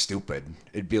just be stupid.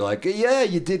 It'd be like, yeah,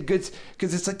 you did good.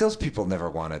 Because it's like those people never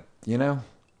want to, you know?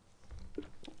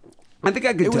 I think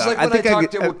I could. It was like I when I think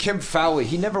talked could- to Kim Fowley.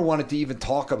 He never wanted to even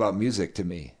talk about music to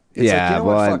me. It's Yeah, like, you know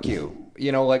well, what? I- Fuck you.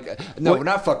 You know, like, no,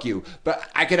 not fuck you. But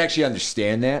I could actually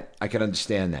understand that. But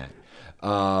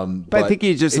I think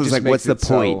he just it was like, makes what's the it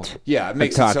so- point Yeah, it of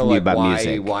makes it talking so to you like, about why,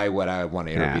 music? why would I want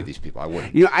to interview Yeah. these people? I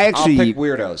wouldn't. You know, I actually- I'll pick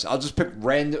weirdos. I'll just pick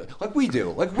random, like we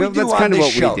do. Like we Well, do that's on kinda this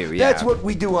what we show. do, yeah. That's what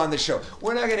we do on the show.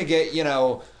 We're not going to get,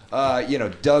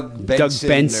 Doug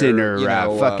Benson or you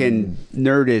know, fucking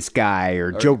Nerdist guy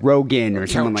or Joe Rogan or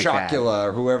someone like that. Chocula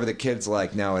or whoever the kids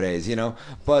like nowadays, you know.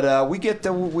 But we get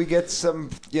some,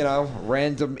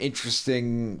 random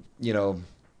interesting,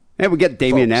 Yeah, we got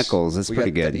Damien folks. Eccles. That's We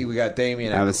pretty got- good. We got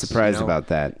Damien Eccles. I was surprised about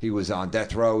that. He was on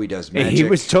death row. He does And magic. he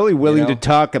was totally willing you know? to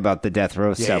talk about the death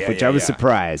row stuff, yeah, which yeah, I was yeah.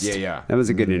 surprised. Yeah. That was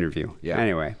a good interview. Yeah.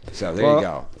 Anyway. So there you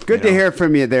go. Good You to know? hear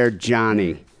from you there,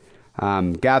 Johnny.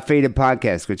 Got Faded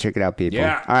Podcast. Go check it out, people.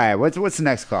 Yeah. All right. What's the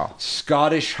next call?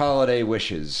 Scottish holiday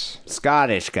wishes.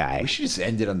 Scottish guy. We should just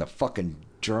end it on the fucking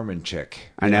German chick.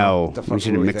 I know. What the We fuck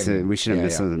should have were mixed it. thinking? We should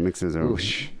have Yeah, mixed those.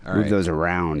 Whoosh. All Move right. those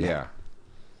around. Yeah.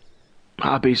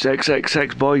 Happy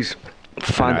 666, boys.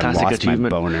 Fantastic lost my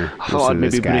achievement. boner I thought I'd listening to maybe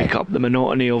this guy. break up the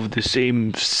monotony of the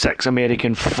same 6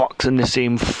 American fucks and the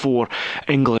same 4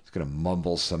 English He's going to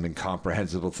mumble some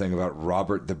incomprehensible thing about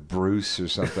Robert the Bruce or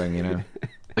something, you know?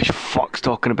 fucks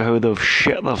talking about how they've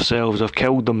shit themselves, have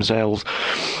killed themselves,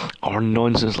 or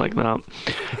nonsense like that.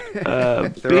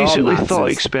 Basically, thought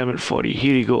nonsense. experiment for you.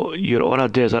 Here you go. You're on a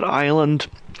desert island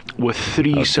with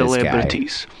 3 this guy.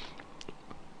 celebrities.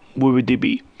 What would they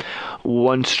be?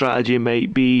 One strategy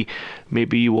might be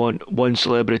maybe you want one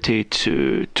celebrity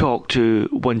to talk to,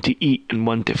 one to eat, and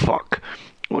one to fuck.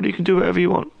 Or you can do whatever you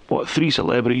want. What 3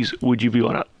 celebrities would you be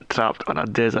trapped on a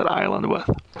desert island with?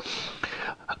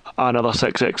 Another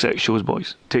 666 shows,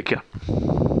 boys. Take care.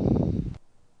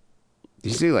 Did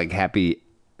you say like Happy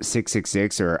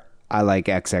 666 or I like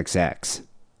XXX?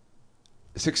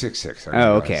 666.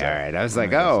 Oh, okay. All right. I was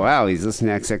like, oh, wow. He's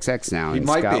listening to XXX now He in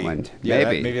might Scotland. be. Yeah,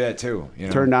 Maybe. maybe that too. You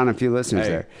know? Turned on a few listeners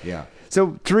Hey, there. Yeah.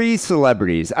 So 3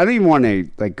 celebrities. I don't even want to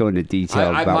like go into detail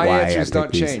about my why answers I picked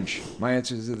don't these. change. My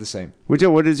answers are the same.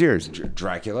 What is yours?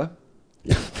 Dracula.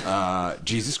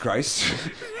 Jesus Christ.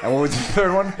 And what was the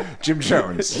third one? Jim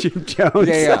Jones. Jim Jones.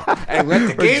 Yeah. And let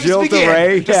the Or games Jill begin.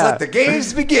 DeRay, Just yeah. let the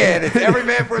games begin. It's every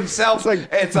man for himself.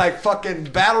 It's like fucking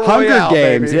Battle Hunger Royale,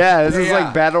 Games. baby. Yeah, this is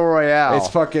like Battle Royale. It's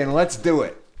fucking let's do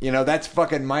it. That's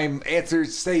fucking my answer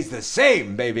stays the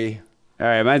same, baby. All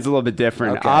right, mine's a little bit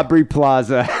different. Okay. Aubrey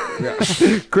Plaza,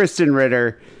 Kristen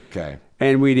Ritter, Okay.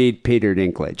 and we'd eat Peter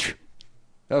Dinklage.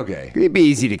 Okay. It'd be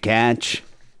easy to catch.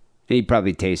 He'd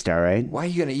probably taste all right. Why are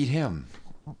you gonna eat him?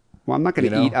 Well, I'm not going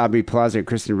to eat Aubrey Plaza or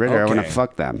Kristen Ritter. I want to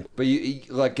fuck them. But you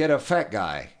like get a fat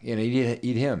guy.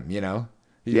 Eat him. Yeah,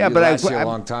 He'd but last you I- a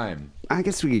long time. I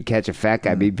guess we could catch a fat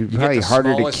guy, but it'd be You get probably the harder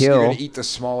to smallest- You're kill. gonna eat the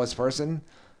smallest person.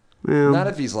 Well, Not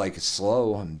if he's like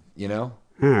slow. All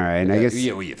right, I guess.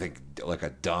 Yeah, what you think? Like a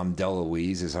Dom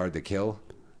DeLuise is hard to kill.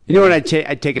 You know what? I'd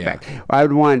take it back. I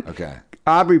would want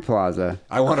Aubrey Plaza,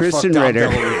 I want Kristen to fuck Dom Ritter,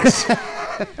 DeLuise.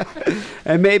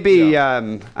 and maybe I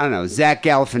don't know, Zach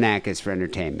Galifianakis for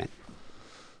entertainment.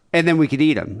 And then we could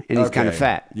eat him, and he's kind of Okay.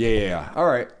 fat. Yeah. All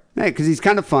right. Yeah, because he's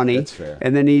kind of funny. That's fair.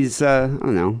 And then he's I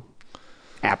don't know,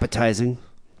 appetizing.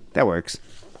 That works.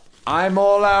 I'm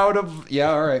all out of.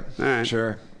 Yeah. All right. All right.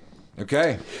 Sure.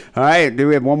 Okay. All right. Do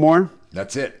we have one more?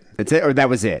 That's it. That's it, or that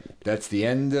was it? That's the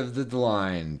end of the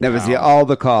line. That was pal. all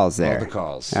the calls there. All the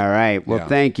calls. All right. Well, Yeah.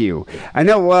 thank you. I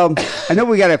know. Well, I know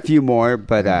we got a few more,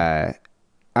 but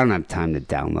I don't have time to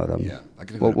download them. Yeah, I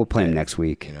gotta go we'll to play them bed, next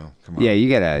week. you know, come on. Yeah, you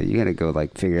gotta go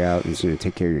like figure out who's gonna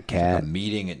take care of your cat. A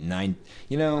meeting at 9.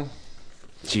 You know,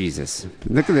 Jesus,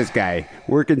 look at this guy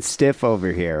working stiff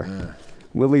over here.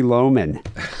 Willie Loman.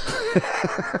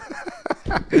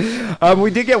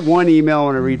 We did get one email I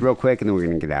want to read real quick, and then we're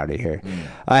going to get out of here.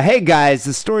 Hey, guys,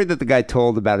 the story that the guy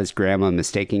told about his grandma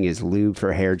mistaking his lube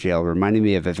for hair gel reminded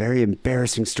me of a very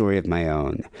embarrassing story of my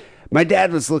own. My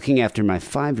dad was looking after my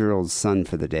 5-year-old son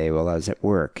for the day while I was at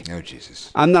work. oh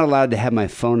Jesus. I'm not allowed to have my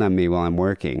phone on me while I'm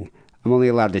working. I'm only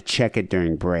allowed to check it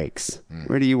during breaks.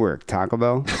 Where do you work? Taco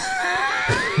Bell?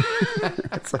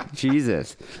 It's like,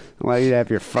 Jesus. Why do you have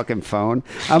your fucking phone?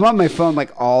 I'm on my phone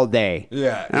like all day.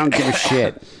 Yeah. I don't give a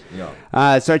shit.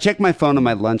 Yeah. So I checked my phone on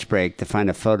my lunch break to find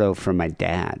a photo from my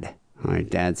dad. My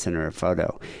dad sent her a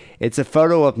photo. It's a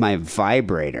photo of my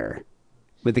vibrator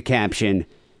with the caption,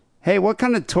 "Hey, what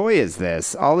kind of toy is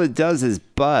this? All it does is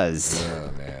buzz."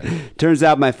 Oh, man. Turns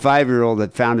out my 5-year-old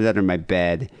had found it under my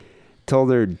bed,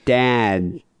 told her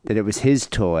dad that it was his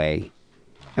toy,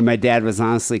 and my dad was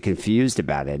honestly confused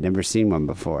about it. Never seen one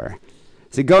before.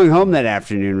 So going home that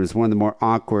afternoon was one of the more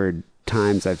awkward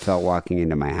times I felt walking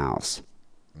into my house.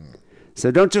 So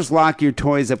don't just lock your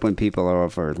toys up when people are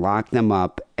over. Lock them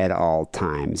up at all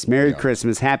times. Merry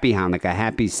Christmas, Happy Hanukkah,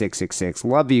 Happy 666.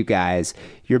 Love you guys.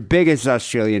 Your biggest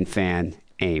Australian fan,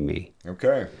 Amy.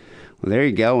 Okay. Well, there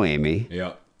you go, Amy.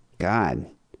 Yeah. God.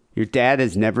 Your dad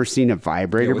has never seen a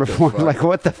vibrator Yeah, what the before? fuck? Like,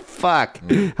 what the fuck?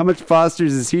 How much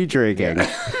Foster's is he drinking?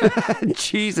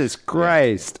 Jesus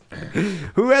Christ.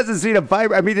 Who hasn't seen a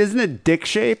vibrator? I mean, isn't it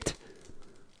dick-shaped?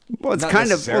 Well, it's Not kind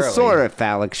of, necessarily. sort of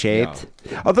phallic-shaped.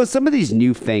 Although some of these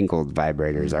newfangled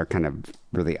vibrators are kind of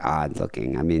really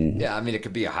odd-looking. I mean... Yeah, I mean, it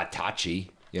could be a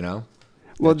Hitachi, you know?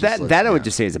 Well, It just looks- that I would yeah.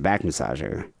 just say is a back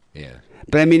massager. Yeah.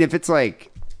 But I mean, if it's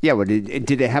like, yeah, what did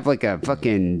it have like a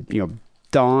fucking,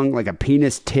 dong, like a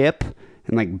penis tip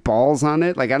and like balls on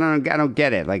it? Like I don't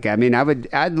get it. Like I mean,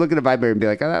 I'd look at a vibrator and be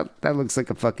like, oh, that looks like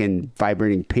a fucking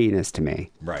vibrating penis to me,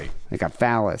 Right. like a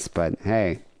phallus. But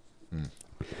hey,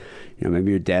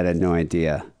 maybe your dad had no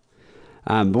idea.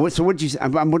 So what did you?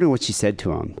 I'm wondering what she said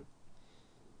to him.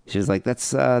 She was like,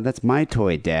 "That's my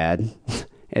toy, Dad,"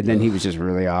 and then he was just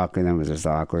really awkward. That was just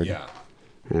awkward. Yeah.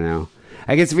 You know.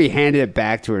 I guess if he handed it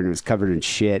back to her and it was covered in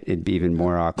shit, it'd be even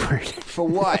more awkward. For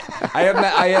what?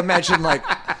 I imagine like...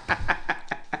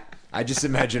 I just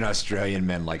imagine Australian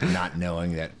men like not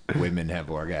knowing that women have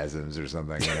orgasms or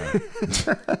something. You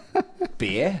know?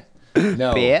 Beer?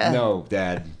 No, Beer? no,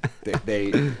 Dad.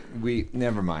 We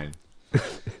never mind.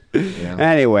 You know?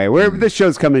 Anyway, this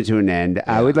show's coming to an end.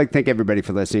 We'd like to thank everybody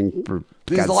for listening.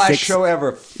 This is the last show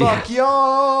ever. Fuck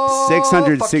y'all.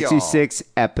 666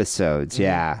 episodes.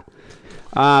 Yeah.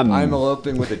 I'm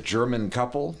eloping with a German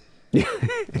couple. I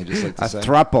just like to A say.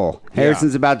 thruple.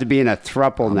 Harrison's about to be in a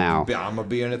thruple now. I'm gonna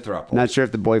be in a thruple. Not sure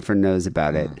if the boyfriend knows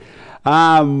about it.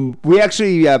 We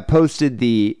actually posted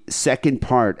the second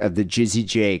part of the Jizzy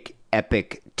Jake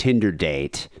epic Tinder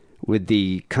date with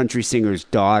the country singer's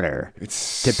daughter to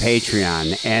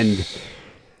Patreon, and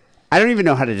I don't even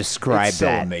know how to describe It's so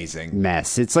that amazing.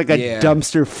 mess. It's like a Yeah.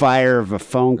 dumpster fire of a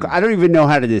phone call. I don't even know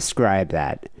how to describe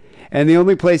that. And the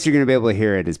only place you're going to be able to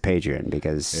hear it is Patreon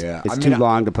because it's too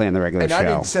long to play on the regular And show. I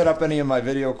didn't set up any of my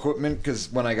video equipment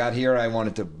because when I got here, I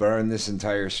wanted to burn this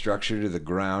entire structure to the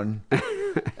ground,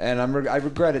 and I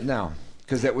regret it now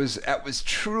because that was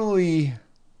truly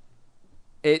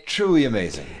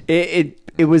amazing.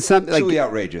 It was something Truly like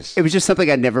outrageous. It was just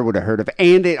something I never would have heard of,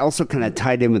 and it also kind of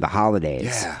tied in with the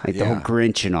holidays, like the whole yeah.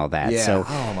 Grinch and all that. Yeah. So,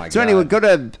 Oh, my so anyway, God.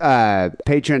 go to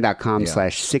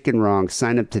patreon.com/sickandwrong,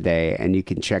 sign up today, and you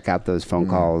can check out those phone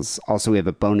calls. Also, we have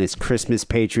a bonus Christmas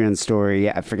Patreon story.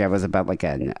 I forget, it was about like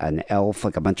an elf,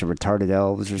 like a bunch of retarded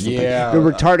elves or something. Yeah. The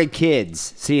retarded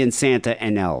kids seeing Santa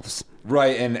and elves.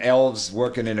 Right, and elves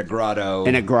working in a grotto.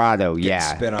 In a grotto, Getting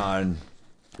yeah. spit on.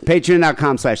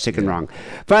 Patreon.com/sickandwrong.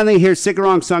 Finally, here's Sick and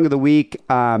Wrong Song of the Week.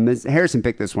 Harrison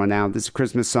picked this one out. This is a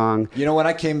Christmas song. You know, when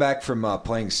I came back from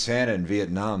playing Santa in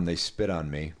Vietnam, they spit on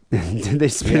me. Did they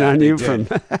spit Yeah, on they you did.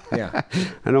 from? Yeah.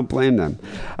 I don't blame them.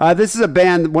 This is a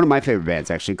band, one of my favorite bands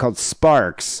actually, called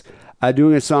Sparks,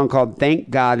 doing a song called "Thank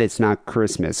God It's Not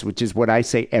Christmas," which is what I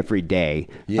say every day,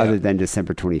 other than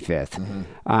December 25th.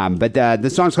 But the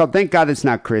song's called "Thank God It's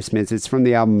Not Christmas." It's from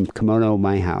the album "Kimono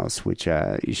My House," which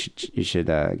you should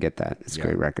get that. It's a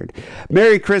great record.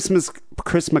 Merry Christmas,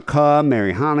 Christmaka,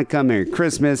 Merry Hanukkah, Merry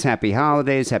Christmas, Happy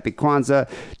Holidays, Happy Kwanzaa.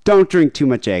 Don't drink too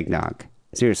much eggnog.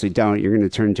 Seriously, don't. You're going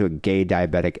to turn into a gay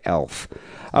diabetic elf.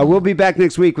 We'll be back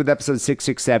next week with episode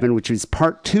 667, which is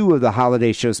part 2 of the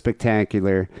Holiday Show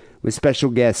Spectacular, with special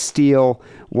guests Steele,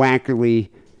 Wackerly,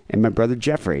 And my brother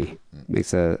Jeffrey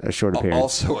makes a short appearance.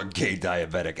 Also a gay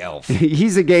diabetic elf.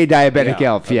 He's a gay diabetic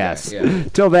elf, okay, yes. yeah.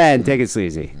 Till then, take it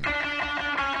sleazy.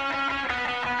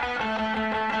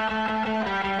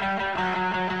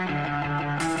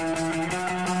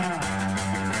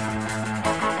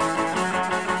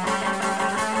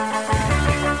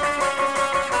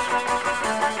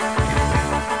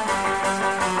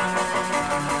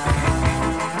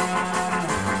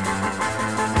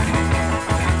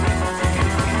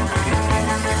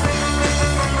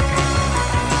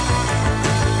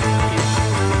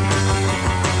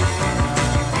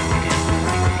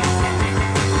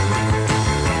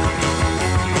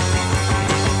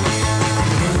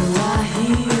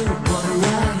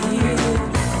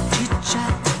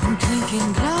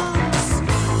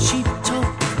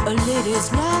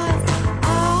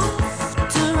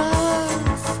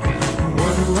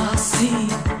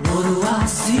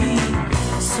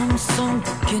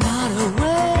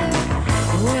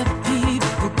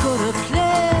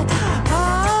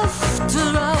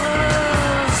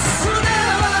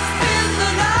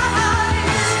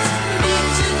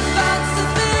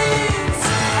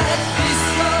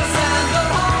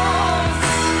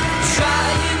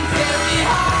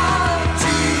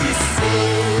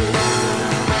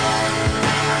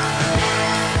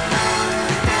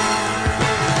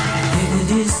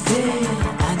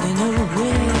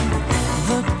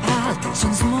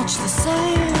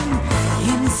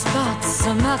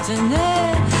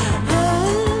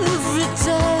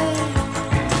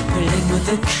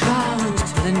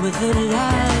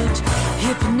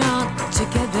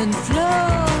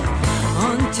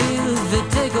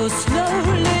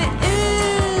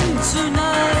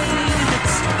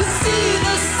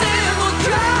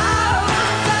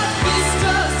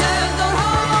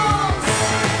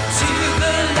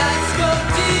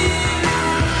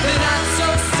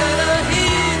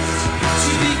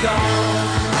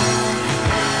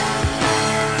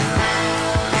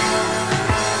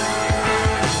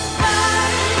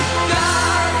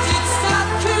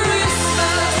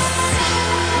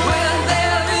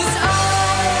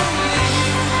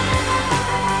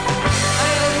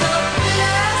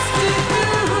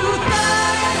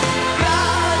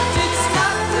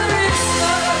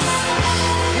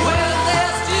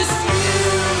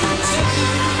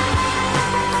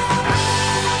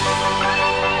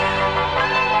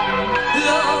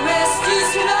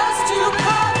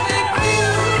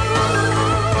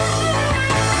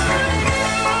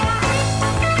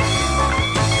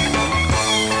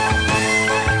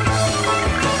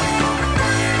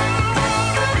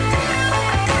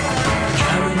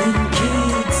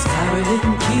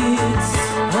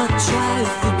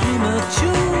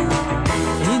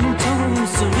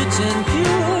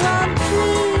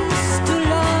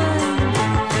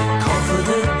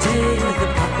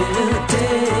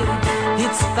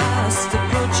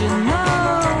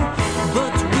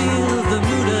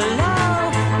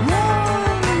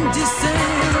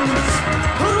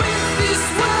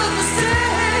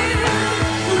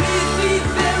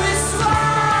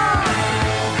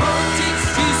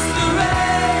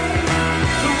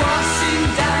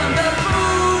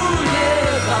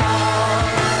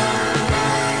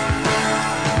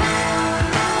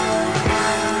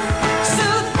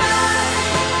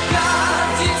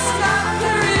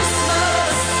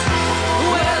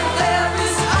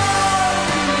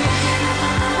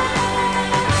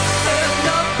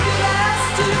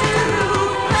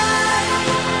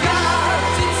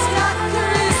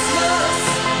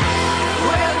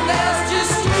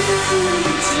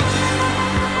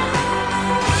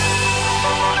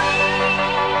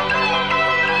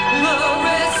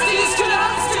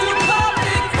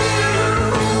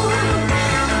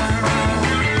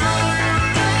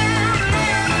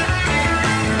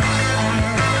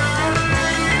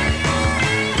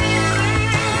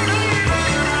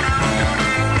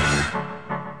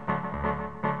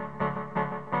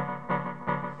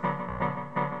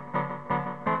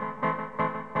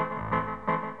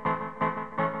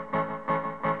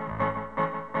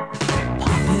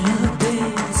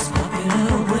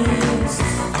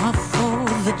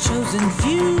 chosen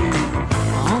few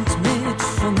aren't made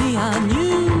for me, I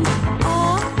knew,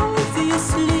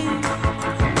 obviously.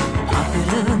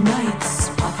 Popular nights,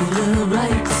 popular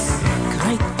rights,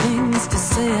 great things to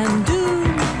say and do.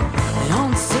 They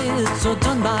aren't said or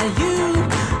done by you,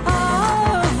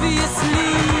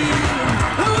 obviously.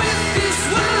 If this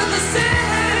were the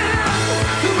same,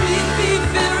 we'd be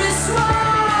very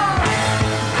small.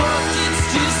 But it's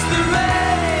just the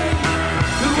rain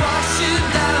washing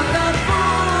down the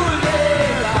boulevard.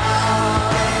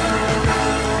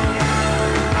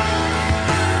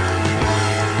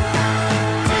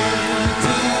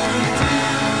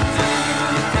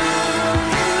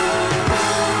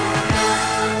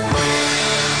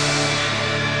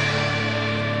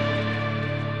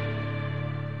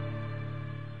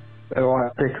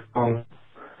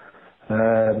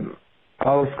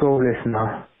 Old school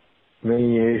listener, me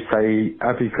and you say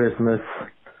Happy Christmas,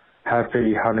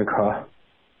 Happy Hanukkah,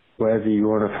 whatever you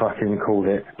want to fucking call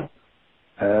it.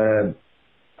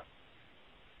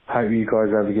 Hope you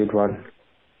guys have a good one.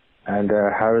 And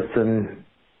Harrison,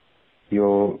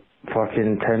 you're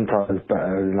fucking 10 times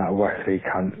better than that wacky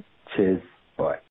cunt. Cheers. Bye.